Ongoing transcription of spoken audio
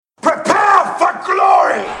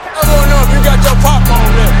glory! I wanna know if you got your popcorn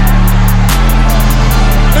ready.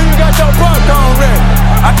 If you got your popcorn ready.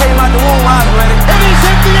 I came out the womb, I was ready. And he's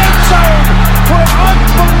hit the end zone for an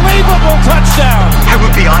unbelievable touchdown. I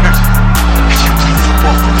would be honored if you played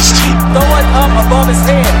football for this team. Throw it up above his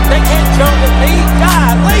head. They can't jump with me.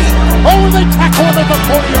 Golly. Oh, they tackle him at the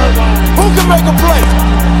 40-yard line. Who can make a play?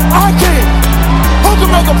 I can. Who can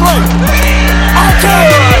make a play? I can.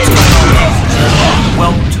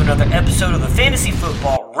 Welcome to another episode of the Fantasy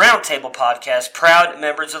Football Roundtable Podcast, proud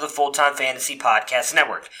members of the Full-Time Fantasy Podcast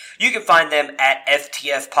Network. You can find them at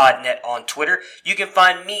FTFPodNet on Twitter. You can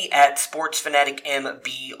find me at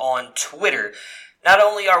SportsFanaticMB on Twitter. Not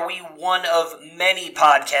only are we one of many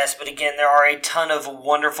podcasts, but again, there are a ton of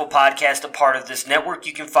wonderful podcasts a part of this network.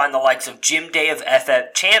 You can find the likes of Jim Day of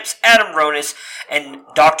FF Champs, Adam Ronis, and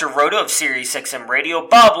Dr. Rhoda of SiriusXM Radio,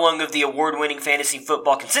 Bob Lung of the award-winning Fantasy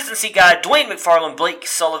Football Consistency Guide, Dwayne McFarland, Blake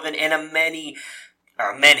Sullivan, and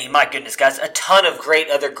my goodness, guys, a ton of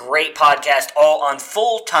other great podcasts, all on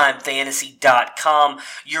fulltimefantasy.com,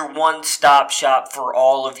 your one-stop shop for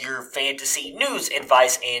all of your fantasy news,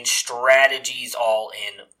 advice, and strategies, all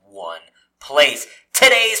in one place.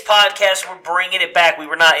 Today's podcast, we're bringing it back. We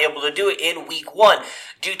were not able to do it in week one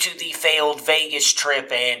due to the failed Vegas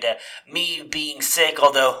trip and me being sick,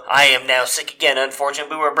 although I am now sick again,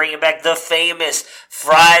 unfortunately. We were bringing back the famous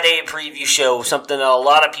Friday preview show, something a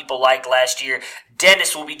lot of people liked last year.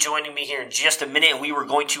 Dennis will be joining me here in just a minute, and we were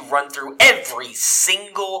going to run through every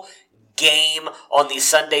single game on the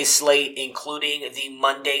Sunday slate, including the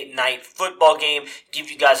Monday night football game.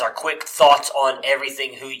 Give you guys our quick thoughts on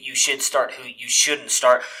everything, who you should start, who you shouldn't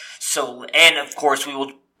start. So, and of course, we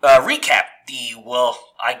will recap the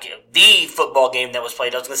football game that was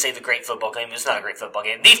played. I was going to say the great football game. It's not a great football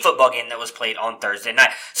game. The football game that was played on Thursday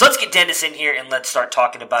night. So let's get Dennis in here and let's start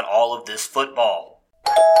talking about all of this football.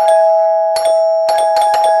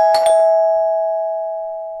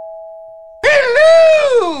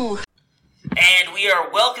 Hello! And we are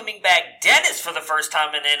welcoming back Dennis for the first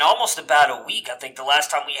time in almost about a week. I think the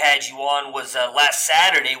last time we had you on was last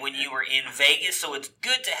Saturday when you were in Vegas, so it's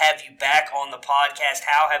good to have you back on the podcast.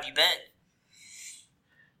 How have you been?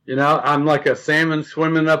 You know, I'm like a salmon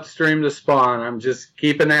swimming upstream to spawn. I'm just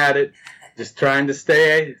keeping at it, just trying to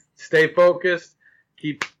stay focused,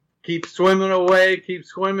 keep swimming away, keep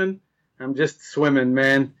swimming. I'm just swimming,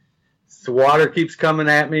 man. The water keeps coming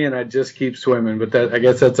at me, and I just keep swimming. But I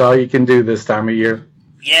guess that's all you can do this time of year.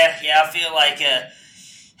 Yeah, I feel like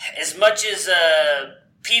as much as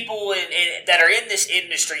people that are in this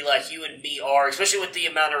industry like you and me are, especially with the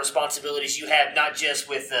amount of responsibilities you have, not just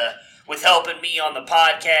with helping me on the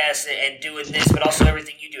podcast and doing this, but also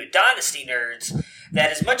everything you do at Dynasty Nerds,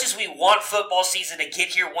 that as much as we want football season to get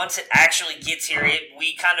here, once it actually gets here,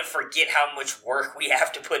 we kind of forget how much work we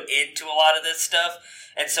have to put into a lot of this stuff.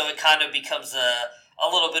 And so it kind of becomes a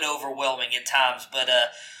little bit overwhelming at times. But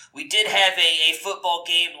we did have a football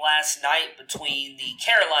game last night between the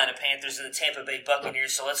Carolina Panthers and the Tampa Bay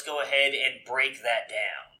Buccaneers. So let's go ahead and break that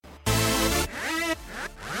down.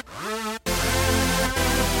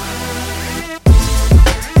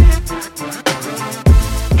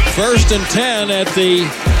 First and 10 at the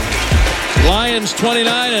Lions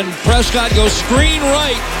 29, and Prescott goes screen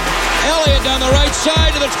right. Elliott down the right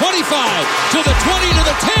side to the 25, to the 20, to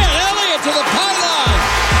the 10. Elliott to the pylon.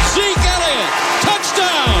 Zeke Elliott,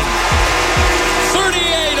 touchdown.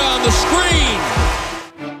 38 on the screen.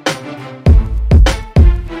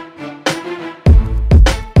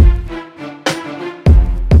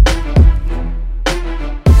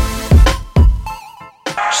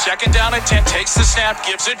 Second down at 10, takes the snap,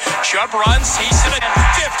 gives it. Chubb runs, he's to the 15,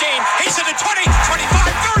 he's to the 20,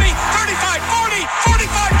 25, 30, 35, 40,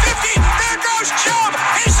 45, 50. There goes Chubb,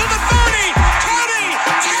 he's to the 30, 20,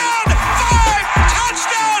 10, 5,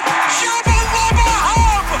 touchdown, Chubba Lubba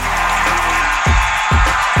Hub.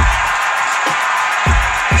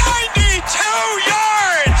 92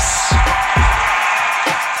 yards.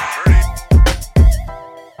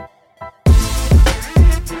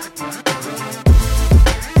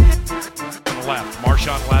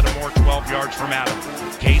 Marshawn Lattimore, 12 yards from Adam.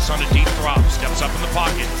 Case on a deep drop, steps up in the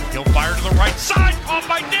pocket. He'll fire to the right side, caught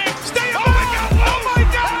by Diggs. Stay up! Oh my God! Oh my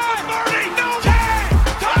God! 30, no! 10!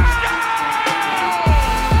 Touchdown!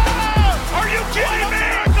 Are you kidding me?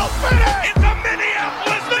 It's a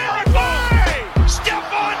Minneapolis miracle!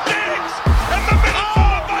 Stephon Diggs and the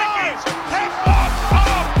Minnesota Vikings have walked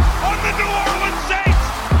up on the New Orleans Saints.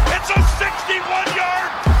 It's a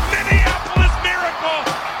 61-yard Minneapolis miracle.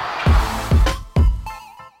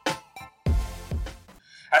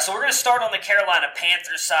 So we're going to start start on the Carolina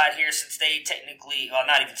Panthers side here, since they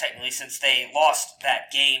not even technically, since they lost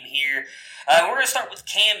that game here. We're going to start with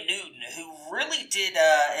Cam Newton, who really did,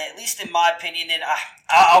 at least in my opinion, and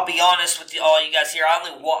I'll be honest with all you guys here, I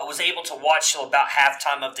only was able to watch till about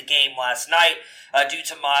halftime of the game last night due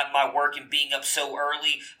to my work and being up so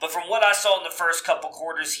early. But from what I saw in the first couple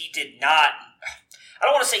quarters, he did not, I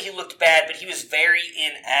don't want to say he looked bad, but he was very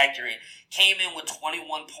inaccurate. Came in with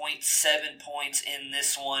 21.7 points in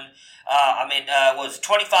this one. Was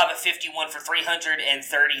 25 of 51 for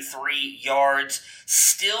 333 yards.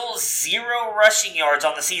 Still 0 rushing yards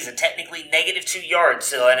on the season. Technically negative 2 yards.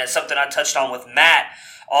 So, and it's something I touched on with Matt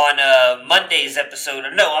on Monday's episode.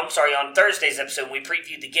 On Thursday's episode when we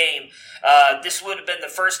previewed the game. This would have been the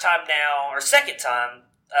first time now, or second time.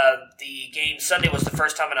 The game Sunday was the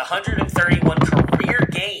first time in 131 career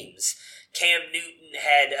games Cam Newton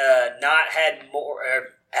had not had more,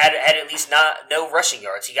 had at least no rushing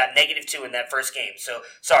yards. He got -2 in that first game. So,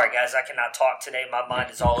 sorry guys, I cannot talk today. My mind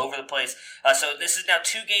is all over the place. So this is now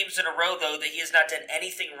 2 games in a row, though, that he has not done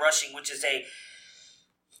anything rushing, which is a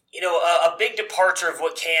big departure of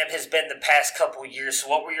what Cam has been the past couple years. So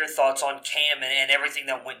what were your thoughts on Cam and everything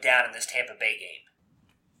that went down in this Tampa Bay game?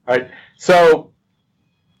 All right, so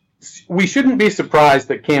we shouldn't be surprised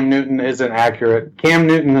that Cam Newton isn't accurate. Cam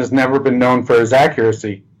Newton has never been known for his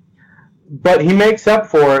accuracy. But he makes up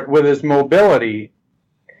for it with his mobility,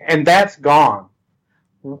 and that's gone.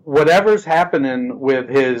 Whatever's happening with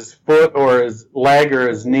his foot or his leg or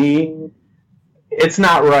his knee, it's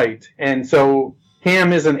not right. And so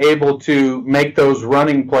Cam isn't able to make those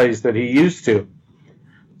running plays that he used to.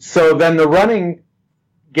 So then the running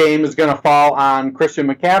game is going to fall on Christian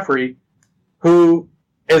McCaffrey, who,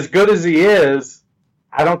 as good as he is,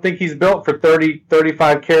 I don't think he's built for 30,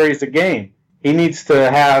 35 carries a game. He needs to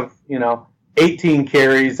have, 18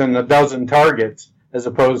 carries and a dozen targets as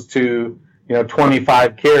opposed to,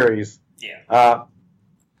 25 carries. Yeah.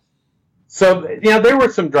 So there were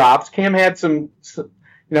some drops. Cam had some,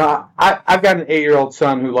 I've got an 8-year-old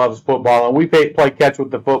son who loves football, and we play catch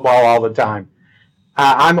with the football all the time.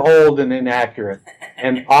 I'm old and inaccurate.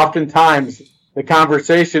 And oftentimes the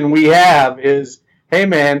conversation we have is, hey,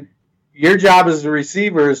 man, your job as a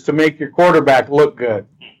receiver is to make your quarterback look good.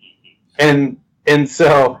 And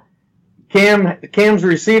so Cam's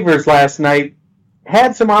receivers last night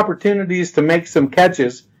had some opportunities to make some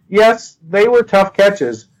catches. Yes, they were tough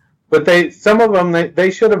catches, but some of them they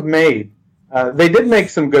should have made. They did make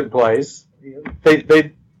some good plays.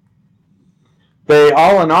 They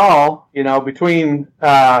all in all, between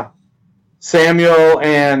Samuel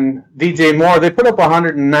and DJ Moore, they put up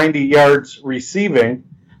 190 yards receiving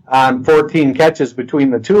on 14 catches between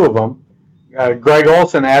the two of them. Greg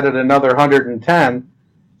Olsen added another 110.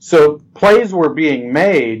 So plays were being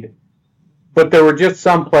made, but there were just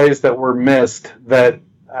some plays that were missed that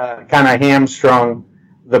kind of hamstrung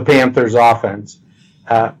the Panthers' offense.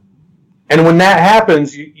 And when that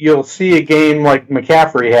happens, you'll see a game like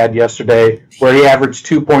McCaffrey had yesterday where he averaged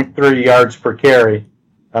 2.3 yards per carry.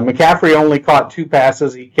 McCaffrey only caught 2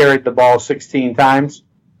 passes. He carried the ball 16 times.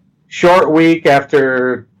 Short week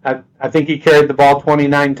after, I think he carried the ball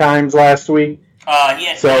 29 times last week. He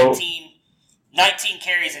had 19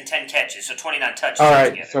 carries and 10 catches, so 29 touches. All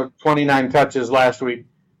right, together. so 29 touches last week.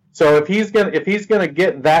 So if he's gonna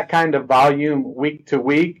get that kind of volume week to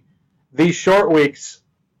week, these short weeks,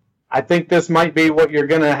 I think this might be what you're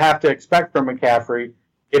going to have to expect from McCaffrey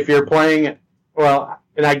if you're playing. Well,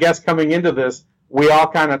 and I guess coming into this, we all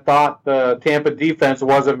kind of thought the Tampa defense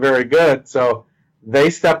wasn't very good, so they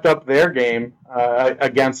stepped up their game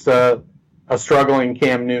against a struggling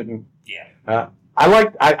Cam Newton. Yeah.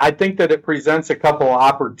 I think that it presents a couple of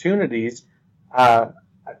opportunities. I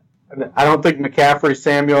don't think McCaffrey,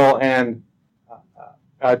 Samuel, and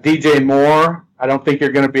DJ Moore, I don't think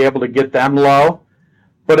you're going to be able to get them low.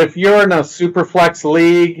 But if you're in a super flex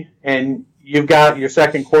league and you've got your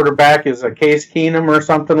second quarterback is a Case Keenum or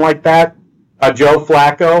something like that, a Joe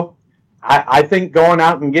Flacco, I think going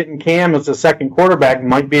out and getting Cam as a second quarterback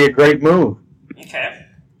might be a great move. Okay.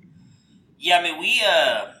 Yeah, I mean,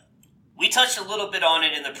 we touched a little bit on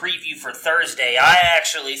it in the preview for Thursday. I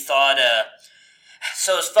actually thought,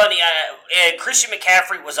 so it's funny, Christian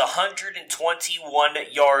McCaffrey was 121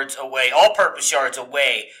 yards away, all-purpose yards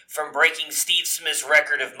away from breaking Steve Smith's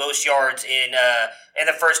record of most yards in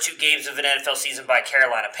the first 2 games of an NFL season by a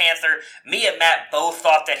Carolina Panther. Me and Matt both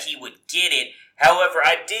thought that he would get it. However,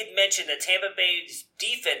 I did mention that Tampa Bay's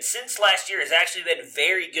defense since last year has actually been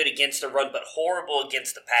very good against the run, but horrible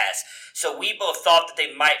against the pass. So we both thought that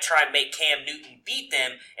they might try and make Cam Newton beat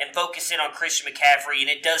them and focus in on Christian McCaffrey, and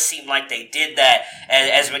it does seem like they did that,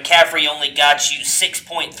 as McCaffrey only got you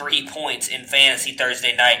 6.3 points in fantasy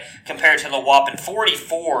Thursday night compared to the whopping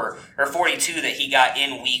 44 or 42 that he got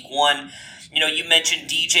in Week 1. You know, you mentioned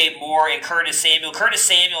DJ Moore and Curtis Samuel. Curtis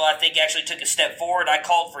Samuel, I think, actually took a step forward. I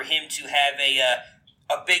called for him to have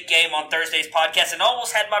a big game on Thursday's podcast and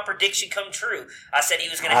almost had my prediction come true. I said he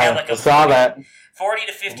was going to have like a 40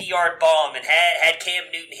 to 50 yard bomb, and had Cam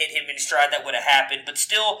Newton hit him in stride, that would have happened. But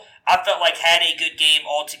still, I felt like had a good game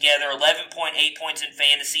altogether. 11.8 points in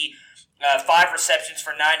fantasy. 5 receptions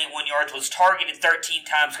for 91 yards, was targeted 13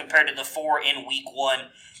 times compared to the 4 in Week 1.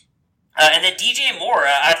 And then DJ Moore,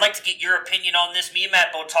 I'd like to get your opinion on this. Me and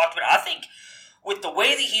Matt both talked about it. I think with the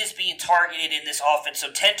way that he is being targeted in this offense,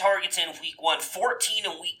 so 10 targets in Week 1, 14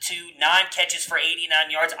 in Week 2, 9 catches for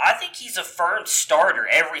 89 yards, I think he's a firm starter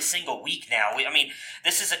every single week now. I mean,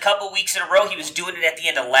 this is a couple weeks in a row. He was doing it at the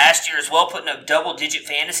end of last year as well, putting up double-digit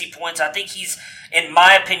fantasy points. I think he's, in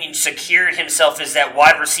my opinion, secured himself as that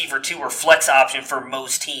wide receiver 2 or flex option for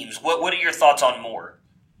most teams. What are your thoughts on Moore?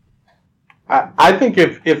 I think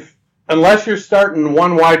if unless you're starting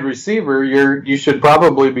one wide receiver, you should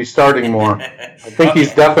probably be starting Moore. I think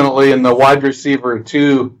he's definitely in the wide receiver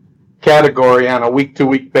 2 category on a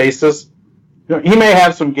week-to-week basis. You know, he may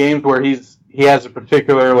have some games where he has a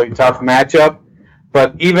particularly tough matchup,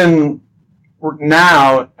 but even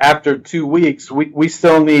now, after 2 weeks, we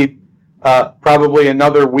still need probably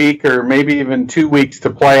another week or maybe even 2 weeks to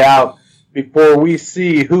play out before we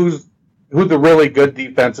see who the really good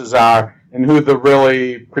defenses are and who the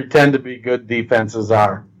really pretend to be good defenses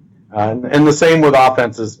are. And the same with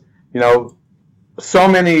offenses. You know, so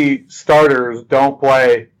many starters don't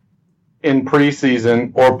play in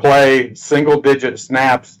preseason or play single-digit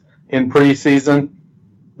snaps in preseason,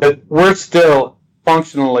 but we're still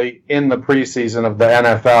functionally in the preseason of the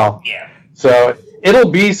NFL. Yeah. So it'll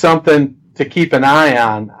be something to keep an eye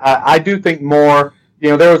on. I do think Moore,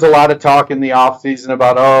 you know, there was a lot of talk in the offseason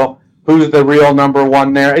about, who's the real number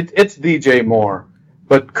 1 there? It's DJ Moore.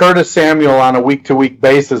 But Curtis Samuel on a week-to-week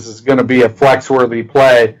basis is going to be a flex-worthy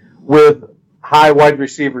play with high wide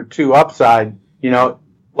receiver 2 upside. You know,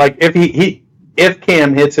 like if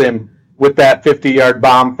Cam hits him with that 50-yard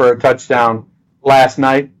bomb for a touchdown last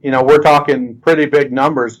night, you know, we're talking pretty big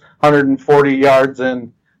numbers, 140 yards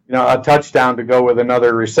and, you know, a touchdown to go with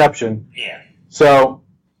another reception. Yeah. So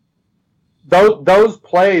those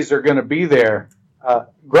plays are going to be there.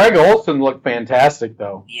 Greg Olsen looked fantastic,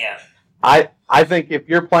 though. Yeah. I think if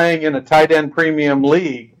you're playing in a tight end premium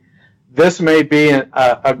league, this may be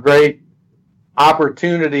a great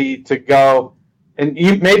opportunity to go. And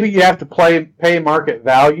maybe you have to pay market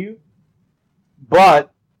value,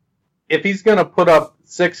 but if he's going to put up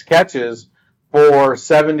 6 catches for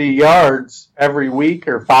 70 yards every week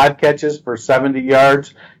or 5 catches for 70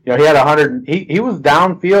 yards, you know, he had 100. He was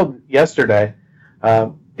downfield yesterday.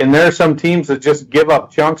 And there are some teams that just give up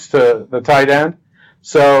chunks to the tight end.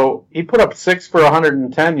 So he put up 6 for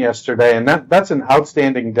 110 yesterday, and that's an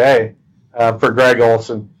outstanding day for Greg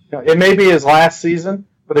Olsen. It may be his last season,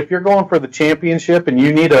 but if you're going for the championship and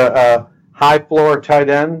you need a high-floor tight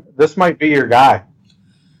end, this might be your guy.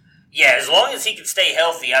 Yeah, as long as he can stay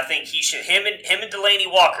healthy, I think he should. Him and Delaney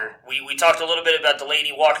Walker. We talked a little bit about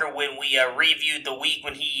Delaney Walker when we reviewed the week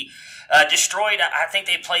when he destroyed. I think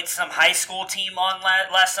they played some high school team on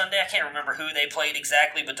last Sunday. I can't remember who they played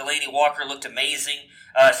exactly, but Delaney Walker looked amazing.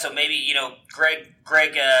 So maybe, you know, Greg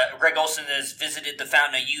Olsen has visited the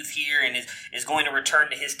Fountain of Youth here and is going to return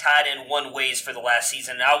to his tight end 1 ways for the last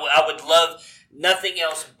season. I would love nothing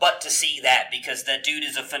else but to see that, because that dude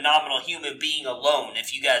is a phenomenal human being alone.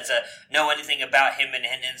 If you guys know anything about him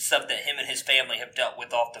and stuff that him and his family have dealt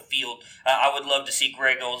with off the field, I would love to see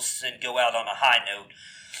Greg Olsen go out on a high note.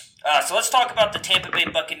 So let's talk about the Tampa Bay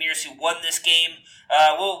Buccaneers who won this game.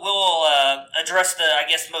 We'll address the, I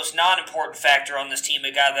guess, most non-important factor on this team,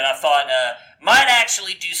 a guy that I thought might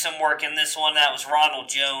actually do some work in this one. That was Ronald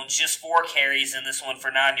Jones, just 4 carries in this one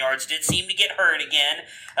for 9 yards. Did seem to get hurt again,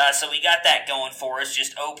 so we got that going for us.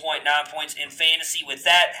 Just 0.9 points in fantasy. With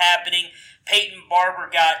that happening, Peyton Barber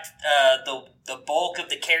got the bulk of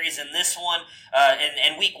the carries in this one.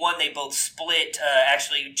 And week 1 they both split.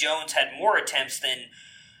 Actually, Jones had more attempts than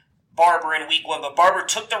Barber in week 1, but Barber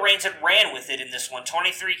took the reins and ran with it in this one.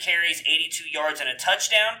 23 carries, 82 yards, and a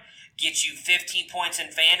touchdown. Gets you 15 points in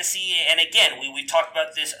fantasy. And again, we've talked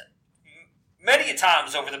about this many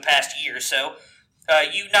times over the past year or so.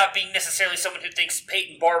 you not being necessarily someone who thinks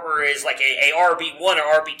Peyton Barber is like a RB1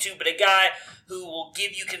 or RB2, but a guy who will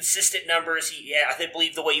give you consistent numbers. I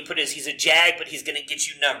believe the way you put it is he's a jag, but he's going to get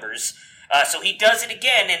you numbers. So he does it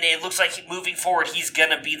again, and it looks like moving forward he's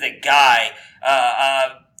going to be the guy.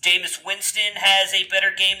 Jameis Winston has a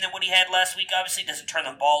better game than what he had last week. Obviously, doesn't turn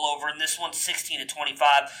the ball over in this one. 16-25,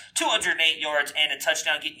 208 yards, and a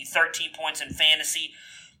touchdown, getting you 13 points in fantasy.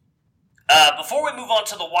 Before we move on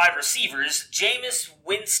to the wide receivers, Jameis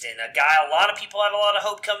Winston, a guy a lot of people had a lot of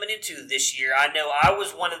hope coming into this year. I know I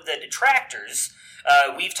was one of the detractors.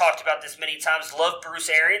 We've talked about this many times. Love Bruce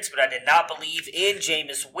Arians, but I did not believe in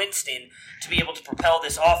Jameis Winston to be able to propel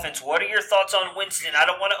this offense. What are your thoughts on Winston? I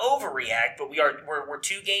don't want to overreact, but we're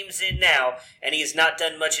 2 games in now, and he has not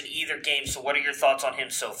done much in either game. So what are your thoughts on him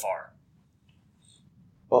so far?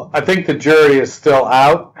 Well, I think the jury is still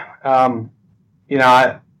out.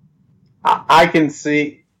 I can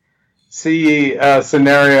see a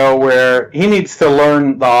scenario where he needs to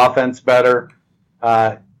learn the offense better.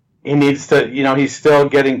 He needs to, he's still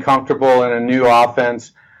getting comfortable in a new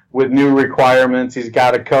offense with new requirements. He's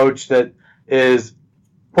got a coach that is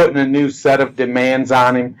putting a new set of demands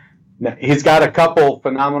on him. He's got a couple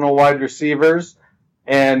phenomenal wide receivers,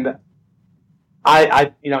 and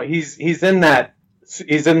he's in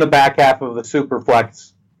the back half of the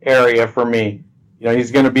Superflex area for me.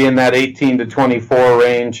 He's going to be in that 18 to 24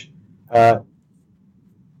 range. And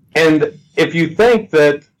if you think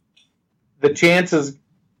that the chances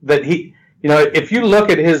that if you look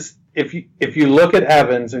at if you look at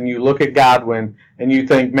Evans and you look at Godwin and you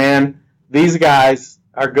think, man, these guys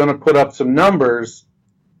are going to put up some numbers,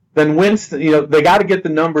 then Winston, they got to get the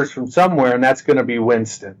numbers from somewhere, and that's going to be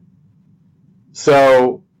Winston.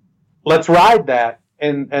 So let's ride that.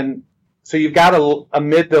 And so you've got a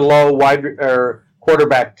mid to low or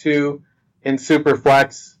quarterback 2 in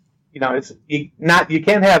Superflex. You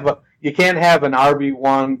can't have an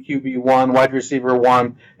RB1, QB1, wide receiver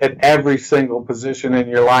 1 at every single position in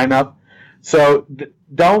your lineup. So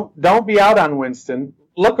don't be out on Winston.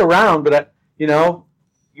 Look around, but you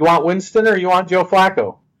want Winston or you want Joe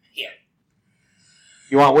Flacco? Yeah.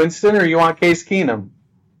 You want Winston or you want Case Keenum?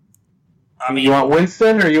 You want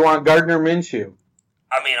Winston or you want Gardner Minshew?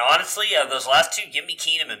 Honestly, those last 2, give me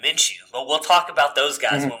Keenum and Minshew. But we'll talk about those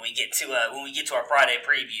guys when we get to our Friday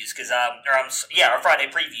previews, our Friday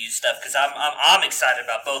preview stuff. Because I'm excited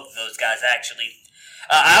about both of those guys actually.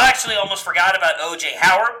 I actually almost forgot about O.J.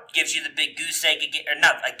 Howard. Gives you the big goose egg again, or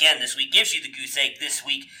not again this week. Gives you the goose egg this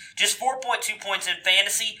week. Just 4.2 points in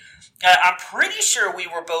fantasy. I'm pretty sure we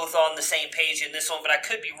were both on the same page in this one, but I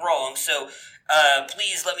could be wrong. So.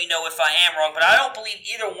 Please let me know if I am wrong, but I don't believe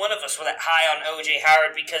either one of us were that high on O.J.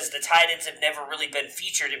 Howard because the tight ends have never really been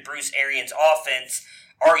featured in Bruce Arians' offense.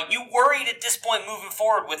 Are you worried at this point moving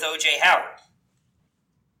forward with O.J. Howard?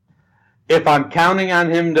 If I'm counting on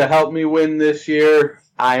him to help me win this year,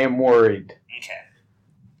 I am worried. Okay.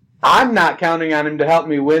 I'm not counting on him to help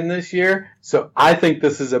me win this year, so I think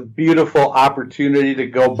this is a beautiful opportunity to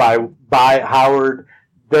go buy Howard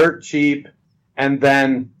dirt cheap and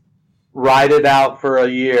then ride it out for a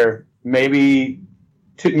year, maybe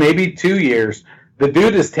 2 years. The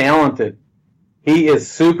dude is talented. He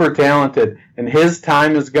is super talented, and his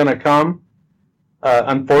time is going to come.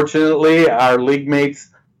 Unfortunately, our league mates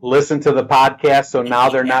listen to the podcast, so now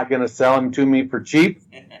they're not going to sell him to me for cheap.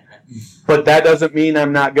 But that doesn't mean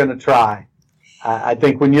I'm not going to try. I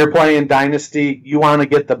think when you're playing Dynasty, you want to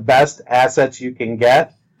get the best assets you can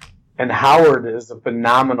get, and Howard is a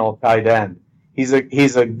phenomenal tight end. He's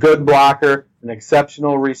a good blocker, an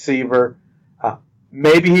exceptional receiver.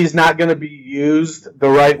 Maybe he's not going to be used the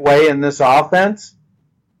right way in this offense,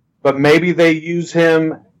 but maybe they use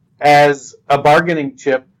him as a bargaining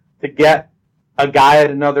chip to get a guy at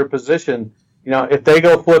another position. If they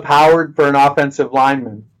go flip Howard for an offensive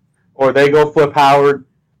lineman, or they go flip Howard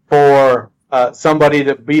for somebody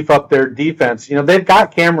to beef up their defense, they've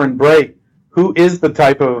got Cameron Brate, who is the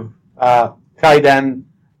type of tight end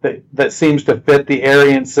that seems to fit the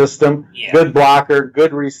Arian system. Yeah. Good blocker,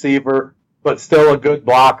 good receiver, but still a good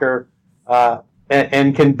blocker,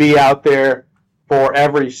 and can be out there for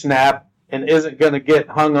every snap and isn't going to get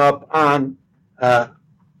hung up on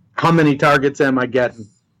how many targets am I getting.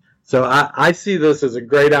 So I see this as a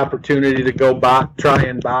great opportunity to go try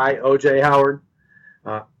and buy O.J. Howard.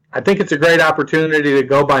 I think it's a great opportunity to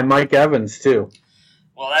go by Mike Evans, too.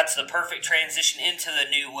 Well, that's the perfect transition into the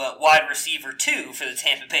new wide receiver 2 for the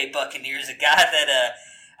Tampa Bay Buccaneers, a guy that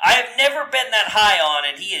I have never been that high on,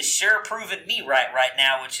 and he has sure proven me right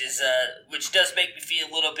now, which does make me feel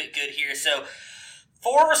a little bit good here. So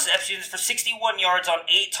 4 receptions for 61 yards on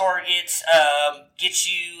 8 targets. Gets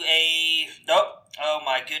you a... Oh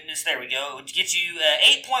my goodness, there we go. It gets you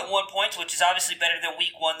 8.1 points, which is obviously better than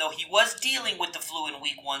week 1, though he was dealing with the flu in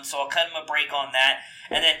week 1, so I'll cut him a break on that.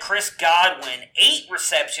 And then Chris Godwin, 8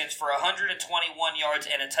 receptions for 121 yards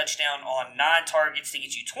and a touchdown on 9 targets to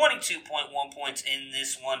get you 22.1 points in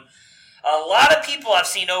this one. A lot of people I've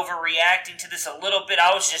seen overreacting to this a little bit.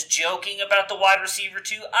 I was just joking about the wide receiver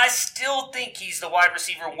 2. I still think he's the wide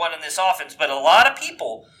receiver 1 in this offense, but a lot of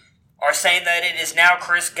people are saying that it is now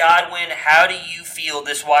Chris Godwin. How do you feel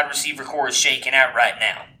this wide receiver core is shaking out right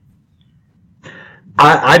now?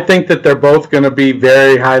 I think that they're both going to be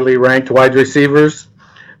very highly ranked wide receivers,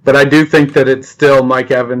 but I do think that it's still Mike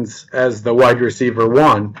Evans as the wide receiver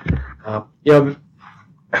 1.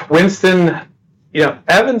 Winston,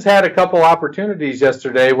 Evans had a couple opportunities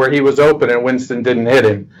yesterday where he was open and Winston didn't hit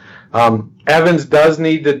him. Evans does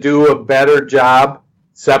need to do a better job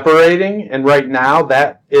separating, and right now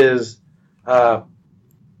that's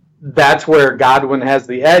where Godwin has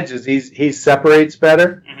the edge, is he separates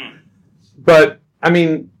better. Mm-hmm. But I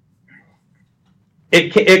mean,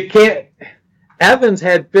 it can't. Evans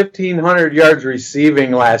had 1,500 yards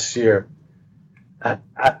receiving last year.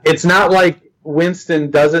 It's not like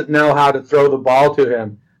Winston doesn't know how to throw the ball to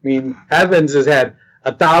him. I mean, Evans has had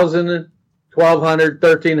 1,000, 1,200,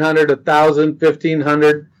 1,300, 1,000,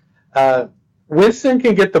 1,500. Winston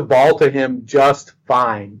can get the ball to him just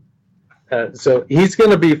fine. So he's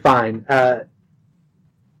going to be fine.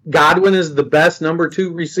 Godwin is the best number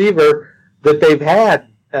 2 receiver that they've had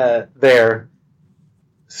there.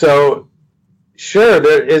 So, sure,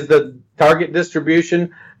 there is the target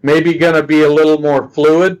distribution maybe going to be a little more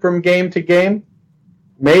fluid from game to game.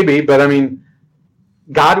 Maybe, but I mean,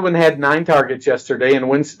 Godwin had 9 targets yesterday and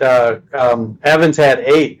Evans had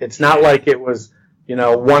 8. It's not like it was,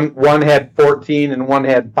 one had 14 and one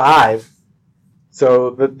had 5. So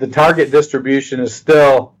the target distribution is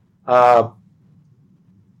still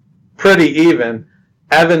pretty even.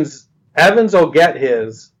 Evans will get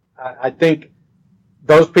his. I think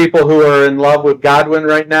those people who are in love with Godwin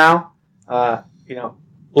right now, let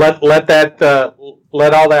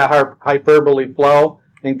all that hyperbole flow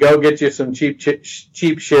and go get you some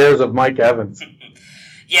cheap shares of Mike Evans.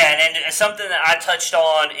 Yeah, and something that I touched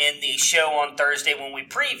on in the show on Thursday when we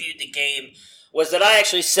previewed the game was that I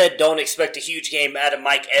actually said don't expect a huge game out of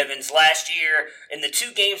Mike Evans. Last year, in the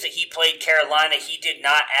 2 games that he played Carolina, he did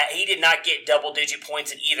not get double-digit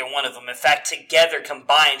points in either one of them. In fact, together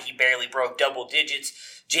combined, he barely broke double digits.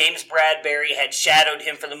 James Bradbury had shadowed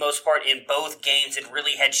him for the most part in both games and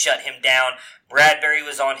really had shut him down. Bradbury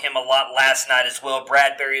was on him a lot last night as well.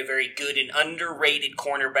 Bradbury, a very good and underrated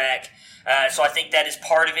cornerback. So I think that is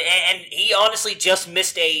part of it. And he honestly just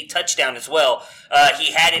missed a touchdown as well.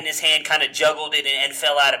 He had it in his hand, kind of juggled it, and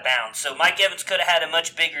fell out of bounds. So Mike Evans could have had a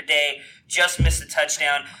much bigger day, just missed the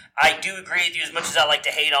touchdown. I do agree with you. As much as I like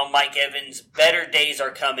to hate on Mike Evans, better days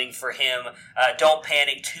are coming for him. Don't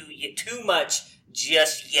panic too much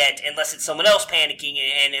just yet, unless it's someone else panicking,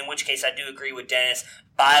 and in which case I do agree with Dennis.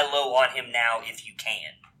 Buy low on him now if you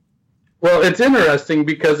can. Well, it's interesting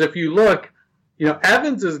because if you look,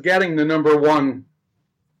 Evans is getting the number 1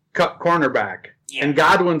 cornerback, and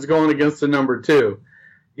Godwin's going against the number 2.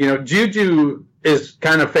 Juju is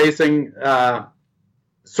kind of facing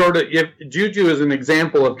Juju is an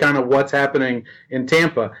example of kind of what's happening in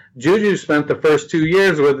Tampa. Juju spent the first 2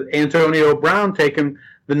 years with Antonio Brown taking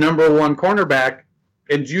the number 1 cornerback,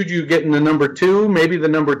 and Juju getting the number 2, maybe the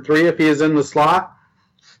number 3 if he is in the slot.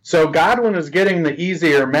 So Godwin is getting the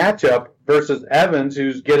easier matchup versus Evans,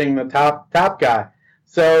 who's getting the top guy.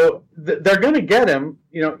 So they're going to get him.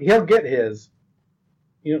 He'll get his.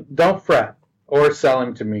 Don't fret or sell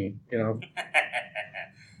him to me.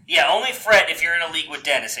 Yeah, only fret if you're in a league with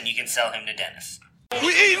Dennis and you can sell him to Dennis. We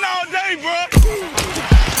eating all day, bro.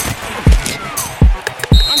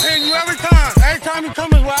 I'm hitting you every time. Every time you come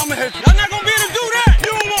his way, I'm going to hit you. I'm not going to be able to do that.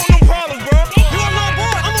 You don't want no problems, bro. You want no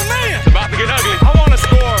boy? I'm a man. It's about to get ugly. I want to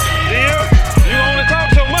score. Yeah? You only talk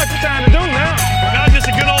so much. It's time to do now. Not just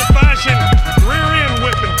a good old-fashioned rear end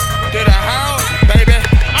whipping. To the house, baby.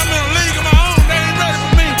 I'm in a league of my own. They ain't ready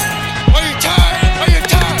for me. Are you tired? Are you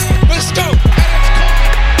tired? Let's go.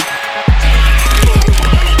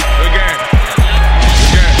 Good game.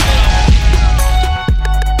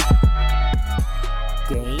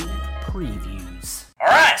 Game previews.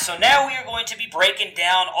 Alright, so now we are going to be breaking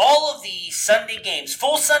down all of the Sunday games,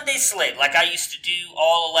 full Sunday slate, like I used to do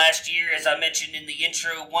all of last year. As I mentioned in the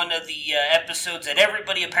intro, one of the episodes that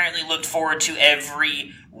everybody apparently looked forward to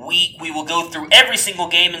every week. We will go through every single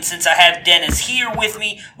game, and since I have Dennis here with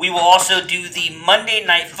me, we will also do the Monday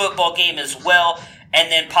Night Football game as well.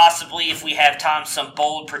 and then possibly, if we have time, some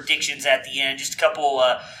bold predictions at the end. Just a couple,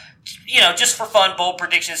 just for fun, bold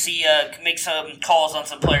predictions. See, make some calls on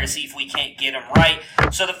some players, see if we can't get them right.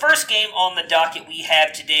 So the first game on the docket we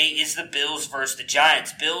have today is the Bills versus the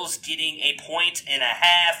Giants. Bills getting 1.5 points.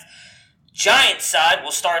 Giants side,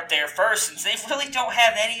 we'll start there first, since they really don't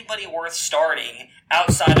have anybody worth starting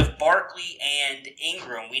outside of Barkley and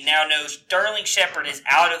Ingram. We now know Sterling Shepard is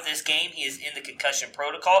out of this game. He is in the concussion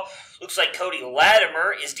protocol. Looks like Cody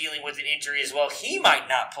Latimer is dealing with an injury as well. He might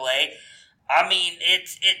not play. I mean,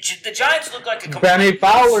 the Giants look like a complete... Benny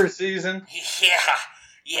Fowler season.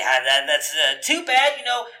 Yeah, that's too bad,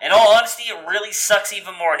 In all honesty, it really sucks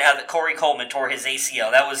even more now that Corey Coleman tore his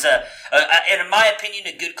ACL. That was, and in my opinion,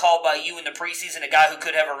 a good call by you in the preseason, a guy who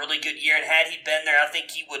could have a really good year, and had he been there, I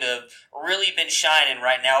think he would have really been shining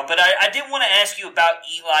right now. But I did want to ask you about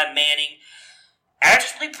Eli Manning.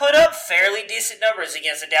 Actually put up fairly decent numbers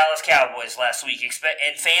against the Dallas Cowboys last week, in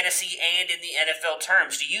fantasy and in the NFL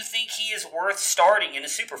terms. Do you think he is worth starting in a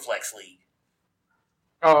Superflex league?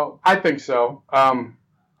 Oh, I think so.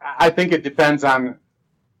 I think it depends on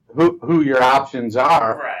who your options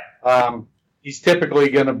are. Right. He's typically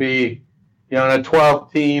going to be, in a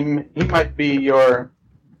 12 team. He might be your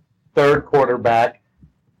third quarterback.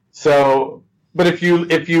 So, but if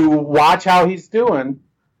you watch how he's doing,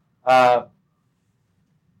 that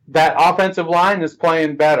offensive line is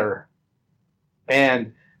playing better.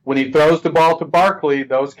 And when he throws the ball to Barkley,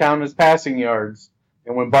 those count as passing yards.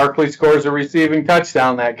 And when Barkley scores a receiving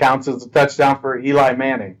touchdown, that counts as a touchdown for Eli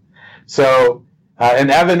Manning. So, and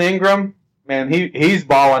Evan Ingram, man, he's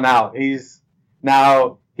balling out. He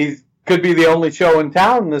could be the only show in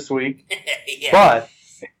town this week. Yeah.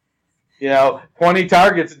 But, 20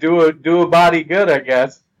 targets do a body good, I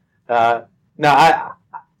guess.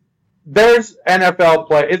 There's NFL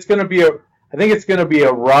play. I think it's going to be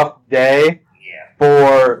a rough day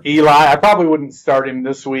for Eli. I probably wouldn't start him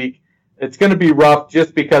this week. It's going to be rough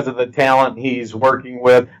just because of the talent he's working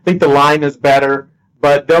with. I think the line is better,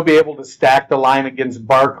 but they'll be able to stack the line against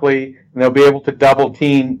Barkley, and they'll be able to double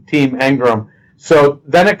team Ingram. So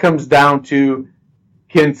then it comes down to,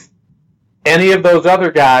 can any of those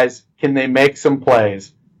other guys, can they make some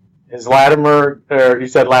plays? Is Latimer, or you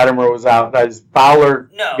said Latimer was out, is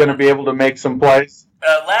Fowler going to be able to make some plays?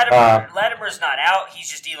 Latimer's not out. He's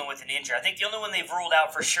just dealing with an injury. I think the only one they've ruled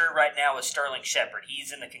out for sure right now is Sterling Shepard.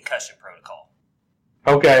 He's in the concussion protocol.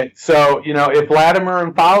 Okay, so, if Latimer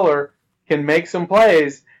and Fowler can make some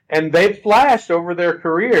plays, and they've flashed over their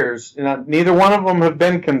careers, neither one of them have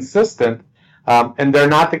been consistent, and they're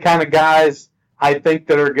not the kind of guys I think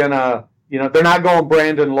that are going to, they're not going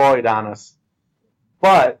Brandon Lloyd on us.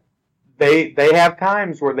 But they have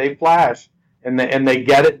times where they flash, and they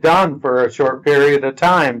get it done for a short period of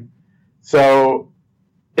time. So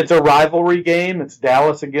it's a rivalry game. It's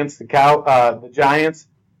Dallas against the Giants,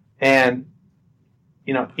 and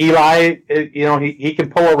Eli, he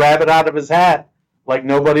can pull a rabbit out of his hat like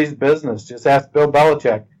nobody's business. Just ask Bill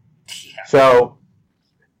Belichick. Yeah. So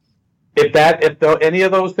if any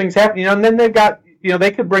of those things happen, and then they've got,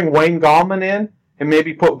 they could bring Wayne Gallman in and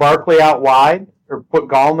maybe put Barkley out wide, or put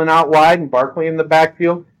Gallman out wide and Barkley in the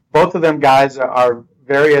backfield. Both of them guys are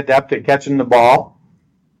very adept at catching the ball.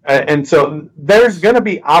 And so there's going to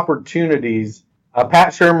be opportunities. Pat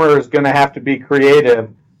Shurmur is going to have to be creative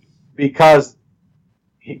because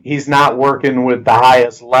he's not working with the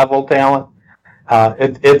highest level talent.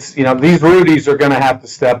 These Rudies are going to have to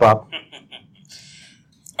step up.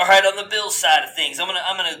 All right, on the Bills side of things, I'm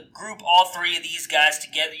gonna group all three of these guys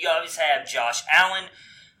together. You always have Josh Allen,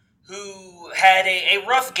 who had a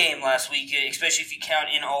rough game last week, especially if you count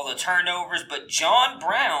in all the turnovers. But John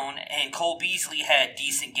Brown and Cole Beasley had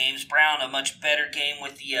decent games. Brown, a much better game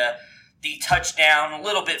with the touchdown, a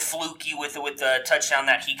little bit fluky with the touchdown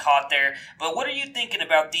that he caught there. But what are you thinking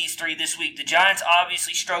about these three this week? The Giants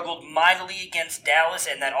obviously struggled mightily against Dallas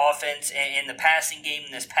and that offense in the passing game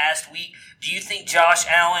this past week. Do you think Josh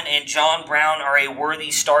Allen and John Brown are a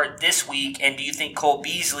worthy start this week? And do you think Cole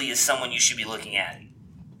Beasley is someone you should be looking at?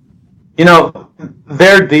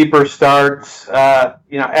 They're deeper starts.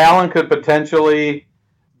 Allen could potentially,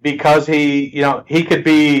 because he could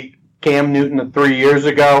be Cam Newton of 3 years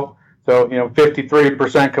ago. So,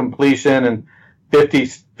 53% completion and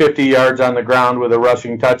 50 yards on the ground with a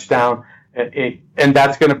rushing touchdown. And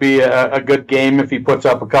that's going to be a good game if he puts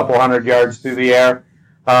up a couple hundred yards through the air.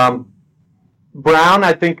 I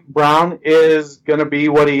think Brown is going to be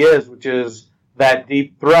what he is, which is that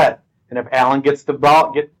deep threat. And if Allen gets the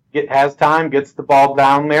ball, has time, gets the ball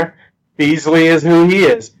down there, Beasley is who he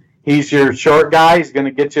is. He's your short guy. He's going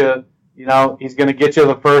to get he's going to get you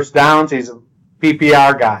the first downs. He's a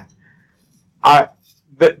PPR guy.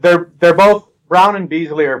 they're both, Brown and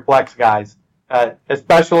Beasley are flex guys.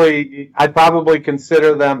 Especially, I'd probably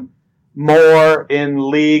consider them more in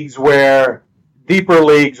deeper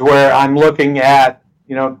leagues where I'm looking at,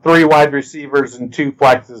 3 wide receivers and 2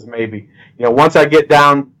 flexes maybe. Once I get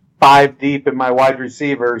down 5 deep in my wide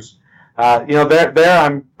receivers, there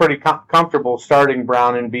I'm pretty comfortable starting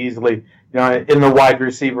Brown and Beasley, in the wide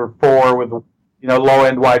receiver 4 with, low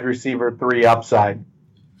end wide receiver 3 upside.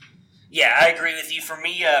 Yeah, I agree with you. For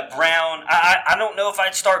me, Brown, I don't know if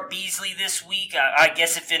I'd start Beasley this week. I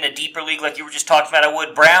guess if in a deeper league like you were just talking about, I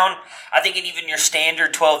would. Brown, I think in even your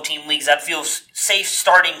standard 12-team leagues, I'd feel safe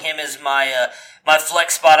starting him as my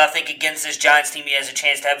flex spot. I think against this Giants team, he has a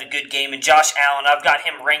chance to have a good game. And Josh Allen, I've got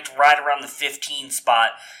him ranked right around the 15 spot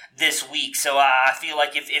this week. So I feel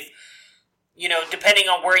like if depending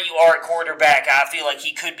on where you are at quarterback, I feel like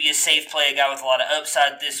he could be a safe play, a guy with a lot of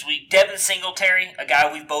upside this week. Devin Singletary, a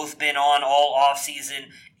guy we've both been on all offseason.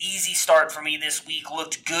 Easy start for me this week.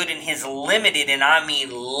 Looked good in his limited, and I mean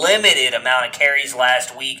limited, amount of carries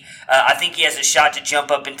last week. I think he has a shot to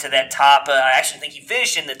jump up into that top. I actually think he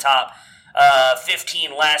finished in the top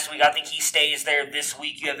 15 last week. I think he stays there this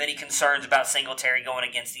week. You have any concerns about Singletary going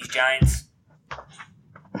against these Giants?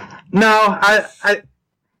 No,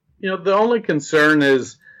 the only concern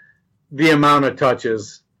is the amount of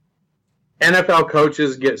touches. NFL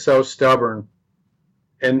coaches get so stubborn.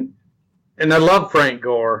 And I love Frank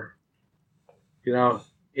Gore.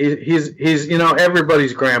 He's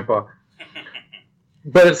everybody's grandpa.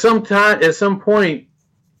 But at some point,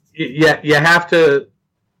 you have to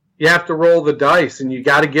roll the dice, and you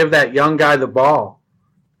got to give that young guy the ball.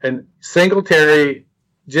 And Singletary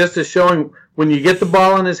just is showing when you get the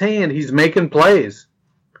ball in his hand, he's making plays.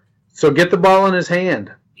 So get the ball in his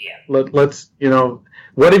hand. Yeah. Let's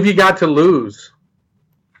what have you got to lose?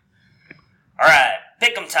 All right,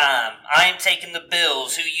 pick'em time. I am taking the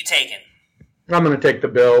Bills. Who are you taking? I'm going to take the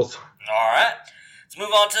Bills. All right. Let's move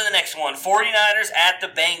on to the next one. 49ers at the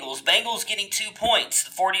Bengals. Bengals getting 2 points.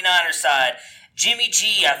 The 49ers side. Jimmy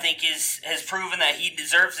G, I think, has proven that he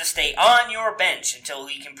deserves to stay on your bench until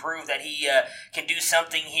he can prove that he can do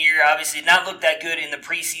something here. Obviously, did not look that good in the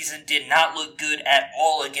preseason. Did not look good at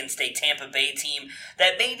all against a Tampa Bay team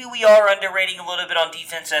that maybe we are underrating a little bit on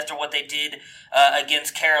defense after what they did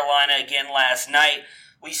against Carolina again last night.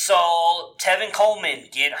 We saw Tevin Coleman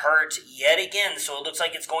get hurt yet again, so it looks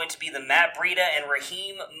like it's going to be the Matt Breida and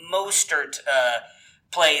Raheem Mostert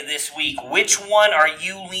play this week. Which one are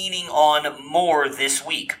you leaning on more this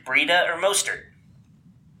week, Breida or Mostert?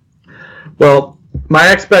 Well,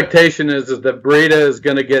 my expectation is that Breida is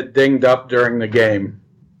going to get dinged up during the game,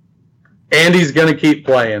 and he's going to keep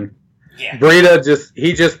playing. Yeah. Breida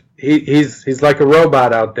he's like a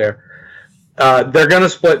robot out there. They're going to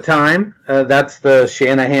split time. That's the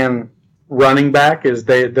Shanahan running back.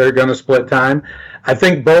 They're going to split time. I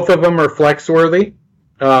think both of them are flex worthy.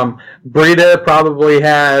 Breida probably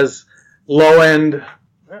has low end.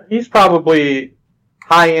 He's probably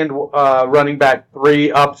high end running back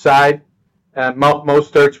 3 upside.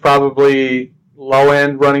 Mostert's probably low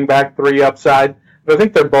end running back 3 upside. But I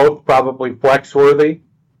think they're both probably flex worthy.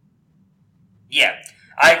 Yeah,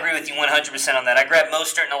 I agree with you 100% on that. I grabbed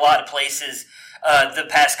Mostert in a lot of places the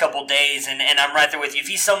past couple days, and I'm right there with you. If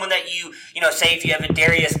he's someone that you say if you have a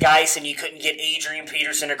Darius Geis and you couldn't get Adrian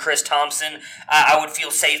Peterson or Chris Thompson, I would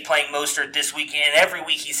feel safe playing Mostert this weekend. Every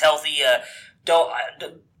week he's healthy.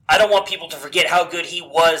 I don't want people to forget how good he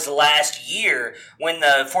was last year when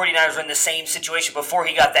the 49ers were in the same situation before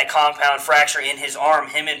he got that compound fracture in his arm.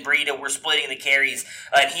 Him and Breida were splitting the carries,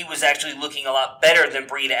 and he was actually looking a lot better than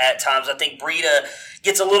Breida at times. I think Breida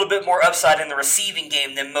gets a little bit more upside in the receiving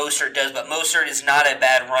game than Mostert does, but Mostert is not a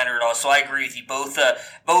bad runner at all, so I agree with you.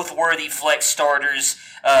 Both worthy flex starters,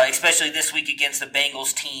 especially this week against the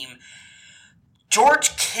Bengals team.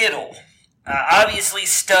 George Kittle. Obviously,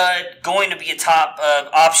 stud, going to be a top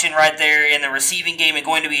option right there in the receiving game and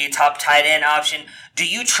going to be a top tight end option. Do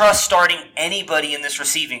you trust starting anybody in this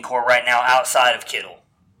receiving core right now outside of Kittle?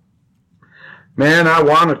 Man, I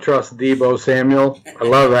want to trust Deebo Samuel. I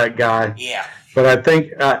love that guy. Yeah. But I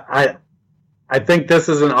think I think this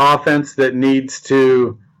is an offense that needs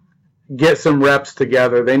to get some reps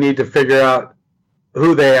together. They need to figure out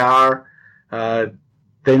who they are.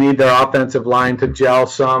 They need their offensive line to gel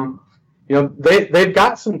some. They've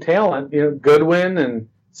got some talent. Goodwin and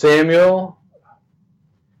Samuel.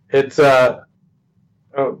 I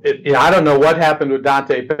don't know what happened with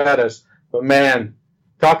Dante Pettis, but man,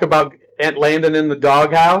 talk about landing in the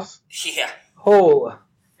doghouse. Yeah. Oh,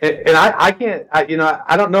 and I can't.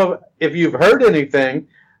 I don't know if you've heard anything,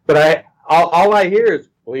 but all I hear is,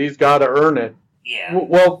 well, he's got to earn it. Yeah.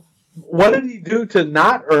 Well, what did he do to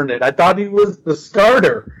not earn it? I thought he was the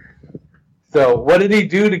starter. So what did he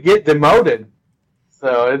do to get demoted?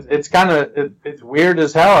 So it's kind of it's weird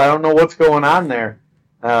as hell. I don't know what's going on there.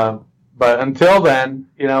 But until then,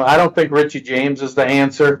 I don't think Richie James is the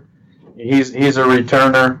answer. He's a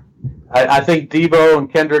returner. I think Debo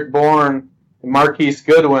and Kendrick Bourne and Marquise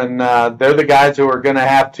Goodwin, they're the guys who are going to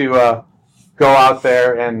have to go out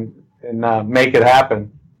there and make it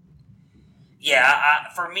happen. Yeah,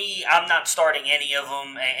 for me, I'm not starting any of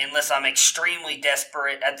them unless I'm extremely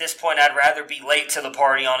desperate. At this point, I'd rather be late to the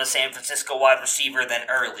party on a San Francisco wide receiver than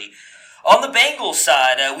early. On the Bengals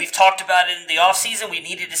side, we've talked about it in the offseason. We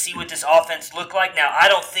needed to see what this offense looked like. Now, I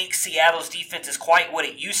don't think Seattle's defense is quite what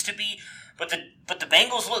it used to be, but the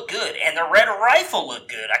Bengals look good, and the Red Rifle looked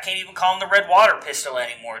good. I can't even call them the Red Water Pistol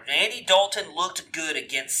anymore. Andy Dalton looked good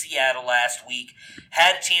against Seattle last week,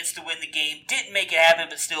 had a chance to win the game, didn't make it happen,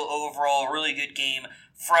 but still overall a really good game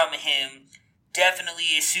from him. Definitely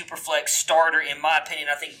a super flex starter, in my opinion.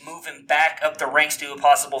 I think moving back up the ranks to a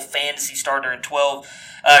possible fantasy starter in 12,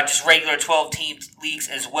 just regular 12-team leagues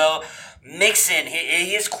as well. Mixon,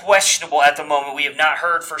 he is questionable at the moment. We have not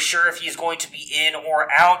heard for sure if he is going to be in or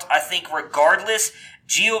out. I think regardless,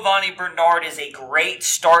 Giovanni Bernard is a great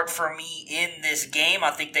start for me in this game.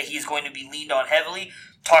 I think that he's going to be leaned on heavily.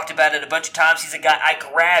 Talked about it a bunch of times. He's a guy I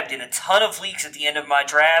grabbed in a ton of leagues at the end of my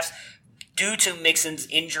drafts. Due to Mixon's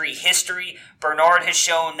injury history, Bernard has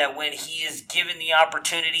shown that when he is given the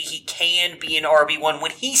opportunity, he can be an RB1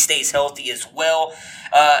 when he stays healthy as well.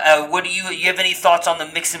 What do you have any thoughts on the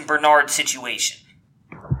Mixon-Bernard situation?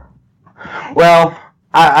 Well,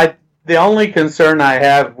 the only concern I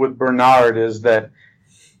have with Bernard is that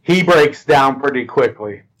he breaks down pretty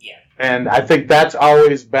quickly. Yeah. And I think that's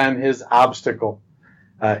always been his obstacle.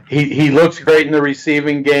 He looks great in the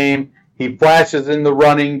receiving game. He flashes in the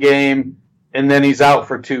running game. And then he's out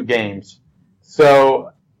for 2 games.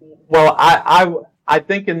 So, well, I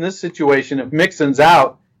think in this situation, if Mixon's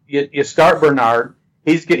out, you start Bernard.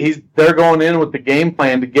 They're going in with the game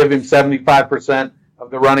plan to give him 75%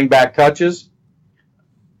 of the running back touches.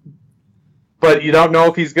 But you don't know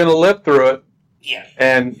if he's going to live through it. Yeah.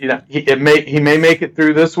 And he may make it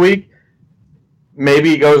through this week. Maybe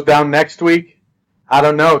he goes down next week. I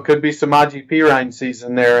don't know. It could be Samaje Perine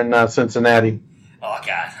season there in Cincinnati. Oh,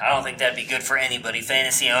 God. I don't think that'd be good for anybody,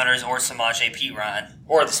 fantasy owners or Samaje Perine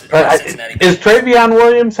or the Cincinnati. Is Travion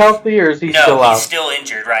Williams healthy, or is he still out? No, he's still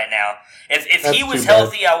injured right now. If he was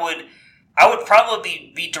healthy, I would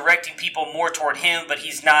probably be directing people more toward him, but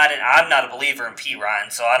he's not, and I'm not a believer in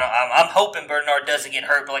Perine, so I'm hoping Bernard doesn't get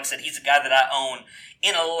hurt, but like I said, he's a guy that I own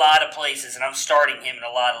in a lot of places, and I'm starting him in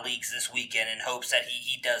a lot of leagues this weekend in hopes that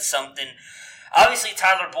he does something. Obviously,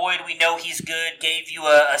 Tyler Boyd, we know he's good. Gave you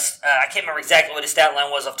I can't remember exactly what his stat line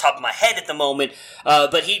was off the top of my head at the moment,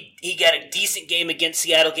 but he got a decent game against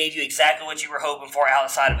Seattle, gave you exactly what you were hoping for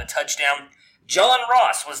outside of a touchdown. John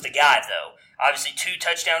Ross was the guy, though. Obviously, 2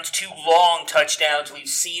 touchdowns, 2 long touchdowns. We've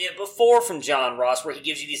seen it before from John Ross, where he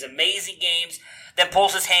gives you these amazing games, then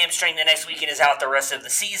pulls his hamstring the next week and is out the rest of the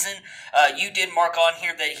season. You did mark on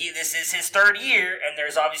here that this is his 3rd year, and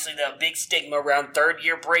there's obviously the big stigma around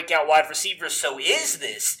 3rd-year breakout wide receivers. So is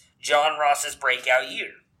this John Ross's breakout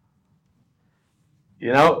year?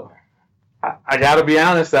 I got to be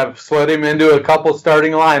honest. I've slid him into a couple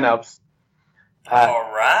starting lineups.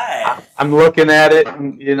 All right. I'm looking at it,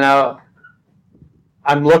 and,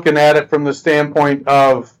 I'm looking at it from the standpoint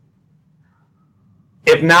of,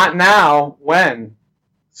 if not now, when?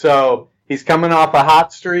 So he's coming off a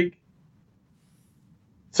hot streak.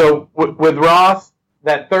 So with Ross,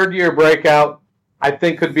 that 3rd-year breakout, I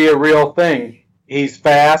think could be a real thing. He's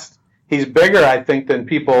fast. He's bigger, I think, than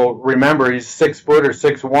people remember. He's 6 foot or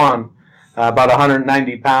 6'1", about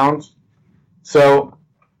 190 pounds. So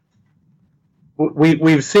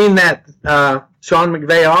we've seen that Sean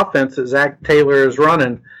McVay offense that Zach Taylor is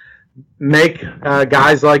running make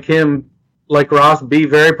guys like him, like Ross, be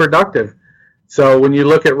very productive. So when you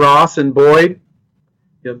look at Ross and Boyd,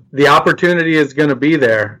 the opportunity is going to be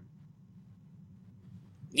there.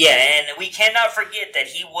 Yeah, and we cannot forget that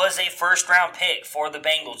he was a first-round pick for the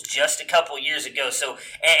Bengals just a couple years ago. So,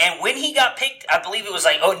 and when he got picked, I believe it was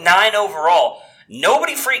like 9 overall.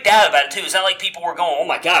 Nobody freaked out about it, too. It's not like people were going, oh,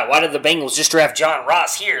 my God, why did the Bengals just draft John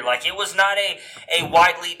Ross here? Like, it was not a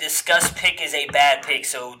widely discussed pick as a bad pick.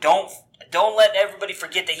 So don't let everybody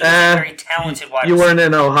forget that he was a very talented wide receiver. You weren't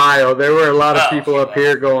in Ohio. There were a lot of people up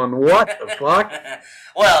here going, what the fuck?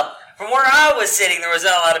 Well, from where I was sitting, there was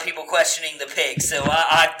not a lot of people questioning the pick. So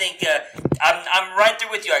I think I'm right there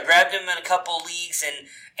with you. I grabbed him in a couple of leagues,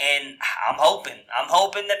 and I'm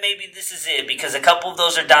hoping that maybe this is it, because a couple of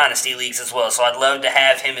those are dynasty leagues as well. So I'd love to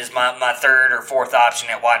have him as my third or fourth option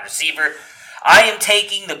at wide receiver. I am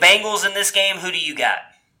taking the Bengals in this game. Who do you got?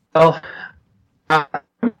 Well, I'm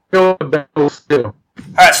going with the Bengals too.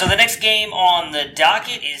 All right, so the next game on the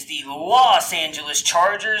docket is the Los Angeles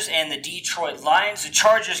Chargers and the Detroit Lions. The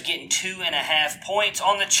Chargers getting 2.5 points.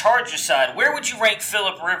 On the Chargers side, where would you rank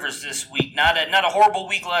Phillip Rivers this week? Not a horrible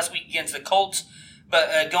week last week against the Colts,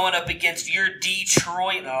 but going up against your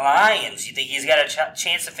Detroit Lions. You think he's got a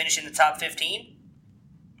chance to finish in the top 15?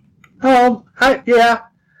 Yeah.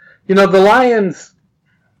 You know, the Lions,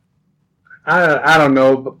 I don't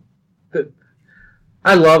know, but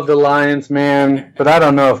I love the Lions, man, but I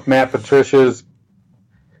don't know if Matt Patricia's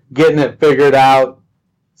getting it figured out.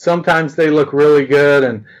 Sometimes they look really good,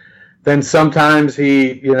 and then sometimes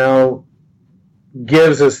he,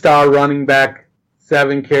 gives a star running back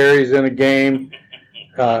 7 carries in a game.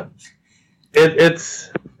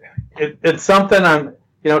 It's something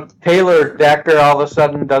Taylor Decker all of a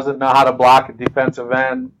sudden doesn't know how to block a defensive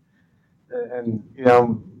end, and,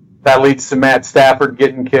 that leads to Matt Stafford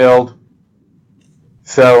getting killed.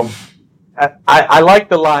 So, I like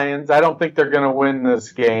the Lions. I don't think they're going to win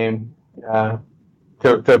this game. To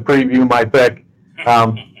preview my pick,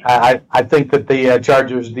 I think that the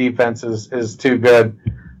Chargers' defense is too good.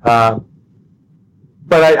 But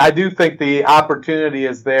I do think the opportunity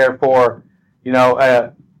is there for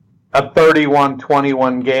a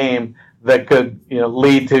 31-21 game that could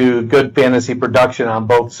lead to good fantasy production on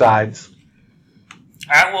both sides.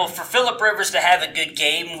 All right, well, for Phillip Rivers to have a good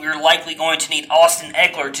game, we're likely going to need Austin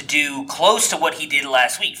Eckler to do close to what he did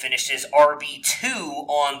last week. Finished his RB2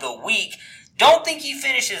 on the week. Don't think he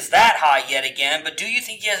finishes that high yet again, but do you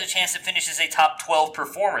think he has a chance to finish as a top 12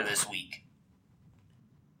 performer this week?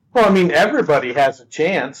 Well, I mean, everybody has a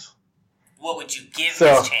chance. What would you give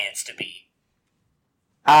his chance to be?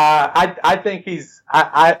 I think he's.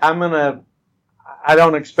 I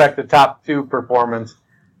don't expect a top 2 performance.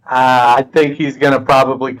 I think he's going to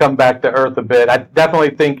probably come back to earth a bit. I definitely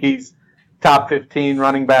think he's top 15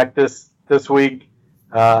 running back this week.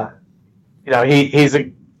 He's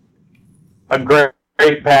a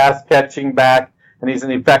great pass catching back, and he's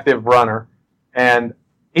an effective runner. And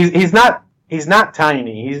he's not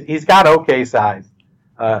tiny. He's got okay size,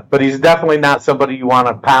 but he's definitely not somebody you want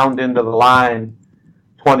to pound into the line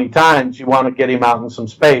 20 times. You want to get him out in some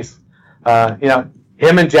space.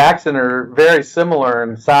 Him and Jackson are very similar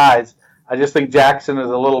in size. I just think Jackson is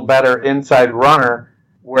a little better inside runner,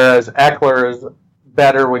 whereas Eckler is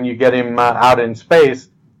better when you get him out in space.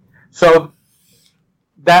 So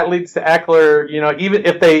that leads to Eckler, even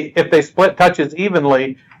if they split touches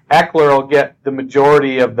evenly, Eckler will get the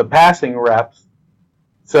majority of the passing reps.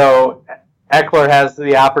 So Eckler has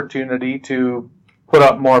the opportunity to put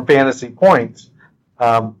up more fantasy points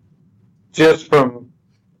just from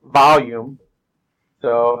volume.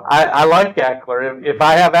 So I like Eckler. If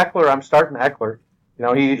I have Eckler, I'm starting Eckler.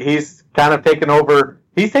 He's kind of taken over.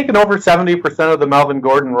 He's taken over 70% of the Melvin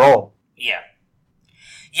Gordon role.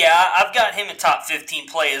 Yeah, I've got him in top 15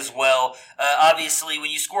 play as well. Obviously, when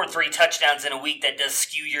you score 3 touchdowns in a week, that does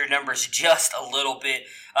skew your numbers just a little bit.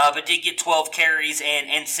 But did get 12 carries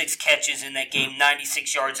and 6 catches in that game,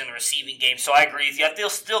 96 yards in the receiving game. So I agree with you. I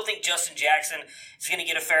still think Justin Jackson is going to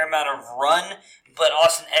get a fair amount of run. But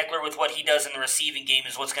Austin Eckler, with what he does in the receiving game,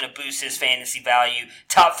 is what's going to boost his fantasy value.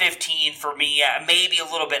 Top 15 for me, maybe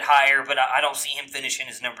a little bit higher, but I don't see him finishing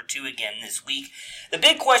as number 2 again this week. The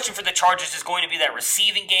big question for the Chargers is going to be that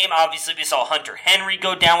receiving game. Obviously, we saw Hunter Henry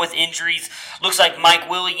go down with injuries. Looks like Mike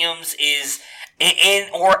Williams is in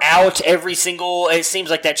or out every single. It seems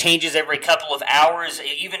like that changes every couple of hours.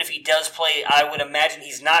 Even if he does play, I would imagine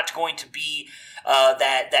he's not going to be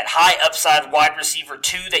that high upside wide receiver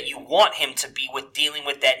 2 that you want him to be with dealing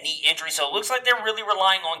with that knee injury. So it looks like they're really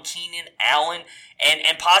relying on Keenan Allen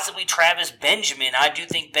and possibly Travis Benjamin. I do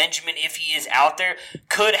think Benjamin, if he is out there,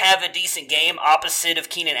 could have a decent game opposite of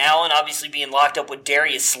Keenan Allen, obviously being locked up with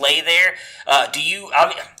Darius Slay there.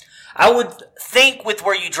 I would think with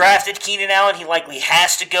where you drafted Keenan Allen, he likely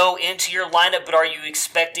has to go into your lineup, but are you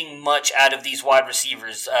expecting much out of these wide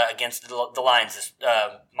receivers against the Lions?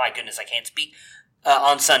 My goodness, I can't speak.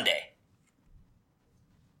 On Sunday.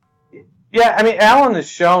 Yeah, I mean, Allen has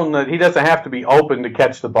shown that he doesn't have to be open to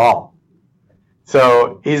catch the ball.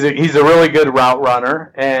 So he's a really good route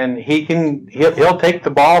runner, and he'll take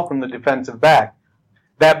the ball from the defensive back.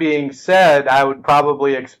 That being said, I would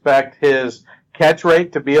probably expect his catch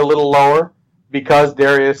rate to be a little lower because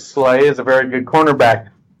Darius Slay is a very good cornerback.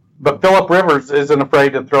 But Phillip Rivers isn't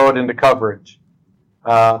afraid to throw it into coverage.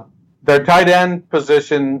 their tight end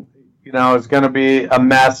position, is going to be a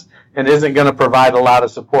mess and isn't going to provide a lot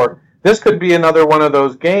of support. This could be another one of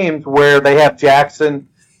those games where they have Jackson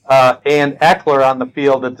and Eckler on the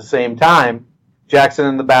field at the same time. Jackson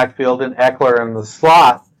in the backfield and Eckler in the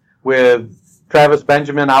slot, with Travis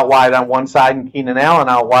Benjamin out wide on one side and Keenan Allen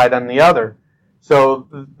out wide on the other. So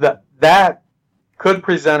that could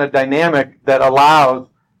present a dynamic that allows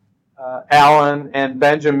Allen and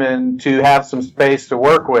Benjamin to have some space to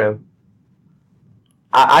work with.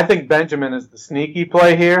 I think Benjamin is the sneaky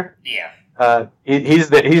play here. Yeah. He's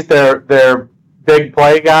their big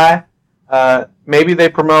play guy. Maybe they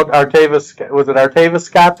promote Artavis. Was it Artavis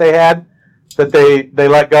Scott they had that they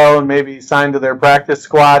let go and maybe signed to their practice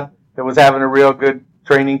squad that was having a real good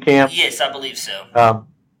training camp? Yes, I believe so.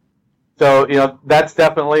 So that's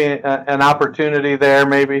definitely an opportunity there,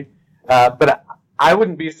 maybe. But I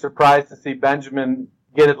wouldn't be surprised to see Benjamin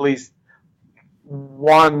get at least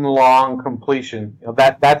one long completion.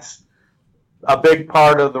 That's a big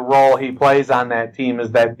part of the role he plays on that team,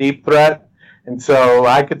 is that deep threat. And so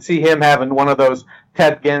I could see him having one of those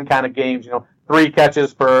Ted Ginn kind of games, 3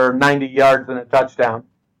 catches for 90 yards and a touchdown.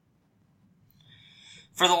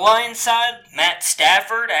 For the Lions side, Matt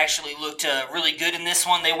Stafford actually looked really good in this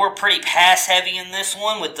one. They were pretty pass-heavy in this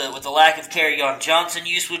one with the lack of Kerryon Johnson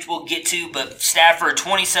use, which we'll get to. But Stafford,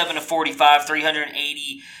 27 of 45,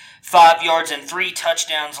 385 yards and 3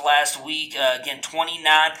 touchdowns last week. Again,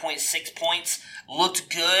 29.6 points. Looked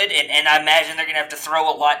good, and I imagine they're going to have to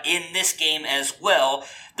throw a lot in this game as well.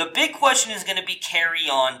 The big question is going to be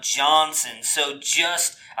Kerryon Johnson. So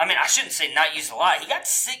I shouldn't say not used a lot. He got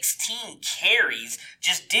 16 carries,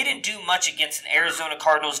 just didn't do much against an Arizona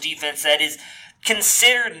Cardinals defense that is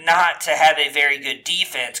considered not to have a very good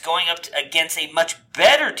defense. Going up against a much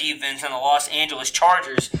better defense than the Los Angeles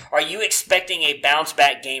Chargers, are you expecting a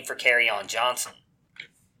bounce-back game for Kerryon Johnson?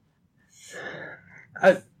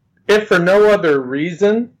 If for no other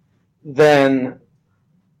reason than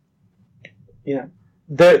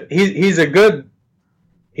he's a good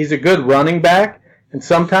running back, and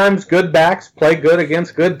sometimes good backs play good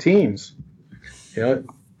against good teams.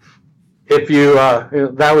 If you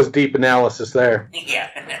that was deep analysis there.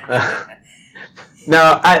 Yeah.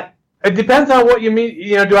 Now it depends on what you mean.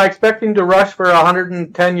 Do I expect him to rush for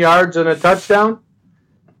 110 yards and a touchdown?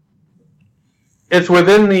 It's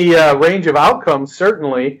within the range of outcomes,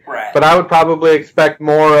 certainly, right. But I would probably expect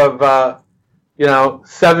more of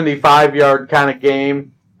 75-yard kind of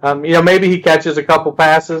game. Maybe he catches a couple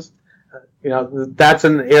passes. That's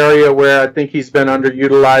an area where I think he's been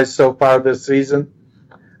underutilized so far this season.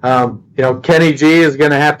 Kenny G is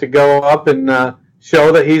going to have to go up and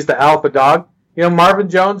show that he's the alpha dog. Marvin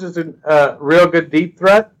Jones is a real good deep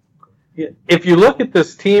threat. If you look at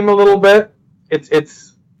this team a little bit, it's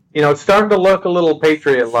starting to look a little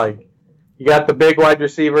Patriot-like. You got the big wide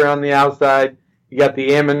receiver on the outside. You got the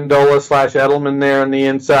Amendola/Edelman there on the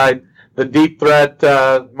inside. The deep threat,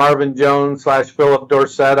 Marvin Jones/Philip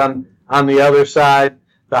Dorsett on the other side.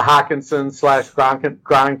 The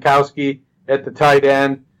Hawkinson/Gronkowski at the tight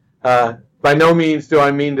end. By no means do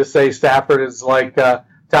I mean to say Stafford is like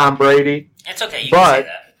Tom Brady. It's okay. You can say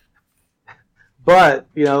But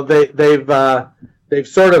that. they've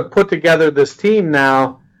sort of put together this team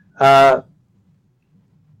now that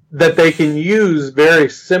they can use very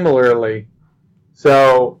similarly.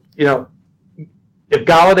 So, if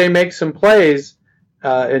Golladay makes some plays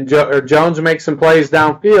or Jones makes some plays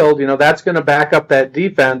downfield, that's going to back up that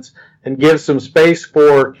defense and give some space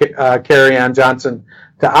for Kerryon Johnson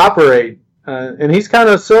to operate. And he's kind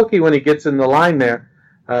of silky when he gets in the line there.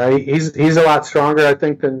 He's a lot stronger, I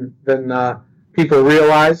think, than people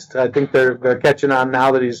realized. I think they're catching on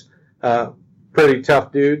now that he's a pretty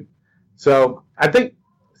tough dude. So I think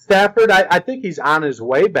Stafford, I think he's on his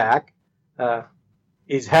way back.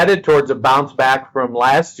 He's headed towards a bounce back from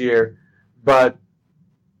last year, but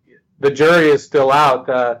the jury is still out.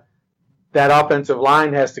 That offensive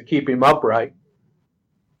line has to keep him upright.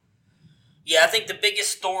 Yeah, I think the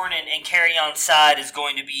biggest thorn in Kerryon's side is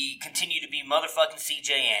going to continue to be motherfucking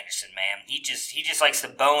C.J. Anderson, man. He just likes to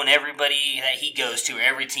bone everybody that he goes to,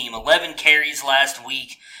 every team. 11 carries last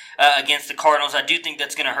week against the Cardinals. I do think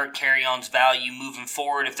that's going to hurt Kerryon's value moving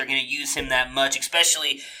forward if they're going to use him that much,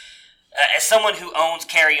 especially as someone who owns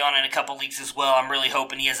Kerryon in a couple leagues as well. I'm really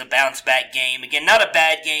hoping he has a bounce-back game. Again, not a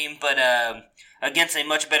bad game, but against a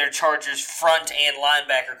much better Chargers front and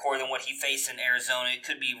linebacker core than what he faced in Arizona. It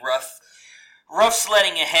could be rough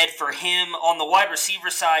sledding ahead for him. On the wide receiver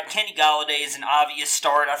side, Kenny Golladay is an obvious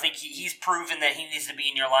start. I think he's proven that he needs to be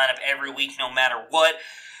in your lineup every week no matter what.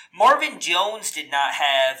 Marvin Jones did not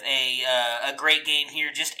have a great game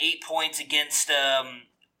here, just 8 points against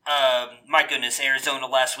my goodness, Arizona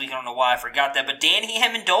last week. I don't know why I forgot that, but Danny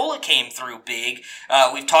Amendola came through big.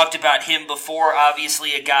 We've talked about him before.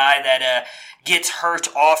 Obviously, a guy that gets hurt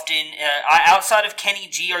often. Outside of Kenny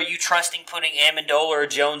G, are you trusting putting Amendola or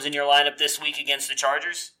Jones in your lineup this week against the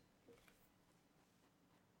Chargers?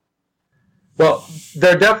 Well,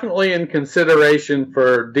 they're definitely in consideration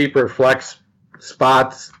for deeper flex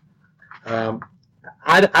spots.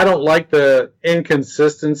 I don't like the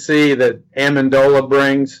inconsistency that Amendola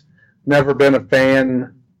brings. Never been a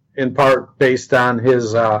fan, in part based on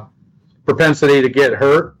his propensity to get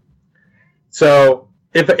hurt. So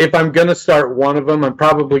if I'm going to start one of them, I'm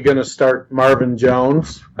probably going to start Marvin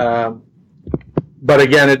Jones. But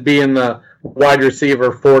again, it'd be in the wide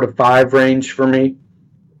receiver 4 to 5 range for me.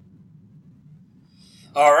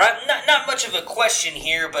 All right, not much of a question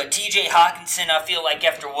here, but TJ Hawkinson, I feel like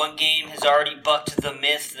after one game has already bucked the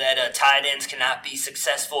myth that tight ends cannot be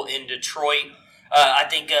successful in Detroit. I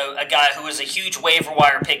think a guy who was a huge waiver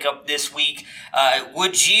wire pickup this week,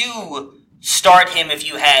 would you start him if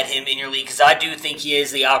you had him in your league? Because I do think he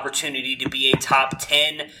has the opportunity to be a top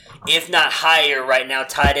 10, if not higher right now,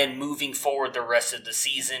 tight end moving forward the rest of the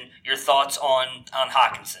season. Your thoughts on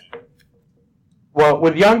Hawkinson? Well,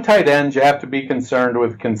 with young tight ends, you have to be concerned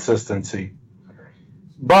with consistency.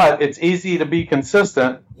 But it's easy to be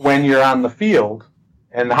consistent when you're on the field,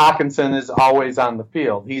 and Hawkinson is always on the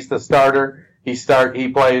field. He's the starter. He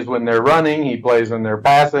plays when they're running. He plays when they're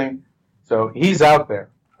passing. So he's out there.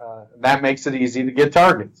 That makes it easy to get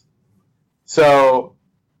targets. So,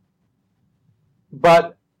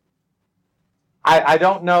 but I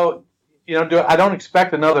don't know, I don't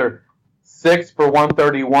expect another 6 for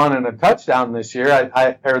 131 and a touchdown this year,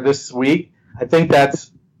 or this week. I think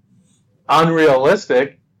that's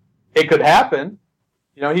unrealistic. It could happen.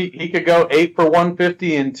 He could go 8 for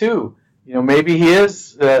 150 and 2. Maybe he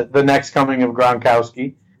is the next coming of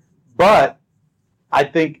Gronkowski. But I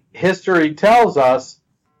think history tells us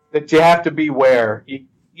that you have to beware.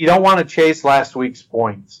 You don't want to chase last week's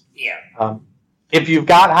points. Yeah. If you've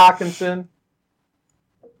got Hawkinson,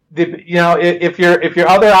 if your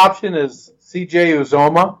other option is CJ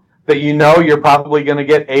Uzomah, that you're probably going to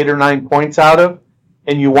get 8 or 9 points out of,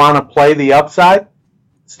 and you want to play the upside,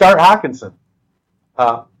 start Hawkinson.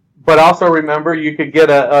 But also remember, you could get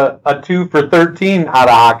a 2 for 13 out of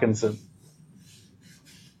Hawkinson.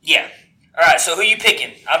 Yeah. All right, so who are you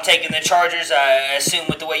picking? I'm taking the Chargers. I assume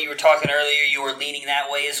with the way you were talking earlier, you were leaning that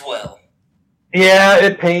way as well. Yeah,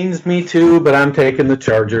 it pains me too, but I'm taking the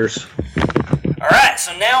Chargers. All right,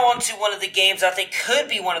 so now on to one of the games I think could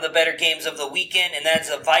be one of the better games of the weekend, and that's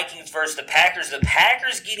the Vikings versus the Packers. The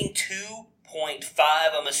Packers getting 2.5,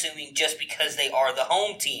 I'm assuming just because they are the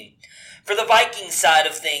home team. For the Vikings side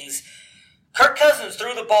of things, Kirk Cousins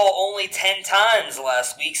threw the ball only 10 times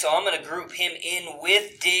last week, so I'm going to group him in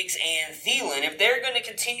with Diggs and Thielen. If they're going to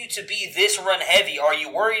continue to be this run-heavy, are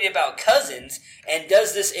you worried about Cousins? And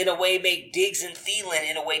does this, in a way, make Diggs and Thielen,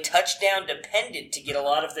 in a way, touchdown-dependent to get a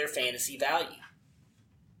lot of their fantasy value?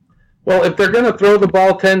 Well, if they're going to throw the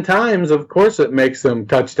ball 10 times, of course it makes them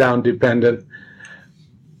touchdown-dependent.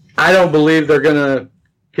 I don't believe they're going to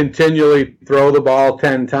continually throw the ball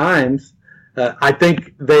 10 times. I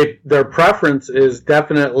think their preference is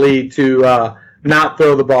definitely to not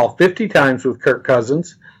throw the ball 50 times with Kirk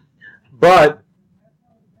Cousins, but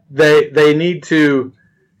they need to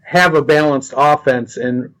have a balanced offense,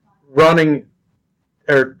 and running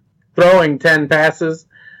or throwing 10 passes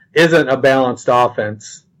isn't a balanced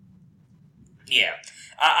offense. Yeah.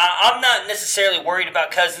 I'm not necessarily worried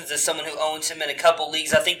about Cousins as someone who owns him in a couple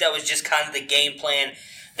leagues. I think that was just kind of the game plan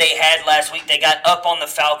they had last week. They got up on the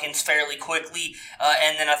Falcons fairly quickly,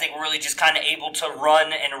 and then I think we're really just kind of able to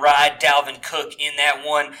run and ride Dalvin Cook in that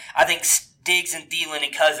one. I think Diggs and Thielen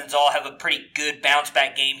and Cousins all have a pretty good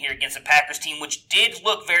bounce-back game here against the Packers team, which did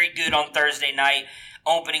look very good on Thursday night.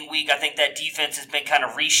 Opening week, I think that defense has been kind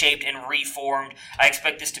of reshaped and reformed. I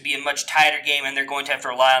expect this to be a much tighter game, and they're going to have to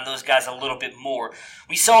rely on those guys a little bit more.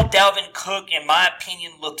 We saw Dalvin Cook, in my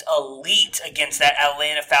opinion, looked elite against that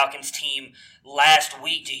Atlanta Falcons team last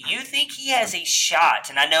week. Do you think he has a shot?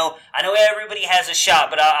 And I know everybody has a shot,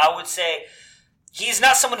 but I would say he's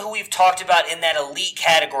not someone who we've talked about in that elite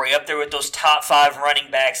category, up there with those top 5 running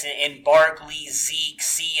backs in Barkley, Zeke,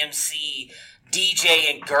 CMC, DJ,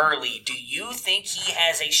 and Gurley. Do you think he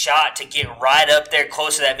has a shot to get right up there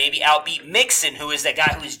close to that, maybe outbeat Mixon, who is that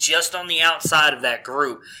guy who is just on the outside of that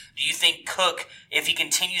group? Do you think Cook, if he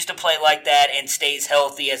continues to play like that and stays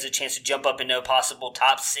healthy, has a chance to jump up into a possible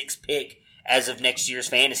top 6 pick as of next year's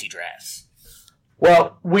fantasy drafts?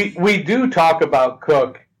 Well, we do talk about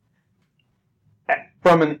Cook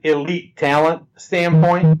from an elite talent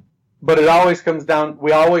standpoint, but it always comes down.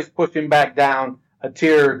 We always push him back down a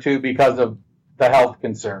tier or two because of the health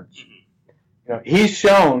concerns. You know, he's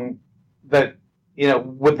shown that, you know,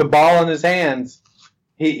 with the ball in his hands,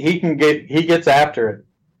 he gets after it.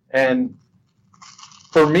 And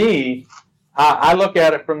for me, I look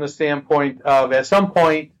at it from the standpoint of, at some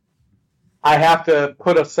point, I have to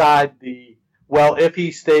put aside if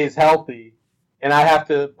he stays healthy, and I have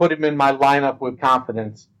to put him in my lineup with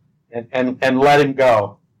confidence and let him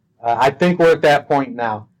go. I think we're at that point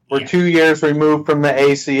now. We're 2 years removed from the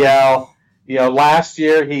ACL. You know, last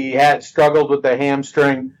year he had struggled with the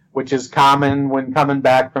hamstring, which is common when coming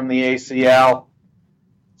back from the ACL.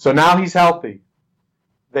 So now he's healthy.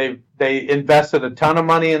 They invested a ton of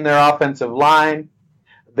money in their offensive line.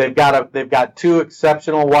 They've got 2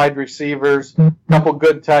 exceptional wide receivers, a couple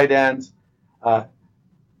good tight ends.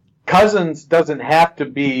 Cousins doesn't have to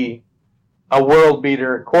be a world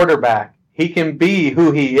beater quarterback. He can be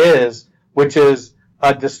who he is, which is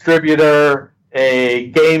a distributor, a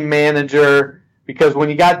game manager. Because when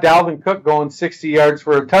you got Dalvin Cook going 60 yards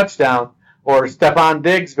for a touchdown, or Stephon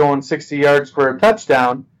Diggs going 60 yards for a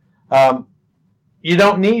touchdown, you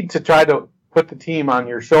don't need to try to put the team on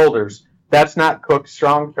your shoulders. That's not Cook's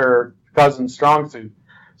Cousins' strong suit.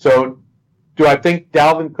 So, do I think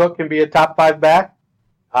Dalvin Cook can be a top 5 back?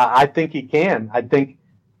 I think he can. I think,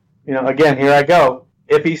 you know, again, here I go.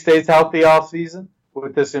 If he stays healthy all season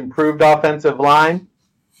with this improved offensive line,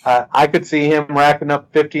 I could see him racking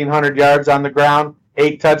up 1,500 yards on the ground,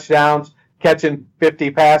 8 touchdowns, catching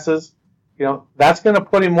 50 passes. You know, that's going to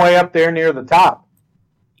put him way up there near the top.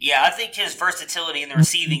 Yeah, I think his versatility in the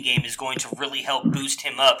receiving game is going to really help boost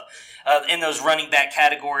him up in those running back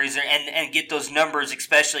categories and get those numbers,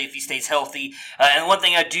 especially if he stays healthy. And one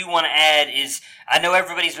thing I do want to add is, I know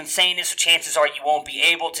everybody's been saying this, so chances are you won't be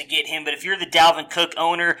able to get him, but if you're the Dalvin Cook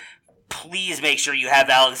owner, please make sure you have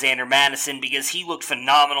Alexander Mattison, because he looked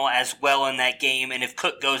phenomenal as well in that game. And if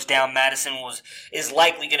Cook goes down, Mattison is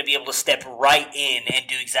likely going to be able to step right in and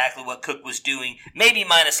do exactly what Cook was doing, maybe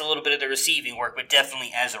minus a little bit of the receiving work, but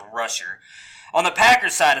definitely as a rusher. On the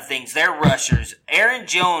Packers side of things, their rushers, Aaron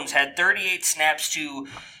Jones had 38 snaps to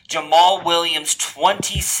Jamal Williams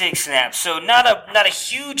 26 snaps. So not a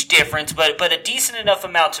huge difference, but a decent enough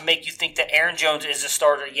amount to make you think that Aaron Jones is a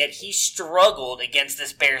starter, yet he struggled against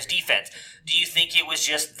this Bears defense. Do you think it was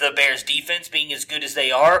just the Bears defense being as good as they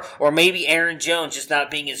are, or maybe Aaron Jones just not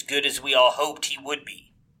being as good as we all hoped he would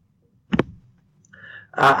be?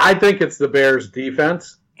 I think it's the Bears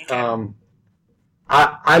defense. Okay.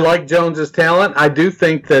 I like Jones's talent. I do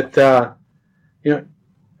think that,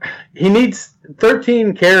 he needs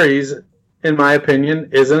 13 carries, in my opinion,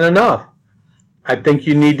 isn't enough. I think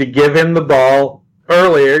you need to give him the ball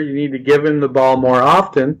earlier. You need to give him the ball more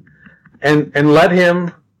often and let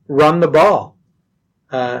him run the ball.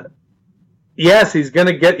 Yes, he's going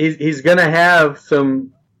to have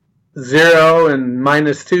some 0 and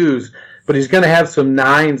 -2s, but he's going to have some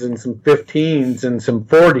 9s and some 15s and some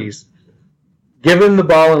 40s. Give him the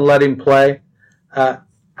ball and let him play.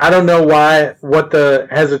 I don't know what the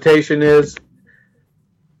hesitation is.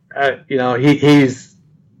 He's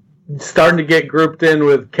starting to get grouped in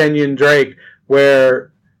with Kenyon Drake,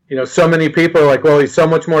 where, so many people are like, well, he's so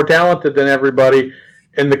much more talented than everybody,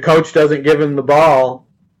 and the coach doesn't give him the ball.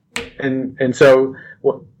 And so,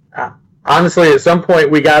 honestly, at some point,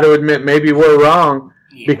 we got to admit maybe we're wrong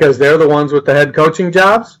because they're the ones with the head coaching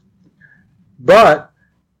jobs. But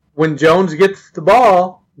when Jones gets the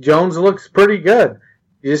ball, Jones looks pretty good.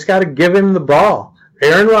 You just got to give him the ball.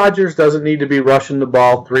 Aaron Rodgers doesn't need to be rushing the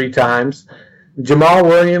ball 3 times. Jamal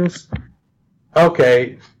Williams,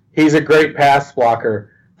 okay, he's a great pass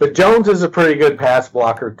blocker, but Jones is a pretty good pass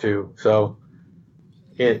blocker too. So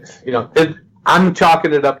I'm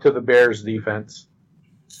chalking it up to the Bears defense.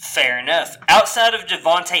 Fair enough. Outside of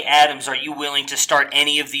Devontae Adams, are you willing to start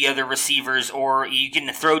any of the other receivers, or are you going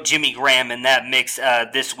to throw Jimmy Graham in that mix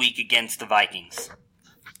this week against the Vikings?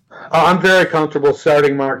 I'm very comfortable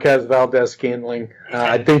starting Marquez Valdez-Scantling.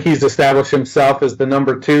 I think he's established himself as the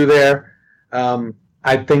number 2 there.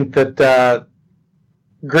 I think that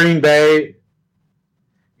Green Bay,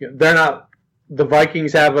 the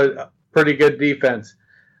Vikings have a pretty good defense.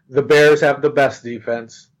 The Bears have the best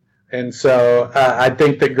defense. And so I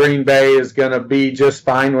think that Green Bay is going to be just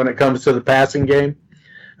fine when it comes to the passing game.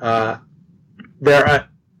 I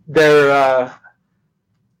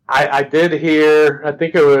did hear, I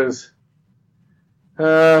think it was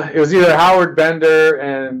either Howard Bender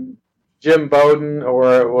and Jim Bowden,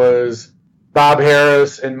 or it was Bob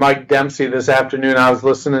Harris and Mike Dempsey this afternoon. I was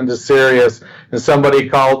listening to Sirius, and somebody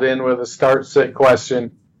called in with a start-sit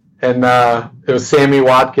question, and it was Sammy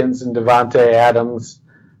Watkins and Devontae Adams.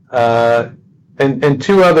 and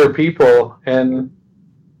two other people, and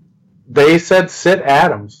they said sit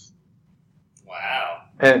Adams. Wow.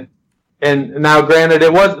 And now, granted,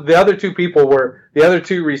 it was the other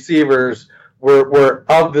two receivers were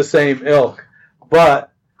of the same ilk,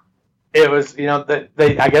 but it was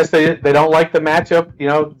I guess they don't like the matchup.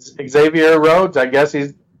 Xavier Rhodes, I guess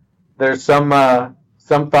there's some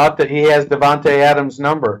thought that he has Davante Adams'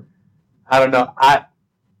 number. I don't know.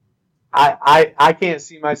 I can't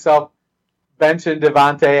see myself benching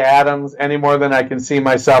Davante Adams any more than I can see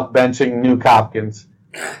myself benching Nuke Hopkins.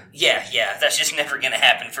 Yeah, that's just never going to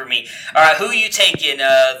happen for me. All right, who are you taking,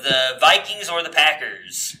 the Vikings or the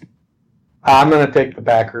Packers? I'm going to take the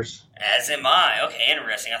Packers. As am I. Okay,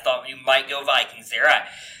 interesting. I thought you might go Vikings there. All right.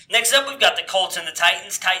 Next up, we've got the Colts and the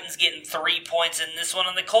Titans. Titans getting 3 points in this one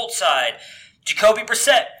on the Colts side. Jacoby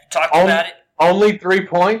Brissett, talked about it. Only 3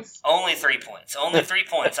 points? Only 3 points. Only 3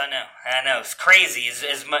 points. I know. It's crazy.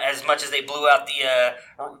 As much as they blew out the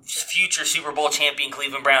future Super Bowl champion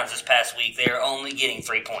Cleveland Browns this past week, they are only getting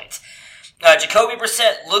 3 points. Jacoby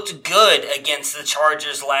Brissett looked good against the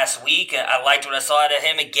Chargers last week. I liked what I saw out of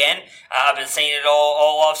him again. I've been saying it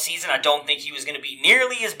all off season. I don't think he was going to be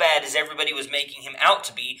nearly as bad as everybody was making him out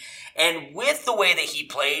to be. And with the way that he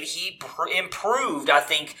played, he improved, I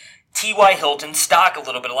think, T.Y. Hilton's stock a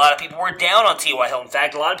little bit. A lot of people were down on T.Y. Hilton. In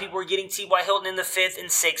fact, a lot of people were getting T.Y. Hilton in the 5th and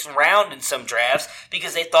 6th round in some drafts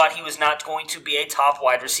because they thought he was not going to be a top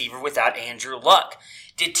wide receiver without Andrew Luck.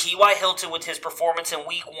 Did T.Y. Hilton, with his performance in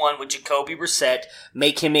Week 1 with Jacoby Brissett,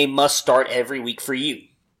 make him a must-start every week for you?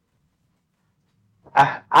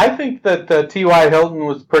 I think that T.Y. Hilton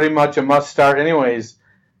was pretty much a must-start anyways.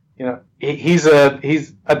 He's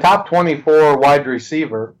a top 24 wide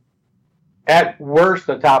receiver. At worst,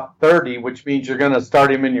 a top 30, which means you're going to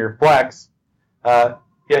start him in your flex. I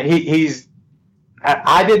didn't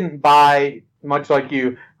buy, much like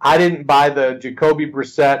you, I didn't buy the Jacoby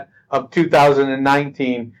Brissett of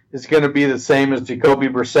 2019 is going to be the same as Jacoby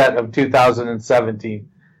Brissett of 2017.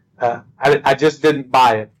 I just didn't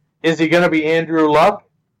buy it. Is he going to be Andrew Luck?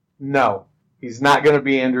 No, he's not going to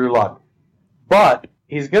be Andrew Luck. But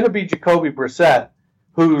he's going to be Jacoby Brissett,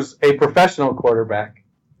 who's a professional quarterback,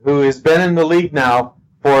 who has been in the league now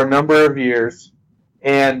for a number of years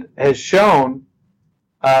and has shown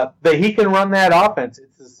that he can run that offense.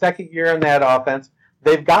 It's his second year in that offense.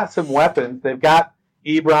 They've got some weapons. They've got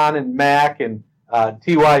Ebron and Mack and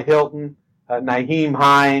T.Y. Hilton, Nyheim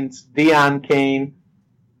Hines, Deion Kane.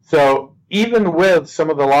 So even with some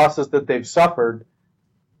of the losses that they've suffered,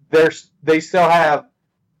 they still have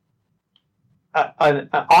an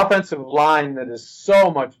offensive line that is so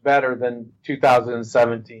much better than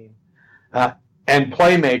 2017. And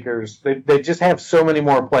playmakers, they just have so many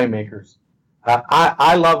more playmakers.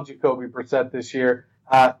 I love Jacoby Brissett this year.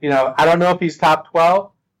 I don't know if he's top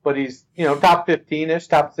 12, but he's, top 15-ish,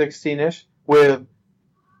 top 16-ish with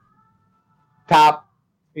top,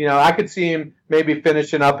 I could see him maybe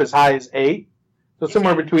finishing up as high as 8. So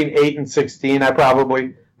somewhere between 8 and 16,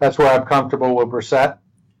 that's where I'm comfortable with Brissett.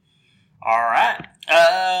 All right.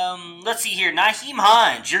 Let's see here. Nyheim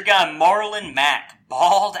Hines, your guy Marlon Mack,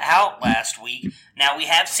 balled out last week. Now, we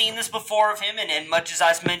have seen this before of him, and much as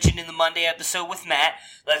I mentioned in the Monday episode with Matt,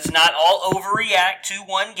 let's not all overreact to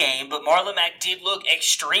one game, but Marlon Mack did look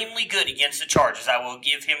extremely good against the Chargers. I will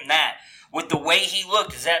give him that. With the way he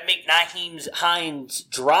looked, does that make Nyheim Hines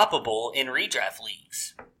droppable in redraft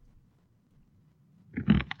leagues?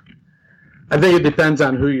 I think it depends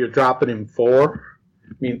on who you're dropping him for.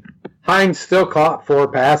 I mean, Hines still caught 4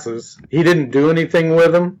 passes. He didn't do anything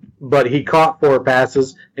with them, but he caught 4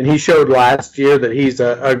 passes, and he showed last year that he's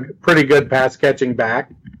a pretty good pass-catching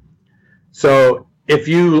back. So if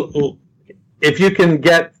you can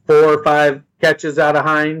get 4 or 5 catches out of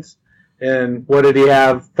Hines, and what did he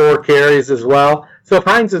have? 4 carries as well. So if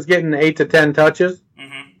Hines is getting 8 to 10 touches,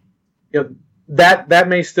 that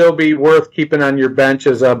may still be worth keeping on your bench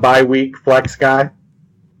as a bye-week flex guy.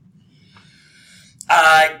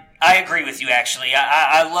 I agree with you, actually.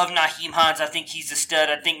 I love Nyheim Hines. I think he's a stud.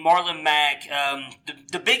 I think Marlon Mack,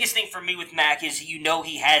 the biggest thing for me with Mack is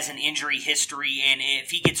he has an injury history, and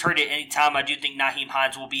if he gets hurt at any time, I do think Nyheim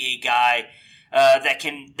Hines will be a guy that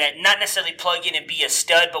not necessarily plug in and be a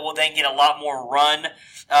stud, but will then get a lot more run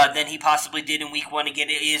than he possibly did in Week 1. Again,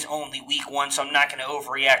 it is only Week 1, so I'm not going to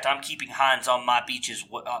overreact. I'm keeping Hines on my bench as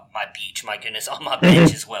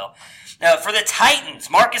well. For the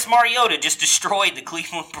Titans, Marcus Mariota just destroyed the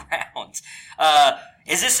Cleveland Browns.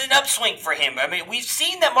 Is this an upswing for him? I mean, we've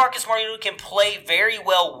seen that Marcus Mariota can play very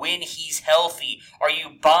well when he's healthy. Are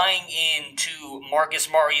you buying into Marcus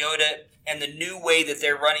Mariota and the new way that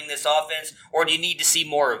they're running this offense, or do you need to see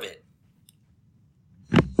more of it?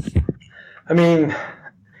 I mean,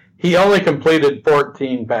 he only completed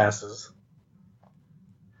 14 passes.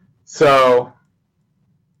 So,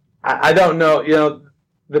 I don't know. You know,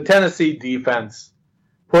 the Tennessee defense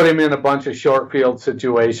put him in a bunch of short field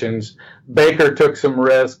situations. Baker took some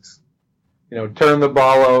risks, you know, turned the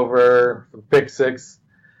ball over, pick six.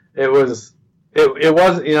 It was,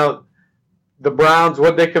 you know, the Browns,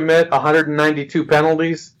 what'd they commit? 192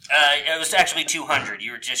 penalties? It was actually 200.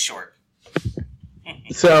 You were just short.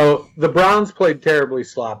 So the Browns played terribly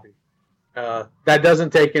sloppy. That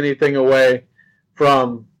doesn't take anything away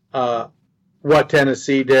from what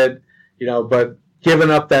Tennessee did, you know, but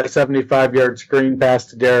giving up that 75-yard screen pass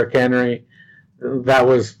to Derrick Henry, that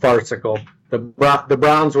was farcical. The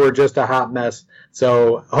Browns were just a hot mess.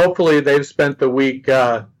 So hopefully they've spent the week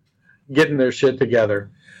getting their shit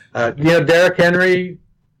together. You know, Derrick Henry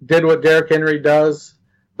did what Derrick Henry does,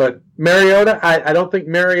 but Mariota, I don't think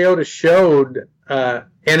Mariota showed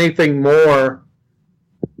anything more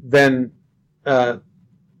than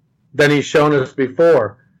he's shown us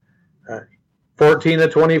before. 14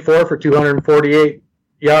 of 24 for 248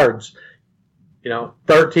 yards. You know,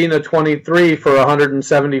 13 of 23 for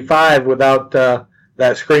 175 without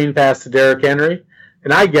that screen pass to Derrick Henry.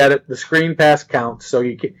 And I get it, the screen pass counts, so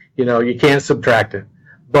you can't subtract it.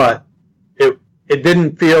 But it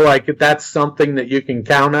didn't feel like that's something that you can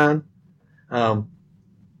count on.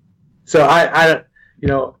 So I you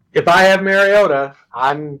know, if I have Mariota,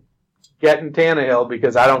 I'm getting Tannehill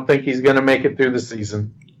because I don't think he's going to make it through the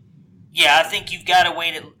season. Yeah, I think you've got to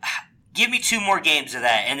wait. Give me 2 more games of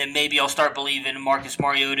that, and then maybe I'll start believing in Marcus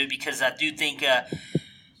Mariota because I do think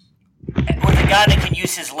with a guy that can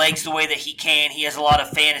use his legs the way that he can, he has a lot of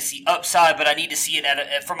fantasy upside, but I need to see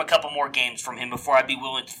it from a couple more games from him before I'd be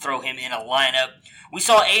willing to throw him in a lineup. We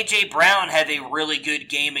saw A.J. Brown have a really good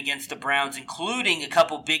game against the Browns, including a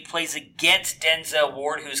couple big plays against Denzel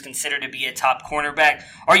Ward, who's considered to be a top cornerback.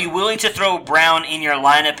 Are you willing to throw Brown in your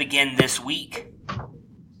lineup again this week?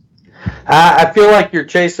 I feel like you're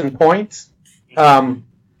chasing points. I'm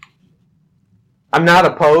not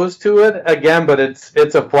opposed to it again, but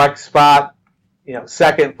it's a flex spot, you know,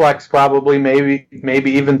 second flex probably,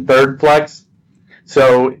 maybe even third flex.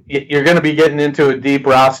 So you're going to be getting into a deep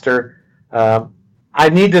roster. I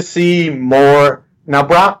need to see more. Now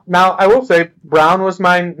I will say Brown was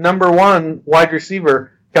my number 1 wide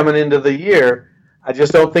receiver coming into the year. I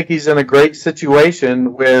just don't think he's in a great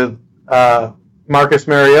situation with Marcus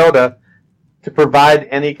Mariota to provide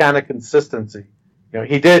any kind of consistency. You know,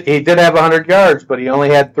 he did have 100 yards, but he only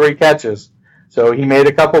had 3 catches. So he made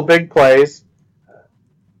a couple big plays,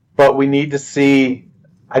 but we need to see.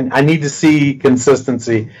 I need to see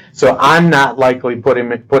consistency. So I'm not likely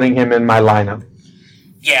putting him in my lineup.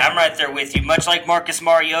 Yeah, I'm right there with you. Much like Marcus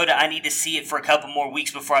Mariota, I need to see it for a couple more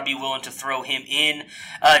weeks before I'd be willing to throw him in.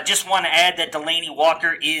 Just want to add that Delanie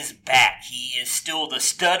Walker is back. He is still the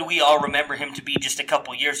stud we all remember him to be just a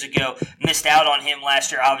couple years ago. Missed out on him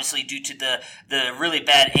last year, obviously, due to the really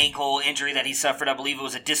bad ankle injury that he suffered. I believe it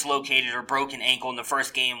was a dislocated or broken ankle in the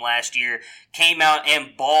first game last year. Came out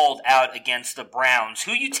and balled out against the Browns.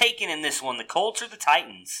 Who you taking in this one, the Colts or the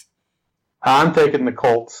Titans? I'm taking the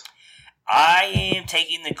Colts. I am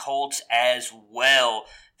taking the Colts as well.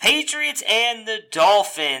 Patriots and the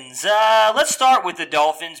Dolphins. Let's start with the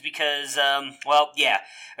Dolphins because,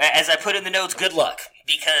 as I put in the notes, good luck.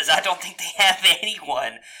 Because I don't think they have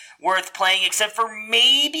anyone worth playing except for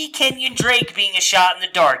maybe Kenyon Drake being a shot in the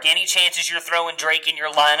dark. Any chances you're throwing Drake in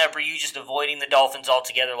your lineup, or are you just avoiding the Dolphins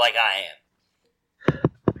altogether like I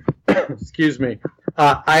am? Excuse me.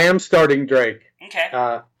 I am starting Drake.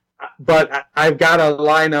 Okay. But I've got a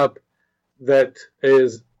lineup that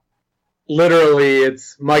is literally,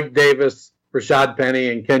 it's Mike Davis, Rashad Penny,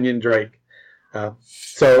 and Kenyon Drake.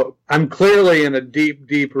 So I'm clearly in a deep,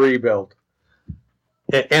 deep rebuild.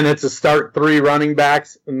 And it's a start 3 running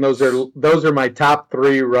backs, and those are my top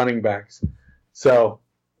 3 running backs. So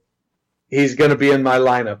he's going to be in my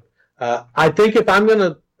lineup. I think if I'm going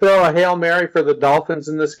to throw a Hail Mary for the Dolphins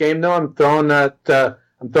in this game, though, I'm throwing it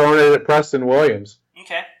at Preston Williams.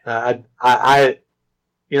 Okay.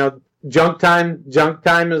 Junk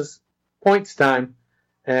time is points time,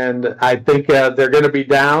 and I think they're going to be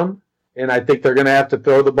down, and I think they're going to have to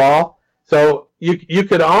throw the ball. So you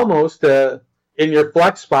could almost in your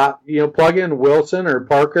flex spot, plug in Wilson or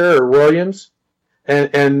Parker or Williams,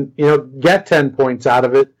 and get 10 points out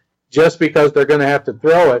of it just because they're going to have to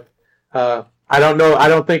throw it. I don't know. I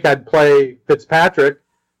don't think I'd play Fitzpatrick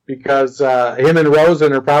because him and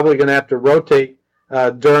Rosen are probably going to have to rotate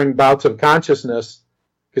during bouts of consciousness.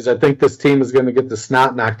 Because I think this team is going to get the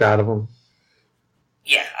snot knocked out of them.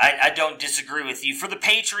 Yeah, I don't disagree with you. For the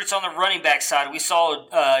Patriots on the running back side, we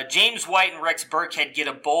saw James White and Rex Burkhead get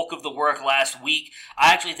a bulk of the work last week.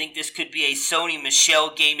 I actually think this could be a Sony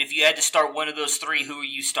Michel game. If you had to start one of those three, who are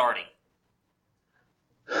you starting?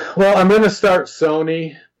 Well, I'm going to start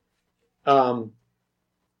Sony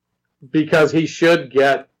because he should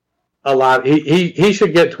get a lot. He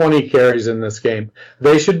should get 20 carries in this game.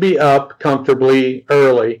 They should be up comfortably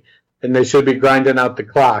early, and they should be grinding out the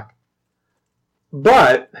clock.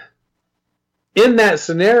 But in that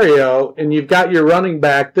scenario, and you've got your running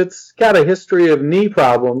back that's got a history of knee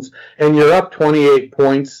problems, and you're up 28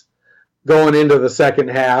 points going into the second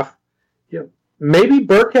half, maybe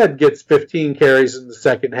Burkhead gets 15 carries in the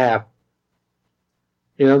second half.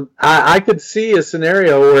 I could see a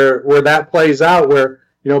scenario where that plays out, where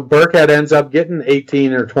Burkhead ends up getting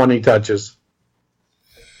 18 or 20 touches.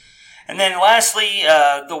 And then lastly,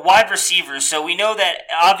 the wide receivers. So we know that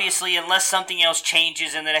obviously unless something else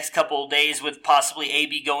changes in the next couple of days with possibly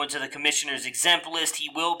AB going to the commissioner's exempt list, he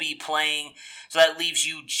will be playing. So that leaves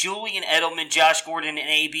you Julian Edelman, Josh Gordon, and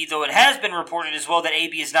AB, though it has been reported as well that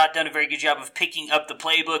AB has not done a very good job of picking up the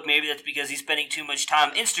playbook. Maybe that's because he's spending too much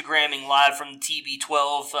time Instagramming live from the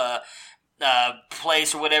TB12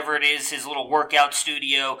 place or whatever it is, his little workout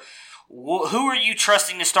studio. Who are you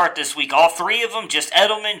trusting to start this week? All three of them? Just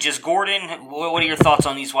Edelman? Just Gordon? What are your thoughts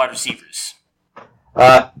on these wide receivers?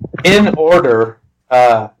 In order,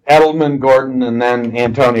 Edelman, Gordon, and then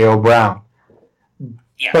Antonio Brown.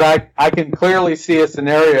 Yeah. But I can clearly see a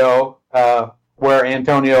scenario where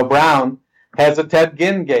Antonio Brown has a Ted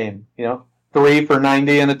Ginn game. 3 for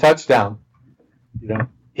 90 and a touchdown.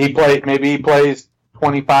 He plays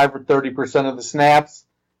 25 or 30% of the snaps.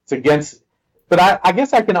 It's against. But I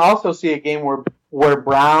guess I can also see a game where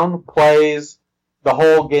Brown plays the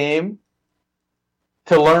whole game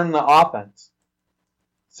to learn the offense.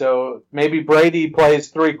 So maybe Brady plays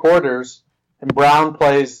 3 quarters and Brown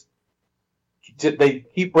plays. They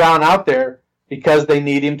keep Brown out there because they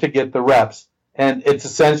need him to get the reps. And it's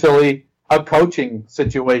essentially a coaching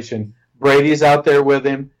situation. Brady's out there with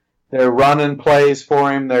him. They're running plays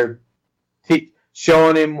for him. They're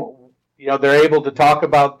showing him, they're able to talk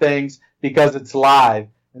about things because it's live.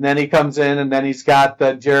 And then he comes in, and then he's got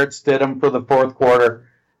Jarrett Stidham for the fourth quarter.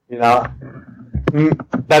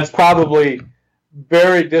 That's probably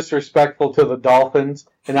very disrespectful to the Dolphins,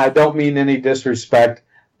 and I don't mean any disrespect,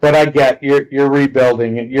 but I get you're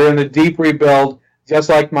rebuilding. You're in a deep rebuild, just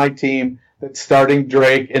like my team that's starting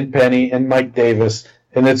Drake and Penny and Mike Davis,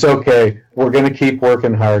 and it's okay. We're going to keep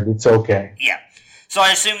working hard. It's okay. Yeah. So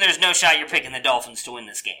I assume there's no shot you're picking the Dolphins to win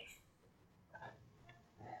this game.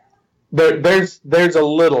 There's a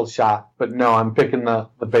little shot, but no, I'm picking the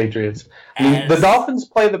Patriots. The Dolphins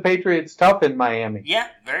play the Patriots tough in Miami. Yeah,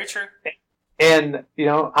 very true. And,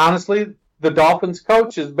 honestly, the Dolphins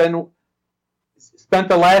coach has spent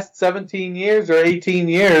the last 17 years or 18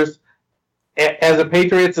 years as a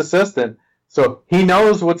Patriots assistant. So he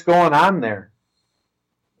knows what's going on there.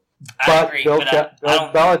 I agree, Bill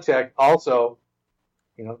Belichick also,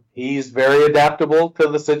 he's very adaptable to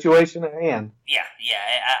the situation at hand. Yeah.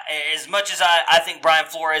 As much as I think Brian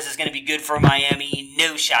Flores is going to be good for Miami,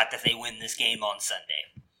 no shot that they win this game on Sunday.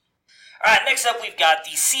 All right, next up we've got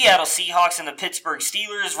the Seattle Seahawks and the Pittsburgh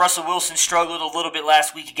Steelers. Russell Wilson struggled a little bit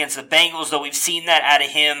last week against the Bengals, though we've seen that out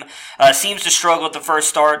of him. Seems to struggle at the first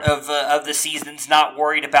start of the season's not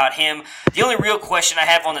worried about him. The only real question I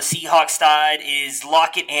have on the Seahawks side is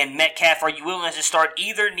Lockett and Metcalf. Are you willing to start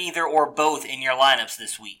either, neither, or both in your lineups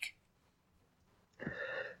this week?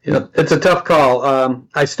 It's a tough call.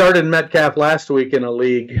 I started Metcalf last week in a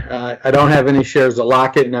league. I don't have any shares of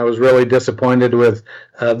Lockett, and I was really disappointed with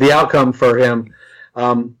the outcome for him.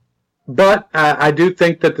 But I do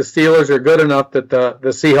think that the Steelers are good enough that the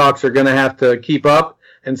Seahawks are going to have to keep up,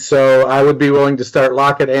 and so I would be willing to start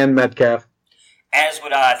Lockett and Metcalf. As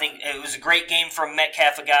would I. I think it was a great game from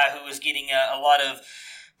Metcalf, a guy who was getting a lot of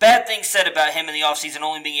bad things said about him in the offseason,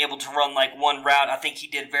 only being able to run like one route. I think he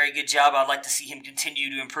did a very good job. I'd like to see him continue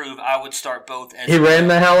to improve. I would start both. He ran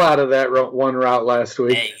the hell out of that one route last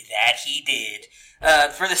week. Hey, that he did.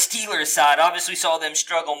 For the Steelers side, obviously saw them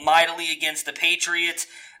struggle mightily against the Patriots.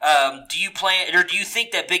 Do you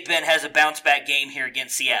think that Big Ben has a bounce-back game here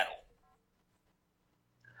against Seattle?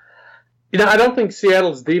 I don't think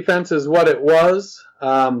Seattle's defense is what it was.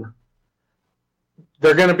 They're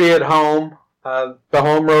going to be at home. The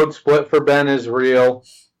home road split for Ben is real,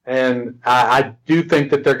 and I do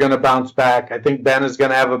think that they're going to bounce back. I think Ben is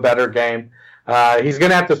going to have a better game. He's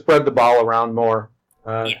going to have to spread the ball around more.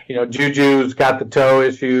 Juju's got the toe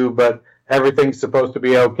issue, but everything's supposed to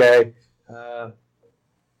be okay.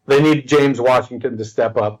 They need James Washington to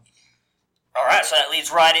step up. All right, so that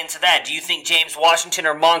leads right into that. Do you think James Washington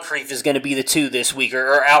or Moncrief is going to be the two this week,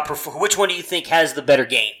 or outperform? Which one do you think has the better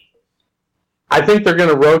game? I think they're going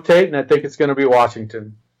to rotate, and I think it's going to be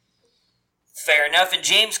Washington. Fair enough. And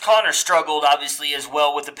James Conner struggled, obviously, as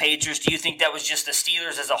well with the Patriots. Do you think that was just the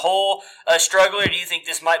Steelers as a whole struggling, or do you think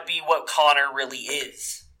this might be what Conner really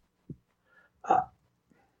is?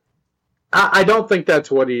 I don't think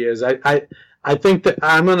that's what he is. I think that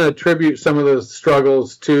I'm going to attribute some of those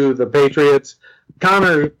struggles to the Patriots.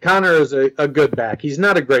 Conner is a good back. He's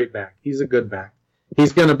not a great back. He's a good back.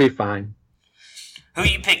 He's going to be fine. Who are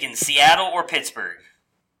you picking, Seattle or Pittsburgh?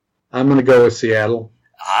 I'm going to go with Seattle.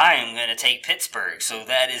 I'm going to take Pittsburgh, so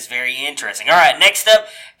that is very interesting. All right, next up,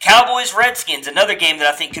 Cowboys-Redskins, another game that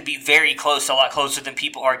I think could be very close, a lot closer than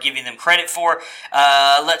people are giving them credit for.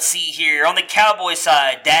 Let's see here. On the Cowboys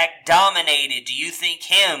side, Dak dominated. Do you think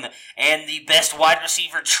him and the best wide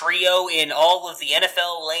receiver trio in all of the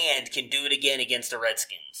NFL land can do it again against the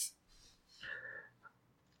Redskins?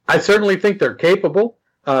 I certainly think they're capable.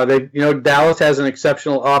 Dallas has an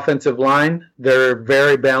exceptional offensive line. They're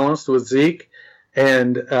very balanced with Zeke.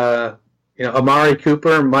 And, Amari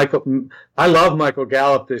Cooper, I love Michael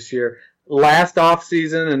Gallup this year. Last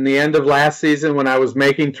offseason and the end of last season when I was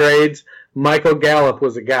making trades, Michael Gallup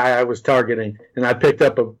was a guy I was targeting, and I picked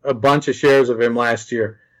up a bunch of shares of him last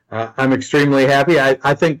year. I'm extremely happy.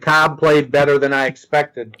 I think Cobb played better than I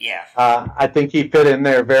expected. Yeah. I think he fit in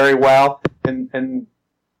there very well, and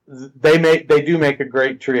they do make a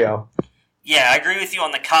great trio. Yeah, I agree with you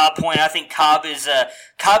on the Cobb point. I think Cobb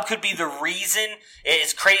could be the reason.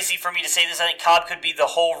 It's crazy for me to say this. I think Cobb could be the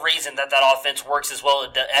whole reason that offense works as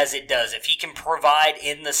well as it does. If he can provide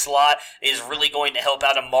in the slot, it is really going to help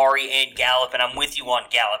out Amari and Gallup, and I'm with you on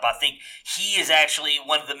Gallup. I think he is actually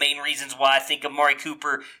one of the main reasons why I think Amari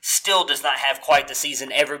Cooper still does not have quite the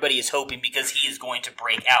season everybody is hoping, because he is going to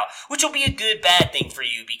break out, which will be a good, bad thing for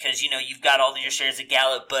you because, you've got all your shares of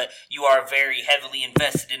Gallup, but you are very heavily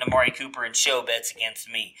invested in Amari Cooper and show bets against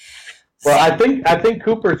me. Well, I think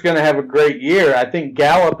Cooper's going to have a great year. I think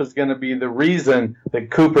Gallup is going to be the reason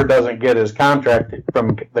that Cooper doesn't get his contract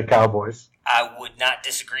from the Cowboys. I would not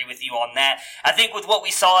disagree with you on that. I think with what we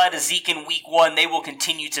saw out of Zeke in week 1, they will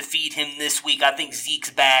continue to feed him this week. I think Zeke's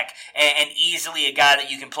back and easily a guy that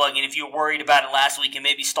you can plug in. If you were worried about it last week and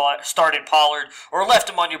maybe started Pollard or left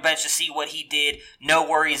him on your bench to see what he did, no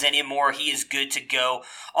worries anymore. He is good to go.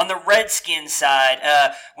 On the Redskins side,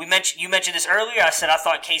 you mentioned this earlier. I said I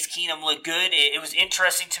thought Case Keenum looked good. It was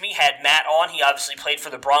interesting to me. Had Matt on. He obviously played for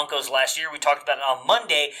the Broncos last year. We talked about it on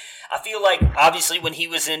Monday. I feel like, obviously, when he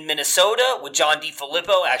was in Minnesota with John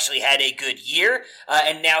DeFilippo, actually had a good year.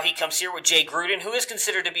 And now he comes here with Jay Gruden, who is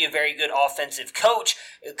considered to be a very good offensive coach.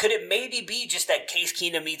 Could it maybe be just that Case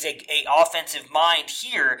Keenum needs a offensive mind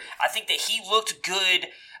here? I think that he looked good.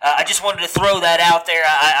 I just wanted to throw that out there.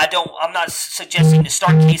 I'm not suggesting to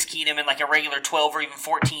start Case Keenum in like a regular 12 or even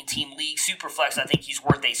 14 team league. Superflex, I think he's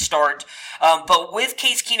worth a start. But with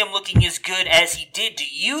Case Keenum looking as good as he did, do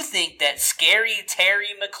you think that scary Terry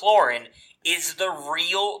McLaurin is the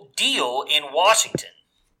real deal in Washington?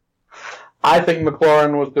 I think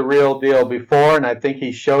McLaurin was the real deal before, and I think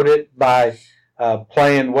he showed it by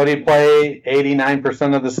playing, what did he play,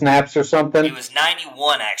 89% of the snaps or something? He was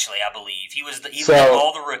 91, actually, I believe. He was of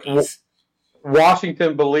all the rookies.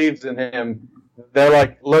 Washington believes in him. They're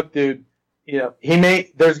like, look, dude,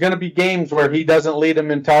 there's going to be games where he doesn't lead them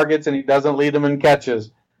in targets and he doesn't lead them in catches,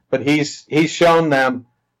 but he's shown them,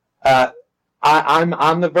 I'm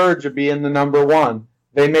on the verge of being the number one.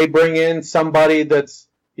 They may bring in somebody that's,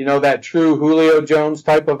 that true Julio Jones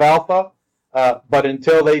type of alpha. But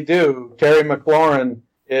until they do, Terry McLaurin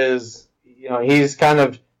is, he's kind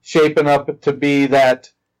of shaping up to be that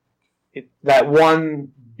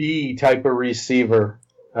 1B type of receiver.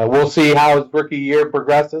 We'll see how his rookie year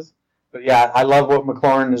progresses. But yeah, I love what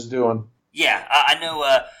McLaurin is doing. Yeah, I know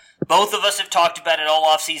both of us have talked about it all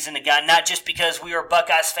offseason, again, not just because we are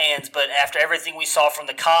Buckeyes fans, but after everything we saw from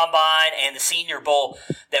the Combine and the Senior Bowl,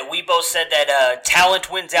 that we both said that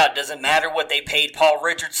talent wins out. Doesn't matter what they paid Paul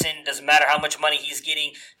Richardson. Doesn't matter how much money he's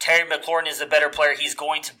getting. Terry McLaurin is a better player. He's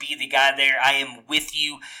going to be the guy there. I am with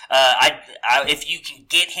you. If you can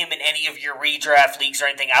get him in any of your redraft leagues or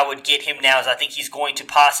anything, I would get him now, as I think he's going to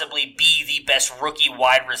possibly be the best rookie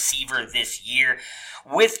wide receiver this year.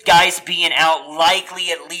 With guys being out likely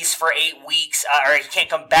at least for 8 weeks, or he can't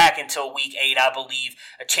come back until week 8, I believe,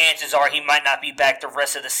 chances are he might not be back the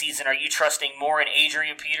rest of the season. Are you trusting more in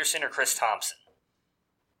Adrian Peterson or Chris Thompson?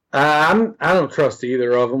 I don't trust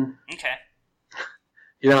either of them. Okay.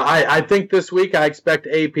 I think this week I expect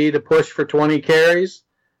AP to push for 20 carries.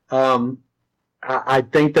 I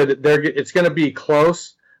think that it's going to be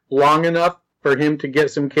close long enough for him to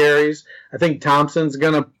get some carries. I think Thompson's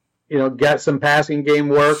going to, get some passing game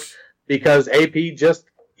work because AP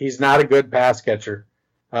he's not a good pass catcher.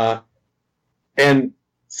 And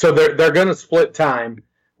so they're going to split time.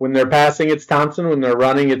 When they're passing, it's Thompson. When they're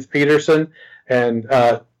running, it's Peterson. And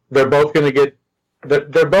they're both going to get –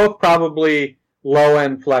 they're both probably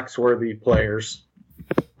low-end flex-worthy players.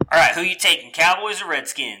 All right, who you taking, Cowboys or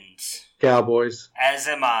Redskins? Cowboys. As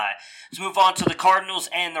am I. Let's move on to the Cardinals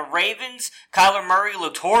and the Ravens. Kyler Murray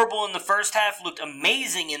looked horrible in the first half, looked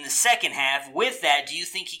amazing in the second half. With that, do you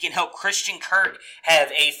think he can help Christian Kirk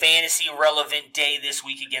have a fantasy-relevant day this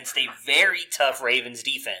week against a very tough Ravens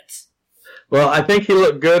defense? Well, I think he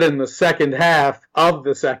looked good in the second half of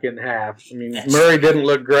the second half. I mean, Murray didn't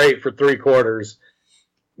look great for 3 quarters.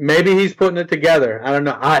 Maybe he's putting it together. I don't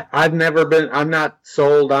know. I'm not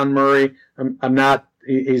sold on Murray.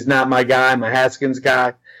 He's not my guy. I'm a Haskins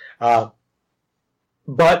guy.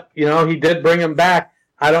 But, he did bring him back.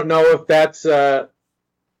 I don't know if that's a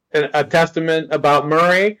testament about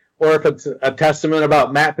Murray or if it's a testament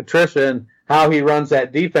about Matt Patricia and how he runs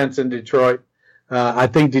that defense in Detroit. I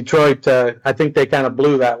think Detroit, I think they kind of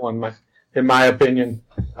blew that one, in my opinion.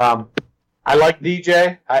 I like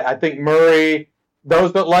DJ. I think Murray,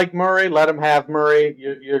 those that like Murray, let him have Murray.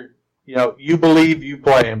 You believe, you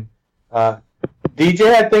play him.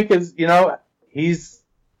 DJ, I think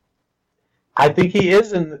I think he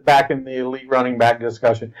is back in the elite running back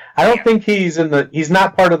discussion. I don't think he's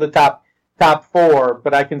not part of the top 4,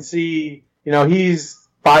 but I can see, he's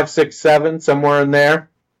 5, 6, 7, somewhere in there.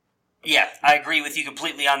 Yeah, I agree with you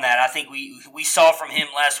completely on that. I think we saw from him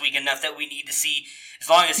last week enough that we need to see. As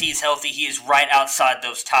long as he's healthy, he is right outside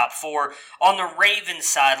those top 4. On the Ravens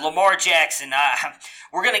side, Lamar Jackson,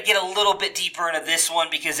 we're going to get a little bit deeper into this one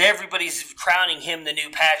because everybody's crowning him the new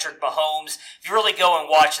Patrick Mahomes. If you really go and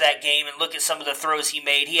watch that game and look at some of the throws he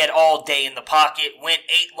made, he had all day in the pocket, went,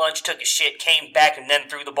 ate lunch, took a shit, came back, and then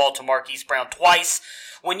threw the ball to Marquise Brown twice.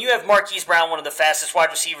 When you have Marquise Brown, one of the fastest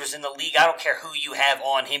wide receivers in the league, I don't care who you have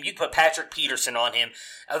on him. You put Patrick Peterson on him.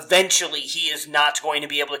 Eventually, he is not going to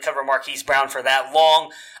be able to cover Marquise Brown for that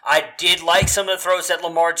long. I did like some of the throws that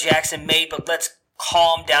Lamar Jackson made, but let's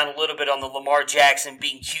calm down a little bit on the Lamar Jackson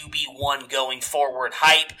being QB1 going forward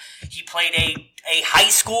hype. He played a high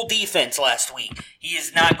school defense last week. He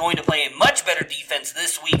is not going to play a much better defense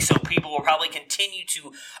this week, so people will probably continue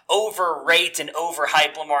to overrate and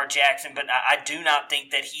overhype Lamar Jackson, but I do not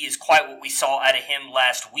think that he is quite what we saw out of him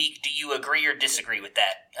last week. Do you agree or disagree with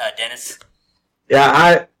that, Dennis?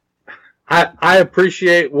 Yeah, I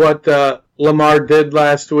appreciate what Lamar did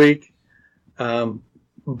last week.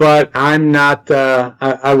 But I'm not.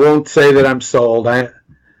 I won't say that I'm sold.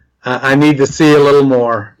 I need to see a little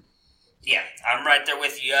more. Yeah, I'm right there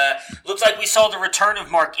with you. Looks like we saw the return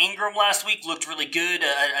of Mark Ingram last week. Looked really good.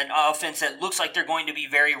 An offense that looks like they're going to be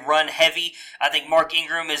very run heavy. I think Mark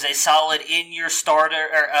Ingram is a solid in your starter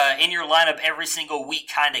or in your lineup every single week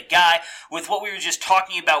kind of guy. With what we were just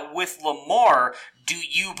talking about with Lamar, do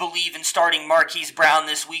you believe in starting Marquise Brown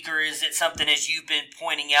this week, or is it something, as you've been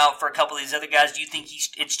pointing out for a couple of these other guys, do you think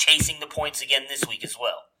it's chasing the points again this week as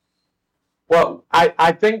well? Well,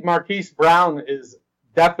 I think Marquise Brown is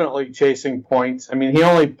definitely chasing points. I mean, he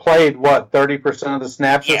only played, 30% of the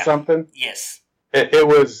snaps or something? Yes. It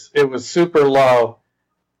was super low.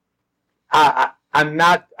 I'm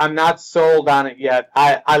not sold on it yet.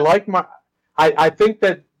 I think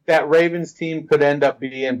that Ravens team could end up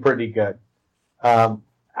being pretty good.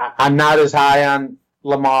 I'm not as high on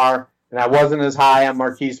Lamar, and I wasn't as high on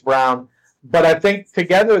Marquise Brown, but I think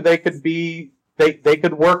together they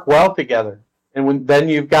could work well together. And then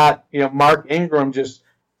you've got Mark Ingram just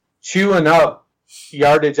chewing up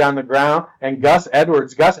yardage on the ground, and Gus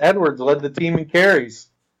Edwards. Gus Edwards led the team in carries.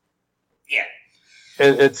 Yeah,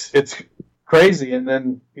 it's crazy. And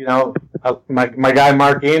then my guy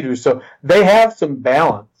Mark Andrews. So they have some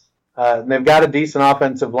balance. They've got a decent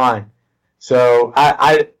offensive line. So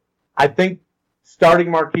I think starting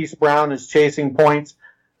Marquise Brown is chasing points.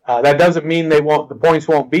 That doesn't mean the points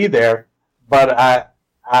won't be there, but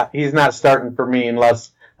he's not starting for me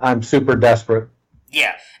unless I'm super desperate.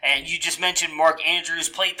 Yeah, and you just mentioned Mark Andrews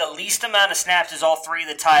played the least amount of snaps as all 3 of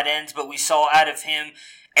the tight ends, but we saw out of him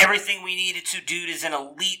everything we needed to do as an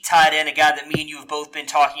elite tight end, a guy that me and you have both been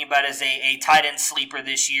talking about as a tight end sleeper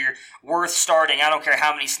this year, worth starting. I don't care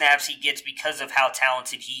how many snaps he gets because of how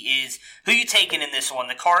talented he is. Who you taking in this one,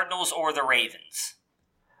 the Cardinals or the Ravens?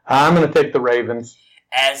 I'm going to take the Ravens.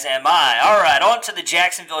 As am I. All right, on to the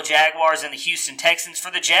Jacksonville Jaguars and the Houston Texans.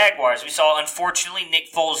 For the Jaguars, we saw, unfortunately,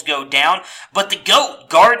 Nick Foles go down, but the GOAT,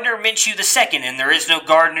 Gardner Minshew II, and there is no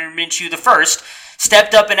Gardner Minshew the first,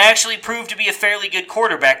 stepped up and actually proved to be a fairly good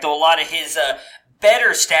quarterback, though a lot of his better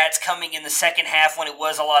stats coming in the second half when it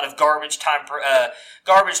was a lot of garbage time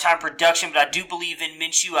production. But I do believe in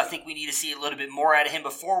Minshew. I think we need to see a little bit more out of him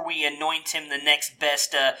before we anoint him the next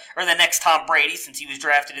best or the next Tom Brady, since he was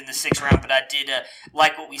drafted in the 6th round. But I did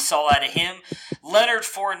like what we saw out of him. Leonard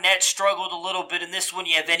Fournette struggled a little bit in this one.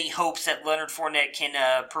 You have any hopes that Leonard Fournette can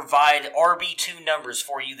provide RB2 numbers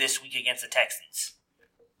for you this week against the Texans?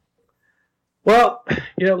 Well,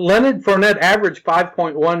 Leonard Fournette averaged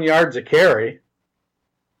 5.1 yards a carry.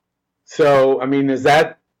 So, I mean, is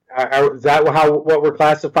that what we're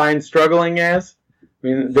classifying struggling as? I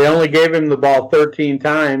mean, they only gave him the ball 13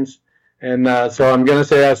 times, and so I'm going to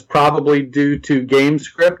say that's probably due to game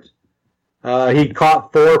script. He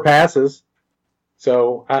caught 4 passes.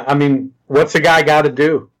 So, I mean, what's a guy got to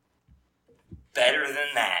do? Better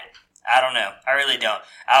than that. I don't know. I really don't.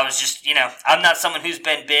 I was just, I'm not someone who's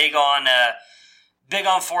been big on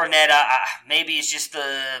Fournette. Maybe it's just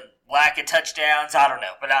the lack of touchdowns. I don't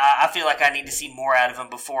know, but I feel like I need to see more out of him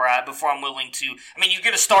before I'm willing to. I mean, you're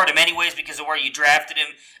going to start him anyways because of where you drafted him,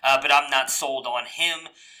 but I'm not sold on him.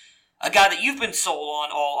 A guy that you've been sold on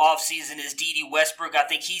all offseason is D.D. Westbrook. I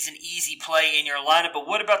think he's an easy play in your lineup, but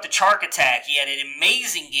what about the Chark attack? He had an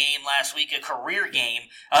amazing game last week, a career game.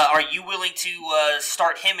 Are you willing to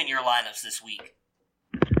start him in your lineups this week?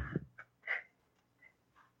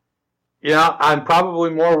 Yeah, I'm probably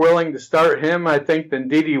more willing to start him, I think, than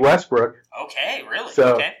D.D. Westbrook. Okay, really?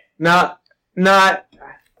 So, okay. Not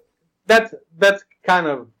that's kind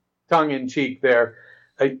of tongue in cheek there.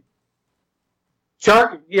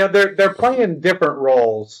 Chark, they're playing different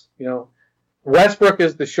roles. Westbrook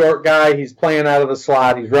is the short guy. He's playing out of the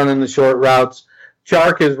slot. He's running the short routes.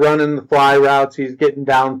 Chark is running the fly routes. He's getting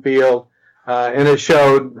downfield, and it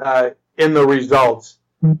showed in the results.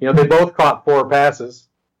 They both caught 4 passes.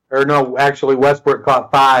 Or no, actually Westbrook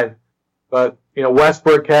caught 5. But,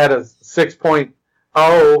 Westbrook had a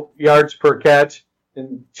 6.0 yards per catch,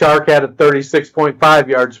 and Chark had a 36.5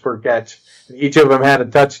 yards per catch. And each of them had a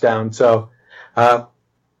touchdown. So,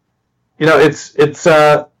 it's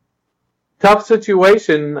a tough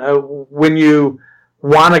situation when you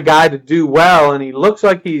want a guy to do well, and he looks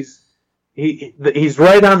like he's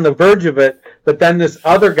right on the verge of it, but then this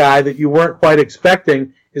other guy that you weren't quite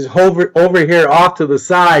expecting is over here off to the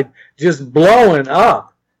side, just blowing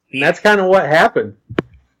up, and that's kind of what happened.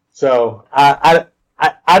 So I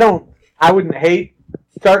wouldn't hate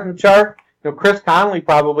starting Chark. Chris Conley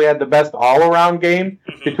probably had the best all-around game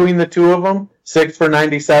between the two of them, 6 for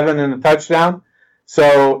 97 and a touchdown.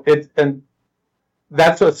 So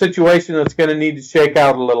that's a situation that's going to need to shake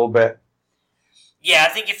out a little bit. Yeah,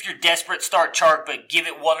 I think if you're desperate, start Chark, but give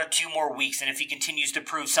it 1 or 2 more weeks, and if he continues to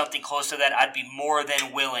prove something close to that, I'd be more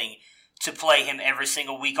than willing to play him every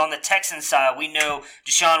single week. On the Texans side, we know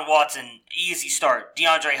Deshaun Watson, easy start.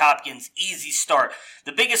 DeAndre Hopkins, easy start.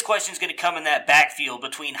 The biggest question is going to come in that backfield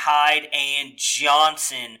between Hyde and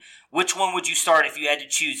Johnson. Which one would you start if you had to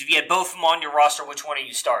choose? If you had both of them on your roster, which one are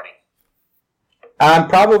you starting? I'm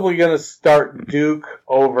probably going to start Duke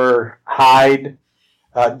over Hyde,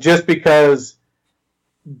 just because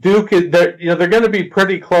Duke, they're going to be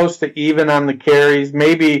pretty close to even on the carries,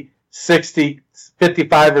 maybe 55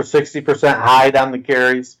 or 60% Hyde on the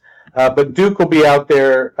carries. But Duke will be out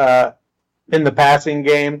there in the passing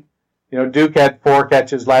game. Duke had 4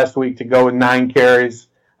 catches last week to go with 9 carries.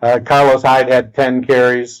 Carlos Hyde had 10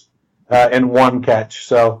 carries and 1 catch.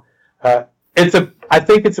 So I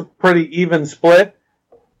think it's a pretty even split.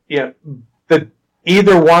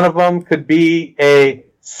 Either one of them could be a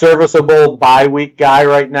serviceable bye week guy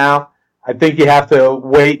right now. I think you have to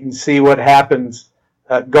wait and see what happens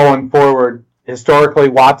going forward. Historically,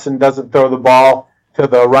 Watson doesn't throw the ball to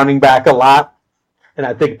the running back a lot, and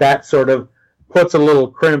I think that sort of puts a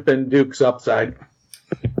little crimp in Duke's upside.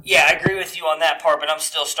 Yeah, I agree with you on that part, but I'm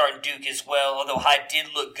still starting Duke as well, although Hyde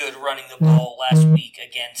did look good running the ball last week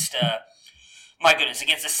against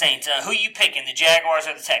the Saints. Who are you picking, the Jaguars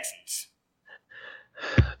or the Texans?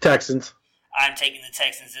 Texans. I'm taking the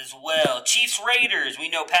Texans as well. Chiefs-Raiders, we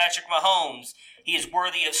know Patrick Mahomes. He is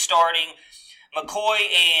worthy of starting. McCoy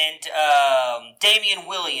and Damian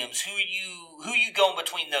Williams, who you going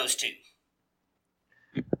between those two?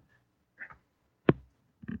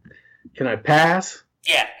 Can I pass?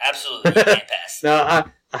 Yeah, absolutely. You can't pass. No,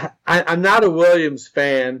 I'm not a Williams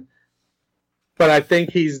fan, but I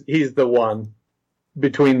think he's the one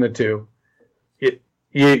between the two.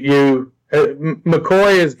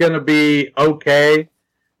 McCoy is going to be okay,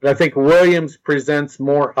 but I think Williams presents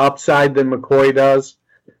more upside than McCoy does,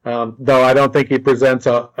 though I don't think he presents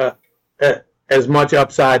as much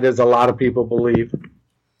upside as a lot of people believe.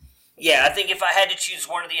 Yeah, I think if I had to choose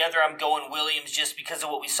one or the other, I'm going Williams just because of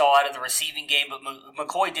what we saw out of the receiving game. But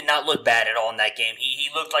McCoy did not look bad at all in that game. He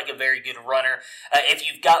looked like a very good runner. If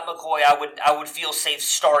you've got McCoy, I would feel safe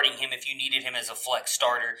starting him if you needed him as a flex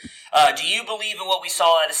starter. Do you believe in what we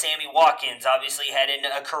saw out of Sammy Watkins? Obviously, had in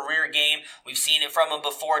a career game. We've seen it from him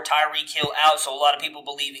before. Tyreek Hill out, so a lot of people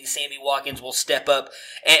believing Sammy Watkins will step up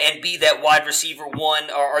and be that wide receiver one.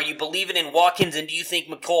 Are you believing in Watkins, and do you think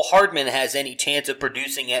Mecole Hardman has any chance of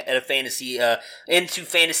producing at a fantasy into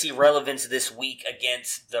fantasy relevance this week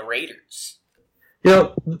against the Raiders?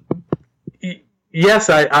 Yes,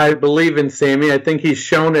 I believe in Sammy. I think he's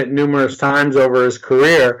shown it numerous times over his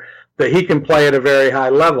career that he can play at a very high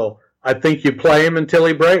level. I think you play him until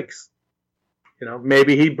he breaks.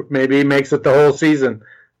 Maybe he makes it the whole season.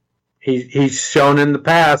 He's shown in the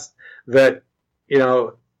past that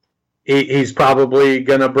he's probably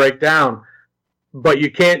going to break down, but you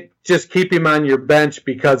can't just keep him on your bench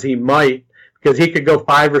because he could go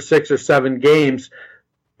 5 or 6 or 7 games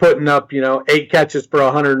putting up 8 catches for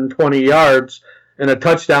 120 yards and a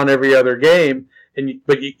touchdown every other game,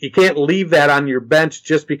 but you can't leave that on your bench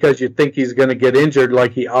just because you think he's going to get injured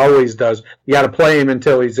like he always does. You got to play him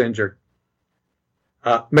until he's injured.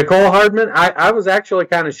 Mecole Hardman, I was actually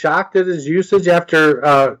kind of shocked at his usage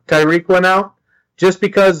after Tyreek went out, just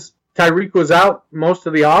because Tyreek was out most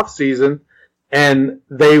of the offseason. And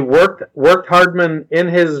they worked Hardman in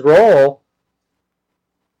his role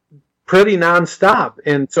pretty nonstop,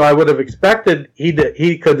 and so I would have expected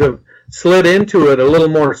he could have slid into it a little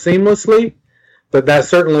more seamlessly, but that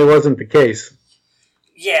certainly wasn't the case.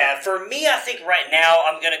 Yeah, for me, I think right now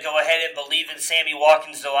I'm going to go ahead and believe in Sammy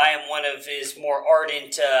Watkins, though I am one of his more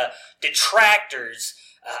ardent detractors.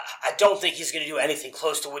 I don't think he's going to do anything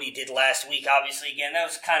close to what he did last week. Obviously, again, that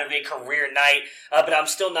was kind of a career night, but I'm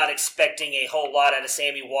still not expecting a whole lot out of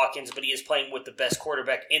Sammy Watkins, but he is playing with the best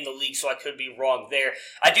quarterback in the league, so I could be wrong there.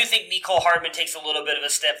 I do think Mecole Hardman takes a little bit of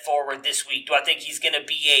a step forward this week. Do I think he's going to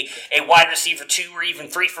be a wide receiver 2 or even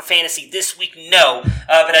 3 for fantasy this week? No,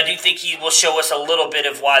 but I do think he will show us a little bit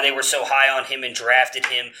of why they were so high on him and drafted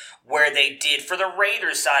him where they did. For the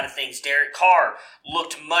Raiders side of things, Derek Carr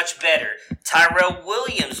looked much better. Tyrell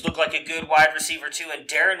Williams looked like a good wide receiver too, and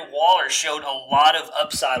Darren Waller showed a lot of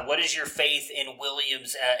upside. What is your faith in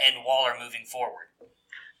Williams and Waller moving forward?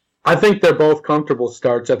 I think they're both comfortable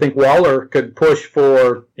starts. I think Waller could push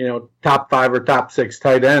for top 5 or top 6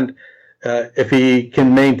 tight end if he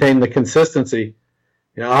can maintain the consistency.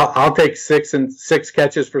 I'll take 6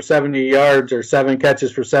 catches for 70 yards or 7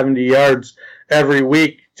 catches for 70 yards every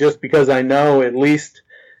week, just because I know at least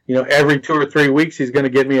every 2 or 3 weeks he's going to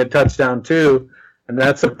get me a touchdown too, and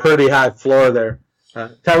that's a pretty high floor there.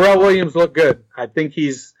 Tyrell Williams looked good. I think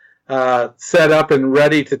he's set up and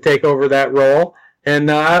ready to take over that role,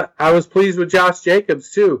 and I was pleased with Josh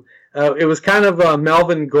Jacobs too. It was kind of a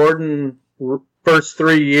Melvin Gordon first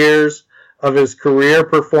 3 years of his career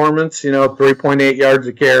performance, 3.8 yards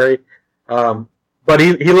a carry, but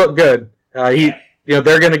he looked good.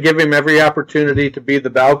 They're going to give him every opportunity to be the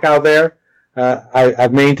bell cow there.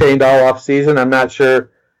 I've maintained all off season. I'm not sure.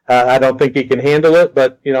 I don't think he can handle it,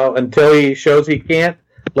 but until he shows he can't,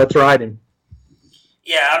 let's ride him.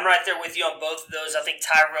 Yeah, I'm right there with you on both of those. I think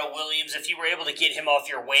Tyrell Williams, if you were able to get him off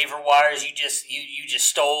your waiver wires, you just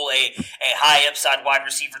stole a high upside wide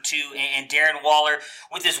receiver too. And Darren Waller,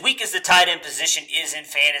 with as weak as the tight end position is in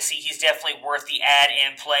fantasy, he's definitely worth the add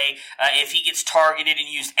and play. If he gets targeted and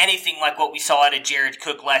used anything like what we saw out of Jared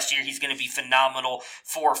Cook last year, he's going to be phenomenal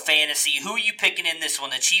for fantasy. Who are you picking in this one,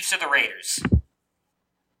 the Chiefs or the Raiders?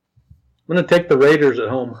 I'm going to take the Raiders at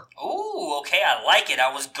home. Ooh, okay, I like it.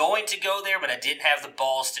 I was going to go there, but I didn't have the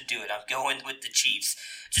balls to do it. I'm going with the Chiefs.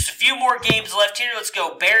 Just a few more games left here. Let's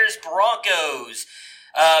go Bears-Broncos.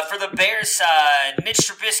 For the Bears side, Mitch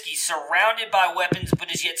Trubisky surrounded by weapons,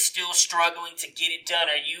 but is yet still struggling to get it done.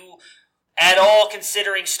 Are you at all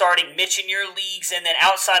considering starting Mitch in your leagues? And then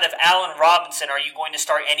outside of Allen Robinson, are you going to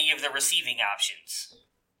start any of the receiving options?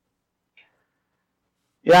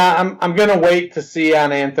 Yeah, I'm going to wait to see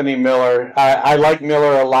on Anthony Miller. I like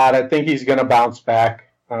Miller a lot. I think he's going to bounce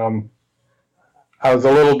back. I was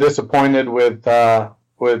a little disappointed with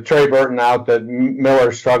Trey Burton out that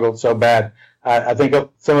Miller struggled so bad. I think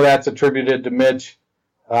some of that's attributed to Mitch.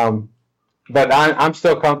 But I'm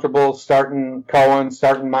still comfortable starting Cohen,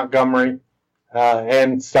 starting Montgomery,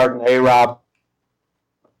 and starting A-Rob.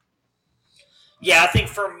 Yeah, I think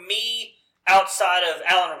for me, outside of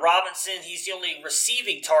Allen Robinson, he's the only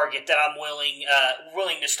receiving target that I'm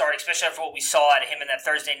willing to start, especially after what we saw out of him in that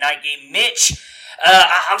Thursday night game. Mitch,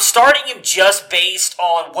 I'm starting him just based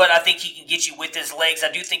on what I think he can get you with his legs.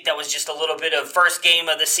 I do think that was just a little bit of first game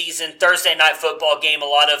of the season, Thursday night football game, a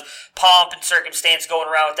lot of pomp and circumstance going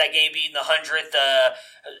around with that game being the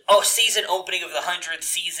 100th season opening of the 100th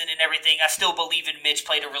season and everything. I still believe in Mitch,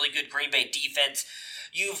 played a really good Green Bay defense.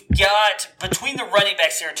 You've got, between the running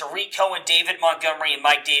backs here, Tariq Cohen, David Montgomery, and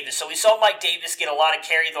Mike Davis. So we saw Mike Davis get a lot of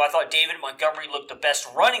carry, though I thought David Montgomery looked the best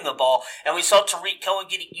running the ball. And we saw Tariq Cohen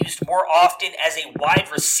getting used more often as a wide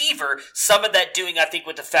receiver. Some of that doing, I think,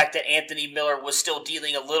 with the fact that Anthony Miller was still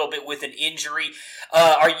dealing a little bit with an injury.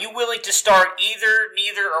 Are you willing to start either,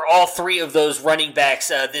 neither, or all three of those running backs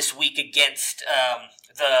this week against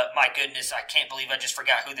my goodness, I can't believe I just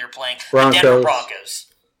forgot who they're playing. The Denver Broncos.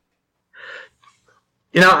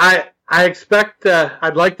 You know, I expect,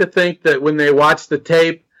 I'd like to think that when they watched the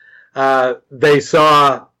tape, they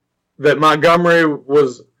saw that Montgomery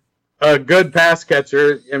was a good pass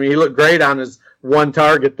catcher. I mean, he looked great on his one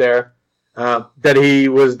target there, that he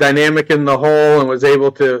was dynamic in the hole and was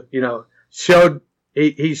able to,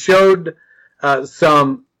 he showed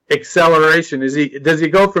some acceleration. Does he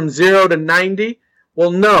go from 0 to 90?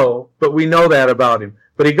 Well, no, but we know that about him.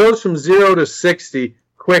 But he goes from 0 to 60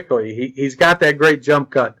 quickly. He's got that great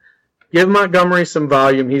jump cut. Give Montgomery some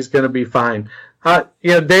volume, he's going to be fine.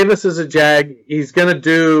 Davis is a Jag. He's going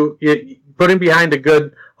to put him behind a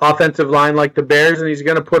good offensive line like the Bears, and he's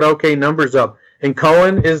going to put okay numbers up. And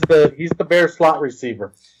Cohen he's the Bears slot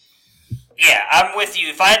receiver. Yeah, I'm with you.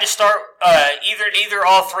 If I had to start either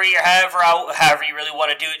all three or however you really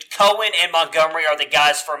want to do it, Cohen and Montgomery are the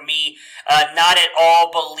guys for me. Not at all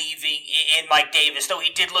believing in Mike Davis, though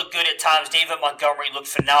he did look good at times. David Montgomery looked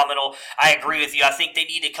phenomenal. I agree with you. I think they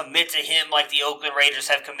need to commit to him like the Oakland Raiders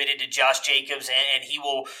have committed to Josh Jacobs, and he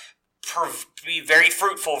will be very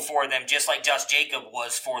fruitful for them, just like Josh Jacobs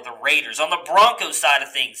was for the Raiders. On the Broncos side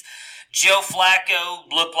of things, Joe Flacco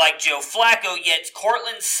looked like Joe Flacco, yet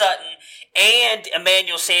Cortland Sutton and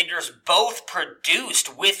Emmanuel Sanders both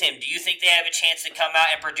produced with him. Do you think they have a chance to come out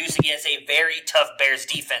and produce against a very tough Bears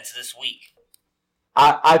defense this week?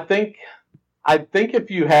 I think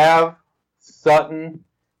if you have Sutton,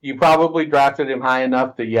 you probably drafted him high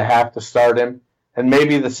enough that you have to start him, and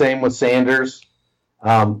maybe the same with Sanders.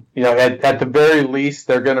 At the very least,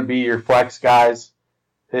 they're going to be your flex guys.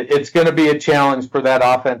 It's going to be a challenge for that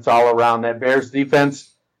offense all around. That Bears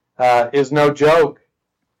defense is no joke.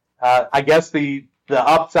 I guess the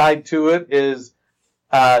upside to it is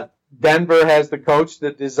Denver has the coach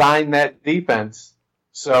that designed that defense,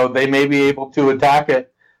 so they may be able to attack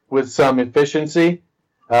it with some efficiency,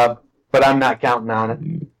 but I'm not counting on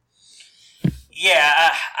it.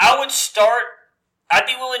 Yeah, I'd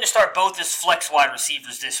be willing to start both as flex wide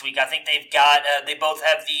receivers this week. I think they both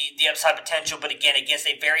have the upside potential, but again, against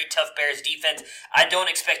a very tough Bears defense, I don't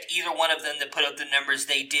expect either one of them to put up the numbers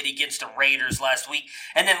they did against the Raiders last week.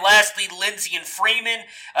 And then lastly, Lindsey and Freeman.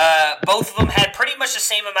 Both of them had pretty much the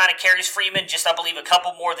same amount of carries. Freeman, just I believe a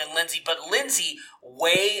couple more than Lindsey, but Lindsey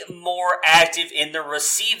way more active in the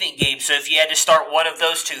receiving game. So if you had to start one of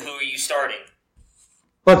those two, who are you starting?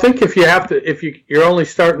 Well, I think if you're only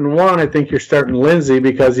starting one, I think you're starting Lindsey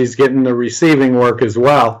because he's getting the receiving work as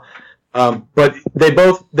well. But they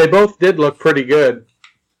both did look pretty good.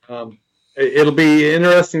 It'll be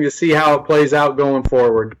interesting to see how it plays out going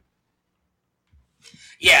forward.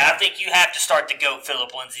 Yeah, I think you have to start the GOAT,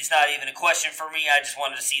 Philip Lindsay. It's not even a question for me. I just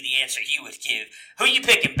wanted to see the answer you would give. Who you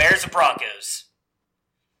picking, Bears or Broncos?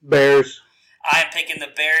 Bears. I'm picking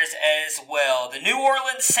the Bears as well. The New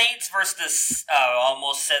Orleans Saints versus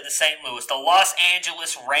almost said the St. Louis. The Los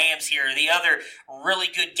Angeles Rams here, the other really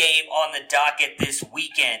good game on the docket this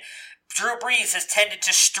weekend. Drew Brees has tended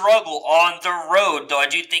to struggle on the road, though I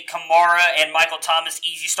do think Kamara and Michael Thomas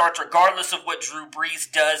easy starts regardless of what Drew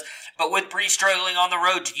Brees does. But with Brees struggling on the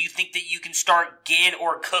road, do you think that you can start Ginn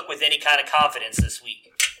or Cook with any kind of confidence this week?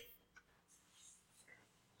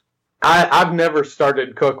 I've never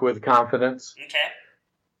started Cook with confidence.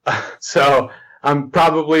 Okay. So I'm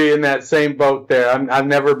probably in that same boat there. I've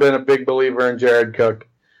never been a big believer in Jared Cook.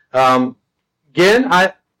 Ginn,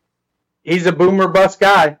 he's a boomer bust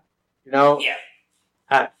guy. Yeah.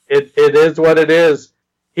 It is what it is.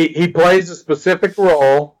 He plays a specific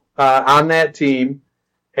role on that team,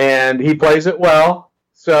 and he plays it well.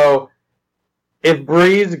 So if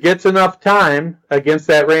Brees gets enough time against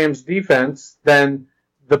that Rams defense, then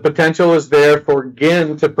the potential is there for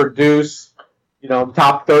Ginn to produce,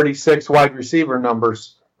 top 36 wide receiver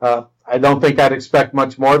numbers. I don't think I'd expect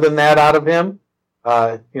much more than that out of him.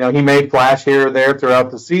 He may flash here or there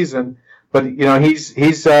throughout the season, but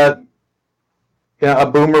he's a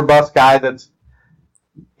boomer bust guy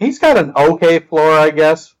he's got an okay floor, I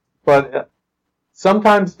guess, but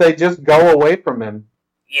sometimes they just go away from him.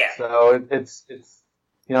 Yeah. So it's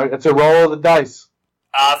it's a roll of the dice.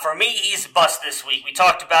 For me, he's a bust this week. We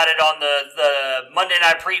talked about it on the Monday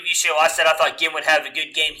Night Preview show. I said I thought Ginn would have a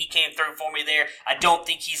good game. He came through for me there. I don't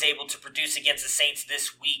think he's able to produce against the Saints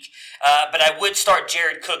this week. But I would start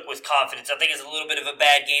Jared Cook with confidence. I think it's a little bit of a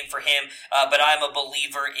bad game for him, but I'm a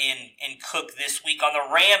believer in Cook this week. On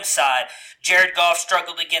the Rams side, Jared Goff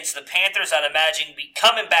struggled against the Panthers. I'd imagine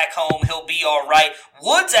coming back home, he'll be all right.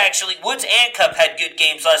 Woods and Kupp had good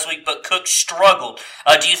games last week, but Cook struggled.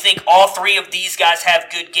 Do you think all three of these guys have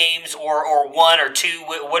good games, or one or two?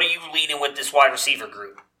 What are you leaning with this wide receiver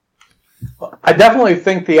group? I definitely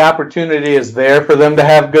think the opportunity is there for them to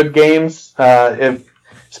have good games,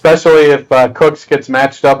 especially if Cooks gets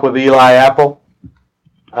matched up with Eli Apple.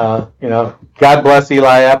 God bless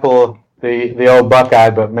Eli Apple, the old Buckeye,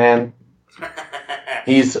 but man,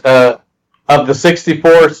 he's of the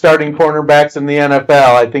 64 starting cornerbacks in the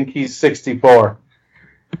NFL, I think he's 64.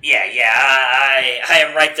 Yeah, I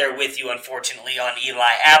am right there with you, unfortunately, on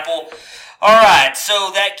Eli Apple. All right, so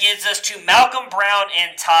that gives us to Malcolm Brown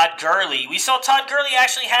and Todd Gurley. We saw Todd Gurley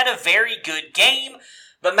actually had a very good game,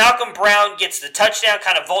 but Malcolm Brown gets the touchdown,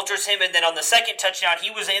 kind of vultures him, and then on the second touchdown,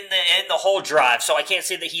 he was in the whole drive. So I can't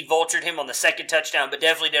say that he vultured him on the second touchdown, but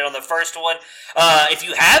definitely did on the first one. If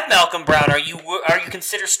you have Malcolm Brown, are you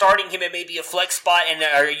consider starting him at maybe a flex spot, and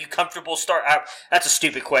are you comfortable that's a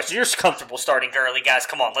stupid question. You're comfortable starting Gurley, guys.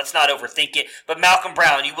 Come on, let's not overthink it. But Malcolm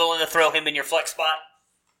Brown, you willing to throw him in your flex spot?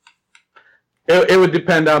 It would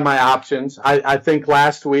depend on my options. I think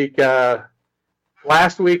last week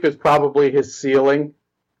was probably his ceiling.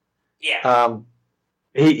 Yeah.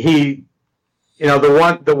 The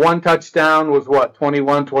one touchdown was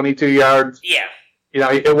 21, 22 yards. Yeah.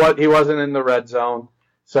 He wasn't in the red zone.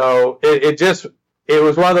 So it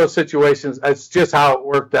was one of those situations. It's just how it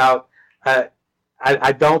worked out.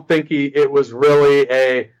 I don't think it was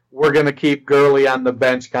really we're going to keep Gurley on the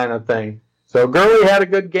bench kind of thing. So Gurley had a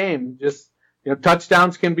good game. Just,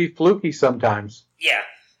 touchdowns can be fluky sometimes. Yeah,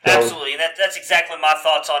 absolutely. And that's exactly my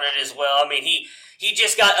thoughts on it as well. I mean, he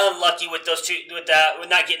just got unlucky with those two, with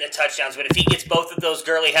not getting the touchdowns. But if he gets both of those,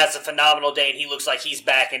 Gurley has a phenomenal day, and he looks like he's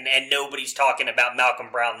back, and nobody's talking about Malcolm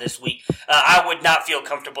Brown this week. I would not feel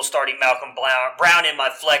comfortable starting Malcolm Brown in my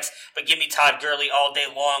flex, but give me Todd Gurley all day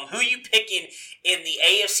long. Who are you picking in the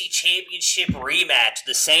AFC Championship rematch,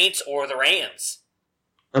 the Saints or the Rams?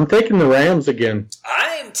 I'm taking the Rams again.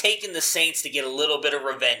 I am taking the Saints to get a little bit of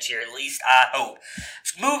revenge here, at least I hope.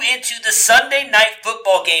 Let's move into the Sunday night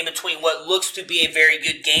football game between what looks to be a very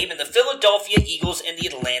good game and the Philadelphia Eagles and the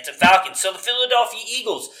Atlanta Falcons. So the Philadelphia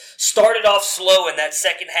Eagles started off slow in that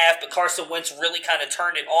second half, but Carson Wentz really kind of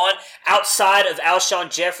turned it on. Outside of Alshon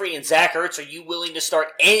Jeffrey and Zach Ertz, are you willing to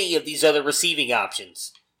start any of these other receiving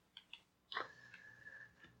options?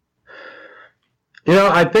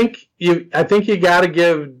 I think you got to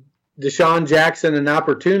give Deshaun Jackson an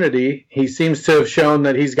opportunity. He seems to have shown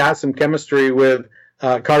that he's got some chemistry with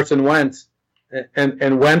Carson Wentz,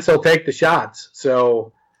 and Wentz will take the shots.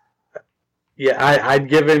 So, yeah, I'd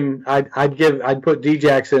put D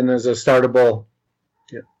Jackson as a startable,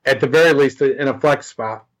 at the very least in a flex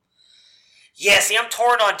spot. Yeah, see, I'm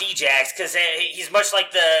torn on D-Jax because he's much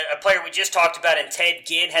like a player we just talked about, and Ted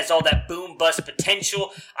Ginn has all that boom-bust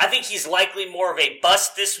potential. I think he's likely more of a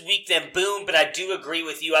bust this week than boom, but I do agree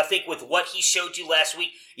with you. I think with what he showed you last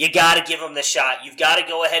week, you got to give him the shot. You've got to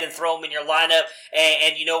go ahead and throw him in your lineup,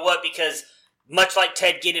 and you know what? Because much like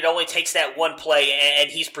Ted Ginn, it only takes that one play,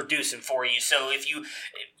 and he's producing for you. So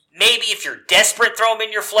maybe if you're desperate, throw him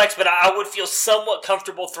in your flex, but I would feel somewhat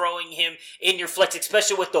comfortable throwing him in your flex,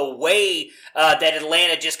 especially with the way that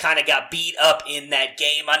Atlanta just kind of got beat up in that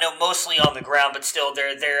game. I know mostly on the ground, but still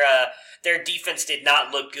their defense did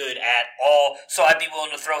not look good at all, so I'd be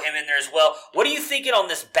willing to throw him in there as well. What are you thinking on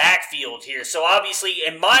this backfield here? So obviously,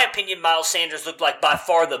 in my opinion, Miles Sanders looked like by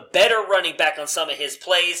far the better running back on some of his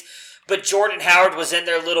plays. But Jordan Howard was in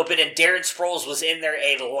there a little bit, and Darren Sproles was in there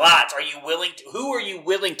a lot. Who are you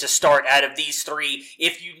willing to start out of these three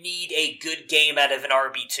if you need a good game out of an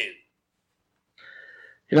RB2?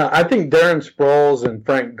 I think Darren Sproles and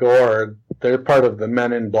Frank Gore, they're part of the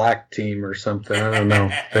Men in Black team or something. I don't know.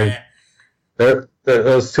 They're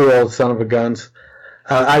those two old son of a guns.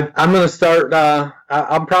 I'm going to start.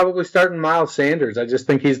 I'm probably starting Miles Sanders. I just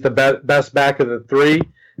think he's the best back of the three,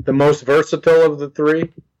 the most versatile of the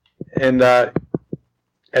three. And at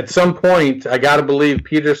some point, I got to believe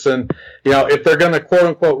Peterson, if they're going to, quote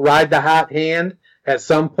unquote, ride the hot hand, at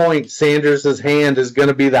some point, Sanders' hand is going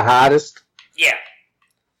to be the hottest. Yeah.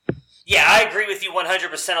 Yeah, I agree with you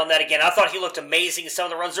 100% on that. Again, I thought he looked amazing in some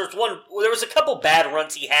of the runs. There was a couple bad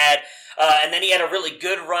runs he had, and then he had a really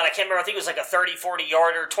good run. I can't remember. I think it was like a 30,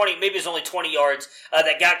 40-yarder, 20, maybe it was only 20 yards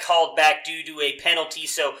that got called back due to a penalty.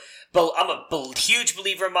 So, but I'm a huge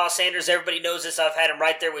believer in Miles Sanders. Everybody knows this. I've had him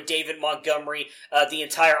right there with David Montgomery the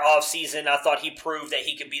entire offseason. I thought he proved that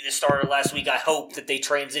he could be the starter last week. I hope that they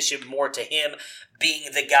transition more to him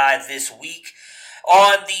being the guy this week.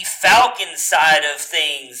 On the Falcons side of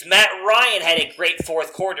things, Matt Ryan had a great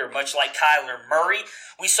fourth quarter, much like Kyler Murray.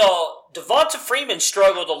 We saw Devonta Freeman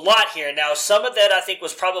struggled a lot here. Now, some of that I think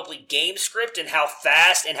was probably game script and how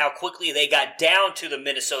fast and how quickly they got down to the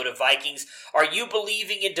Minnesota Vikings. Are you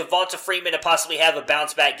believing in Devonta Freeman to possibly have a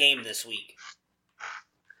bounce-back game this week?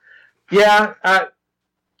 Yeah,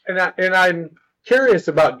 and I'm curious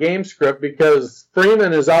about game script because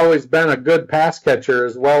Freeman has always been a good pass catcher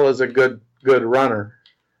as well as a good runner.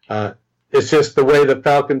 It's just the way the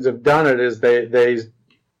Falcons have done it is they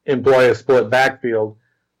employ a split backfield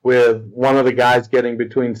with one of the guys getting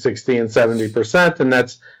between 60 and 70%, and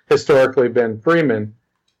that's historically been Freeman.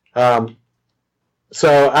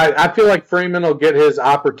 So I feel like Freeman will get his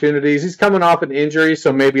opportunities. He's coming off an injury,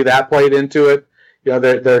 so maybe that played into it. You know,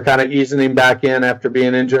 they're kind of easing him back in after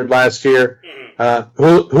being injured last year.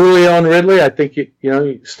 Julio and Ridley, I think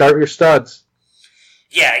you start your studs.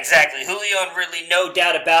 Yeah, exactly. Julio and Ridley, no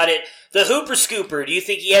doubt about it. The Hooper Scooper, do you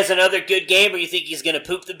think he has another good game, or you think he's going to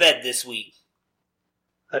poop the bed this week?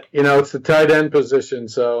 It's the tight end position,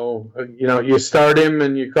 so you start him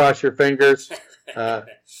and you cross your fingers.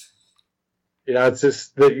 It's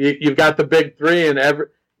just that you've got the big three, and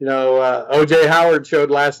O.J. Howard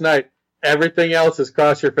showed last night. Everything else is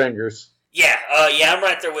cross your fingers. Yeah, I'm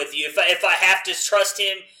right there with you. If I have to trust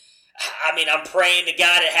him, I mean, I'm praying to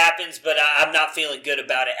God it happens, but I'm not feeling good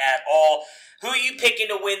about it at all. Who are you picking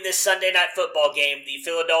to win this Sunday night football game? The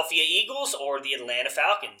Philadelphia Eagles or the Atlanta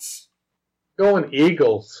Falcons? Going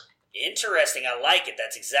Eagles. Interesting. I like it.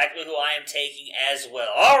 That's exactly who I am taking as well.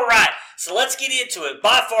 All right, so let's get into it.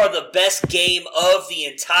 By far the best game of the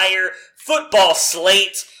entire football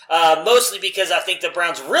slate, mostly because I think the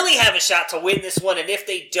Browns really have a shot to win this one, and if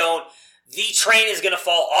they don't, the train is going to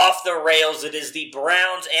fall off the rails. It is the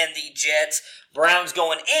Browns and the Jets. Browns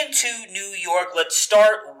going into New York. Let's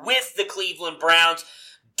start with the Cleveland Browns.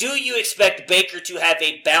 Do you expect Baker to have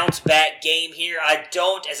a bounce-back game here? I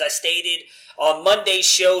don't, as I stated on Monday's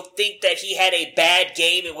show, think that he had a bad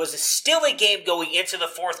game. It was still a game going into the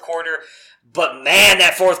fourth quarter. But man,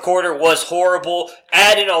 that fourth quarter was horrible.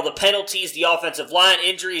 Add in all the penalties, the offensive line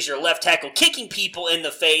injuries, your left tackle kicking people in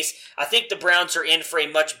the face. I think the Browns are in for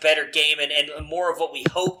a much better game and more of what we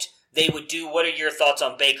hoped they would do. What are your thoughts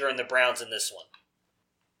on Baker and the Browns in this one?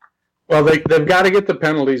 Well, they've got to get the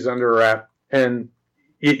penalties under wrap, and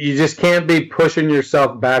you just can't be pushing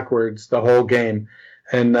yourself backwards the whole game,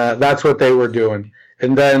 and that's what they were doing.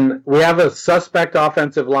 And then we have a suspect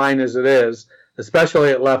offensive line as it is, especially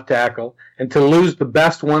at left tackle, and to lose the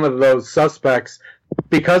best one of those suspects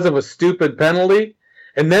because of a stupid penalty,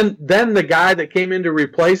 and then the guy that came in to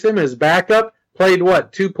replace him, his backup, played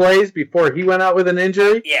 2 plays before he went out with an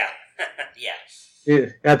injury? Yeah. Yeah.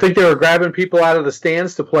 I think they were grabbing people out of the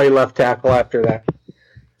stands to play left tackle after that.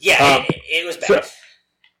 Yeah, it was bad.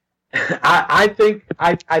 So, I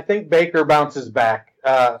think Baker bounces back.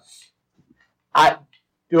 I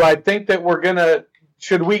think that we're gonna.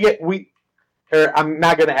 I'm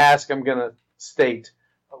not going to ask, I'm going to state.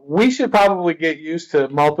 We should probably get used to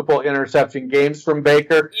multiple interception games from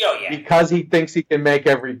Baker because he thinks he can make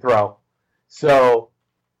every throw. So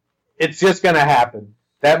it's just going to happen.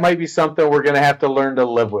 That might be something we're going to have to learn to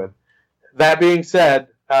live with. That being said,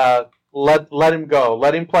 let him go.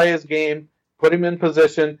 Let him play his game. Put him in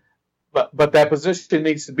position. But that position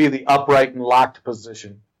needs to be the upright and locked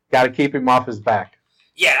position. Got to keep him off his back.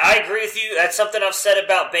 Yeah, I agree with you. That's something I've said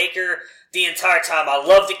about Baker the entire time. I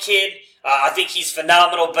love the kid. I think he's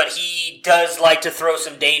phenomenal, but he does like to throw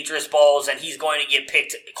some dangerous balls, and he's going to get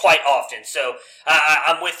picked quite often. So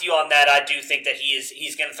I'm with you on that. I do think that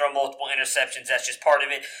he's going to throw multiple interceptions. That's just part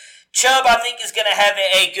of it. Chubb, I think, is going to have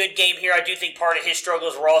a good game here. I do think part of his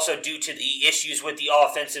struggles were also due to the issues with the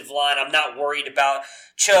offensive line. I'm not worried about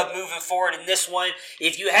Chubb moving forward in this one.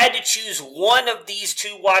 If you had to choose one of these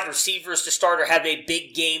two wide receivers to start or have a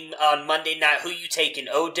big game on Monday night, who you taking,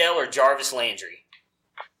 Odell or Jarvis Landry?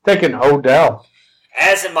 Taking Odell.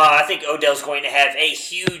 As am I. I think Odell's going to have a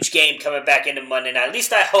huge game coming back into Monday night. At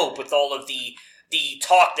least I hope, with all of the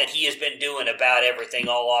talk that he has been doing about everything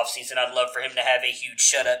all offseason. I'd love for him to have a huge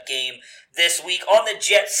shut-up game this week. On the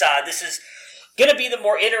Jets side, this is Going to be the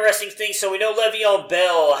more interesting thing. So we know Le'Veon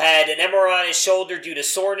Bell had an MRI on his shoulder due to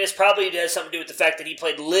soreness. Probably has something to do with the fact that he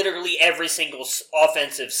played literally every single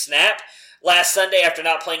offensive snap last Sunday after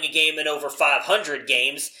not playing a game in over 500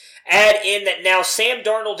 games. Add in that now Sam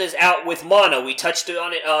Darnold is out with mono. We touched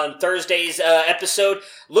on it on Thursday's episode.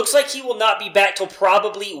 Looks like he will not be back till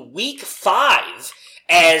probably week 5,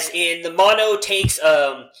 as in the mono takes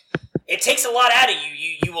it takes a lot out of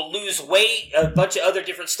you. You will lose weight, a bunch of other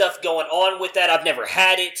different stuff going on with that. I've never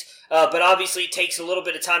had it, but obviously it takes a little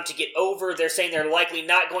bit of time to get over. They're saying they're likely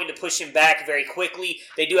not going to push him back very quickly.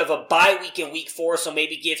 They do have a bye week in week 4, so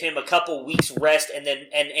maybe give him a couple weeks rest and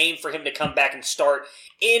aim for him to come back and start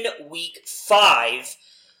in week 5.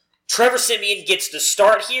 Trevor Siemian gets the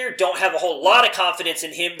start here. Don't have a whole lot of confidence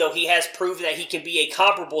in him, though he has proven that he can be a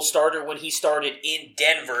comparable starter when he started in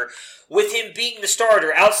Denver. With him being the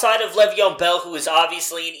starter, outside of Le'Veon Bell, who is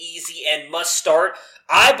obviously an easy and must start,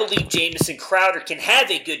 I believe Jamison Crowder can have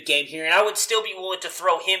a good game here, and I would still be willing to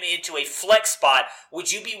throw him into a flex spot.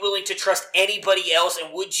 Would you be willing to trust anybody else,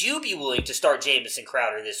 and would you be willing to start Jamison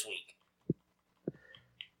Crowder this week?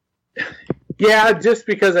 Yeah, just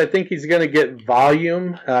because I think he's going to get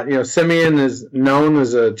volume. Siemian is known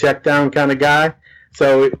as a check down kind of guy,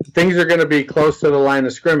 so things are going to be close to the line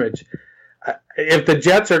of scrimmage. If the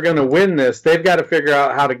Jets are going to win this, they've got to figure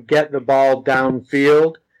out how to get the ball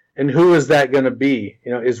downfield, and who is that going to be?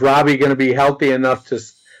 Is Robbie going to be healthy enough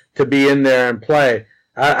to be in there and play?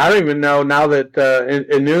 I don't even know now that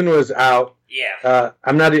Inun was out. Yeah,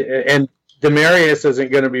 I'm not, and Demarius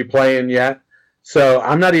isn't going to be playing yet. So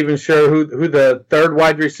I'm not even sure who the third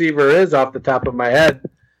wide receiver is off the top of my head.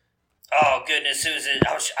 Oh, goodness, Susan.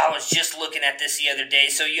 I was just looking at this the other day.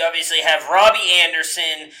 So you obviously have Robbie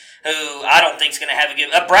Anderson, who I don't think is going to have a good...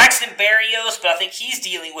 Braxton Berrios, but I think he's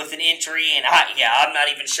dealing with an injury, and I'm not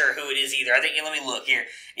even sure who it is either. I think, let me look here.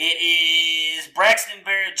 It is Braxton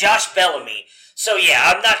Berrios, Josh Bellamy. So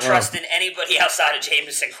yeah, I'm not trusting anybody outside of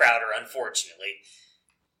Jamison Crowder, unfortunately.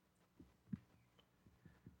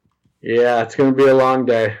 Yeah, it's going to be a long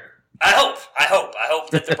day. I hope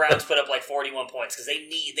that the Browns put up like 41 points because they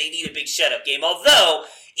need a big shut-up game. Although,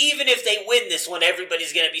 even if they win this one,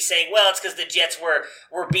 everybody's going to be saying, well, it's because the Jets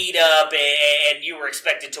were beat up and you were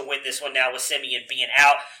expected to win this one now with Siemian being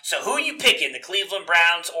out. So who are you picking, the Cleveland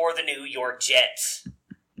Browns or the New York Jets?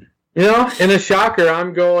 In a shocker,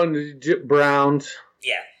 I'm going to Browns.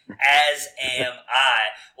 Yeah, as am I.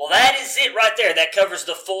 Well, that is it right there. That covers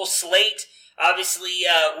the full slate. Obviously,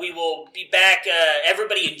 we will be back.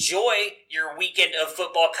 Everybody enjoy your weekend of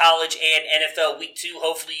football, college, and NFL Week 2.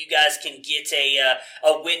 Hopefully you guys can get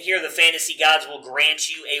a win here. The fantasy gods will grant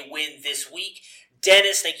you a win this week.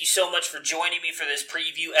 Dennis, thank you so much for joining me for this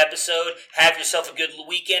preview episode. Have yourself a good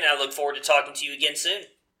weekend, and I look forward to talking to you again soon.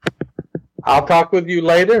 I'll talk with you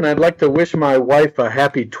later, and I'd like to wish my wife a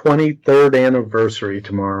happy 23rd anniversary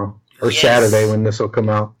tomorrow. Or yes. Saturday when this will come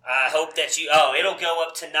out. I hope that it'll go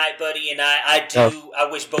up tonight, buddy, and I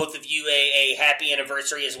wish both of you a happy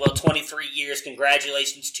anniversary as well. 23 years,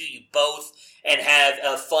 congratulations to you both, and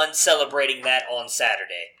have fun celebrating that on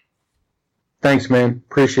Saturday. Thanks, man.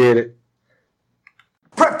 Appreciate it.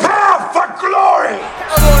 Prepare for glory!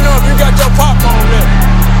 I don't know if you got your popcorn ready.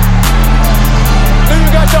 Do you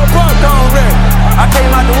got your popcorn ready? I came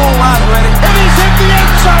out the womb, I was ready. And he's hit the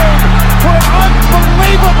end zone for an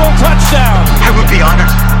unbelievable touchdown. I would be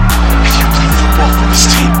honored if you played football for this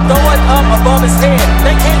team. Throw it up above his head.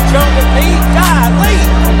 They can't jump with me. Golly.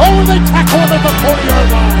 Oh, they tackle him at the 40-yard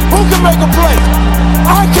line. Who can make a play?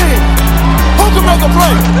 I can. Who can make a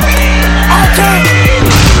play?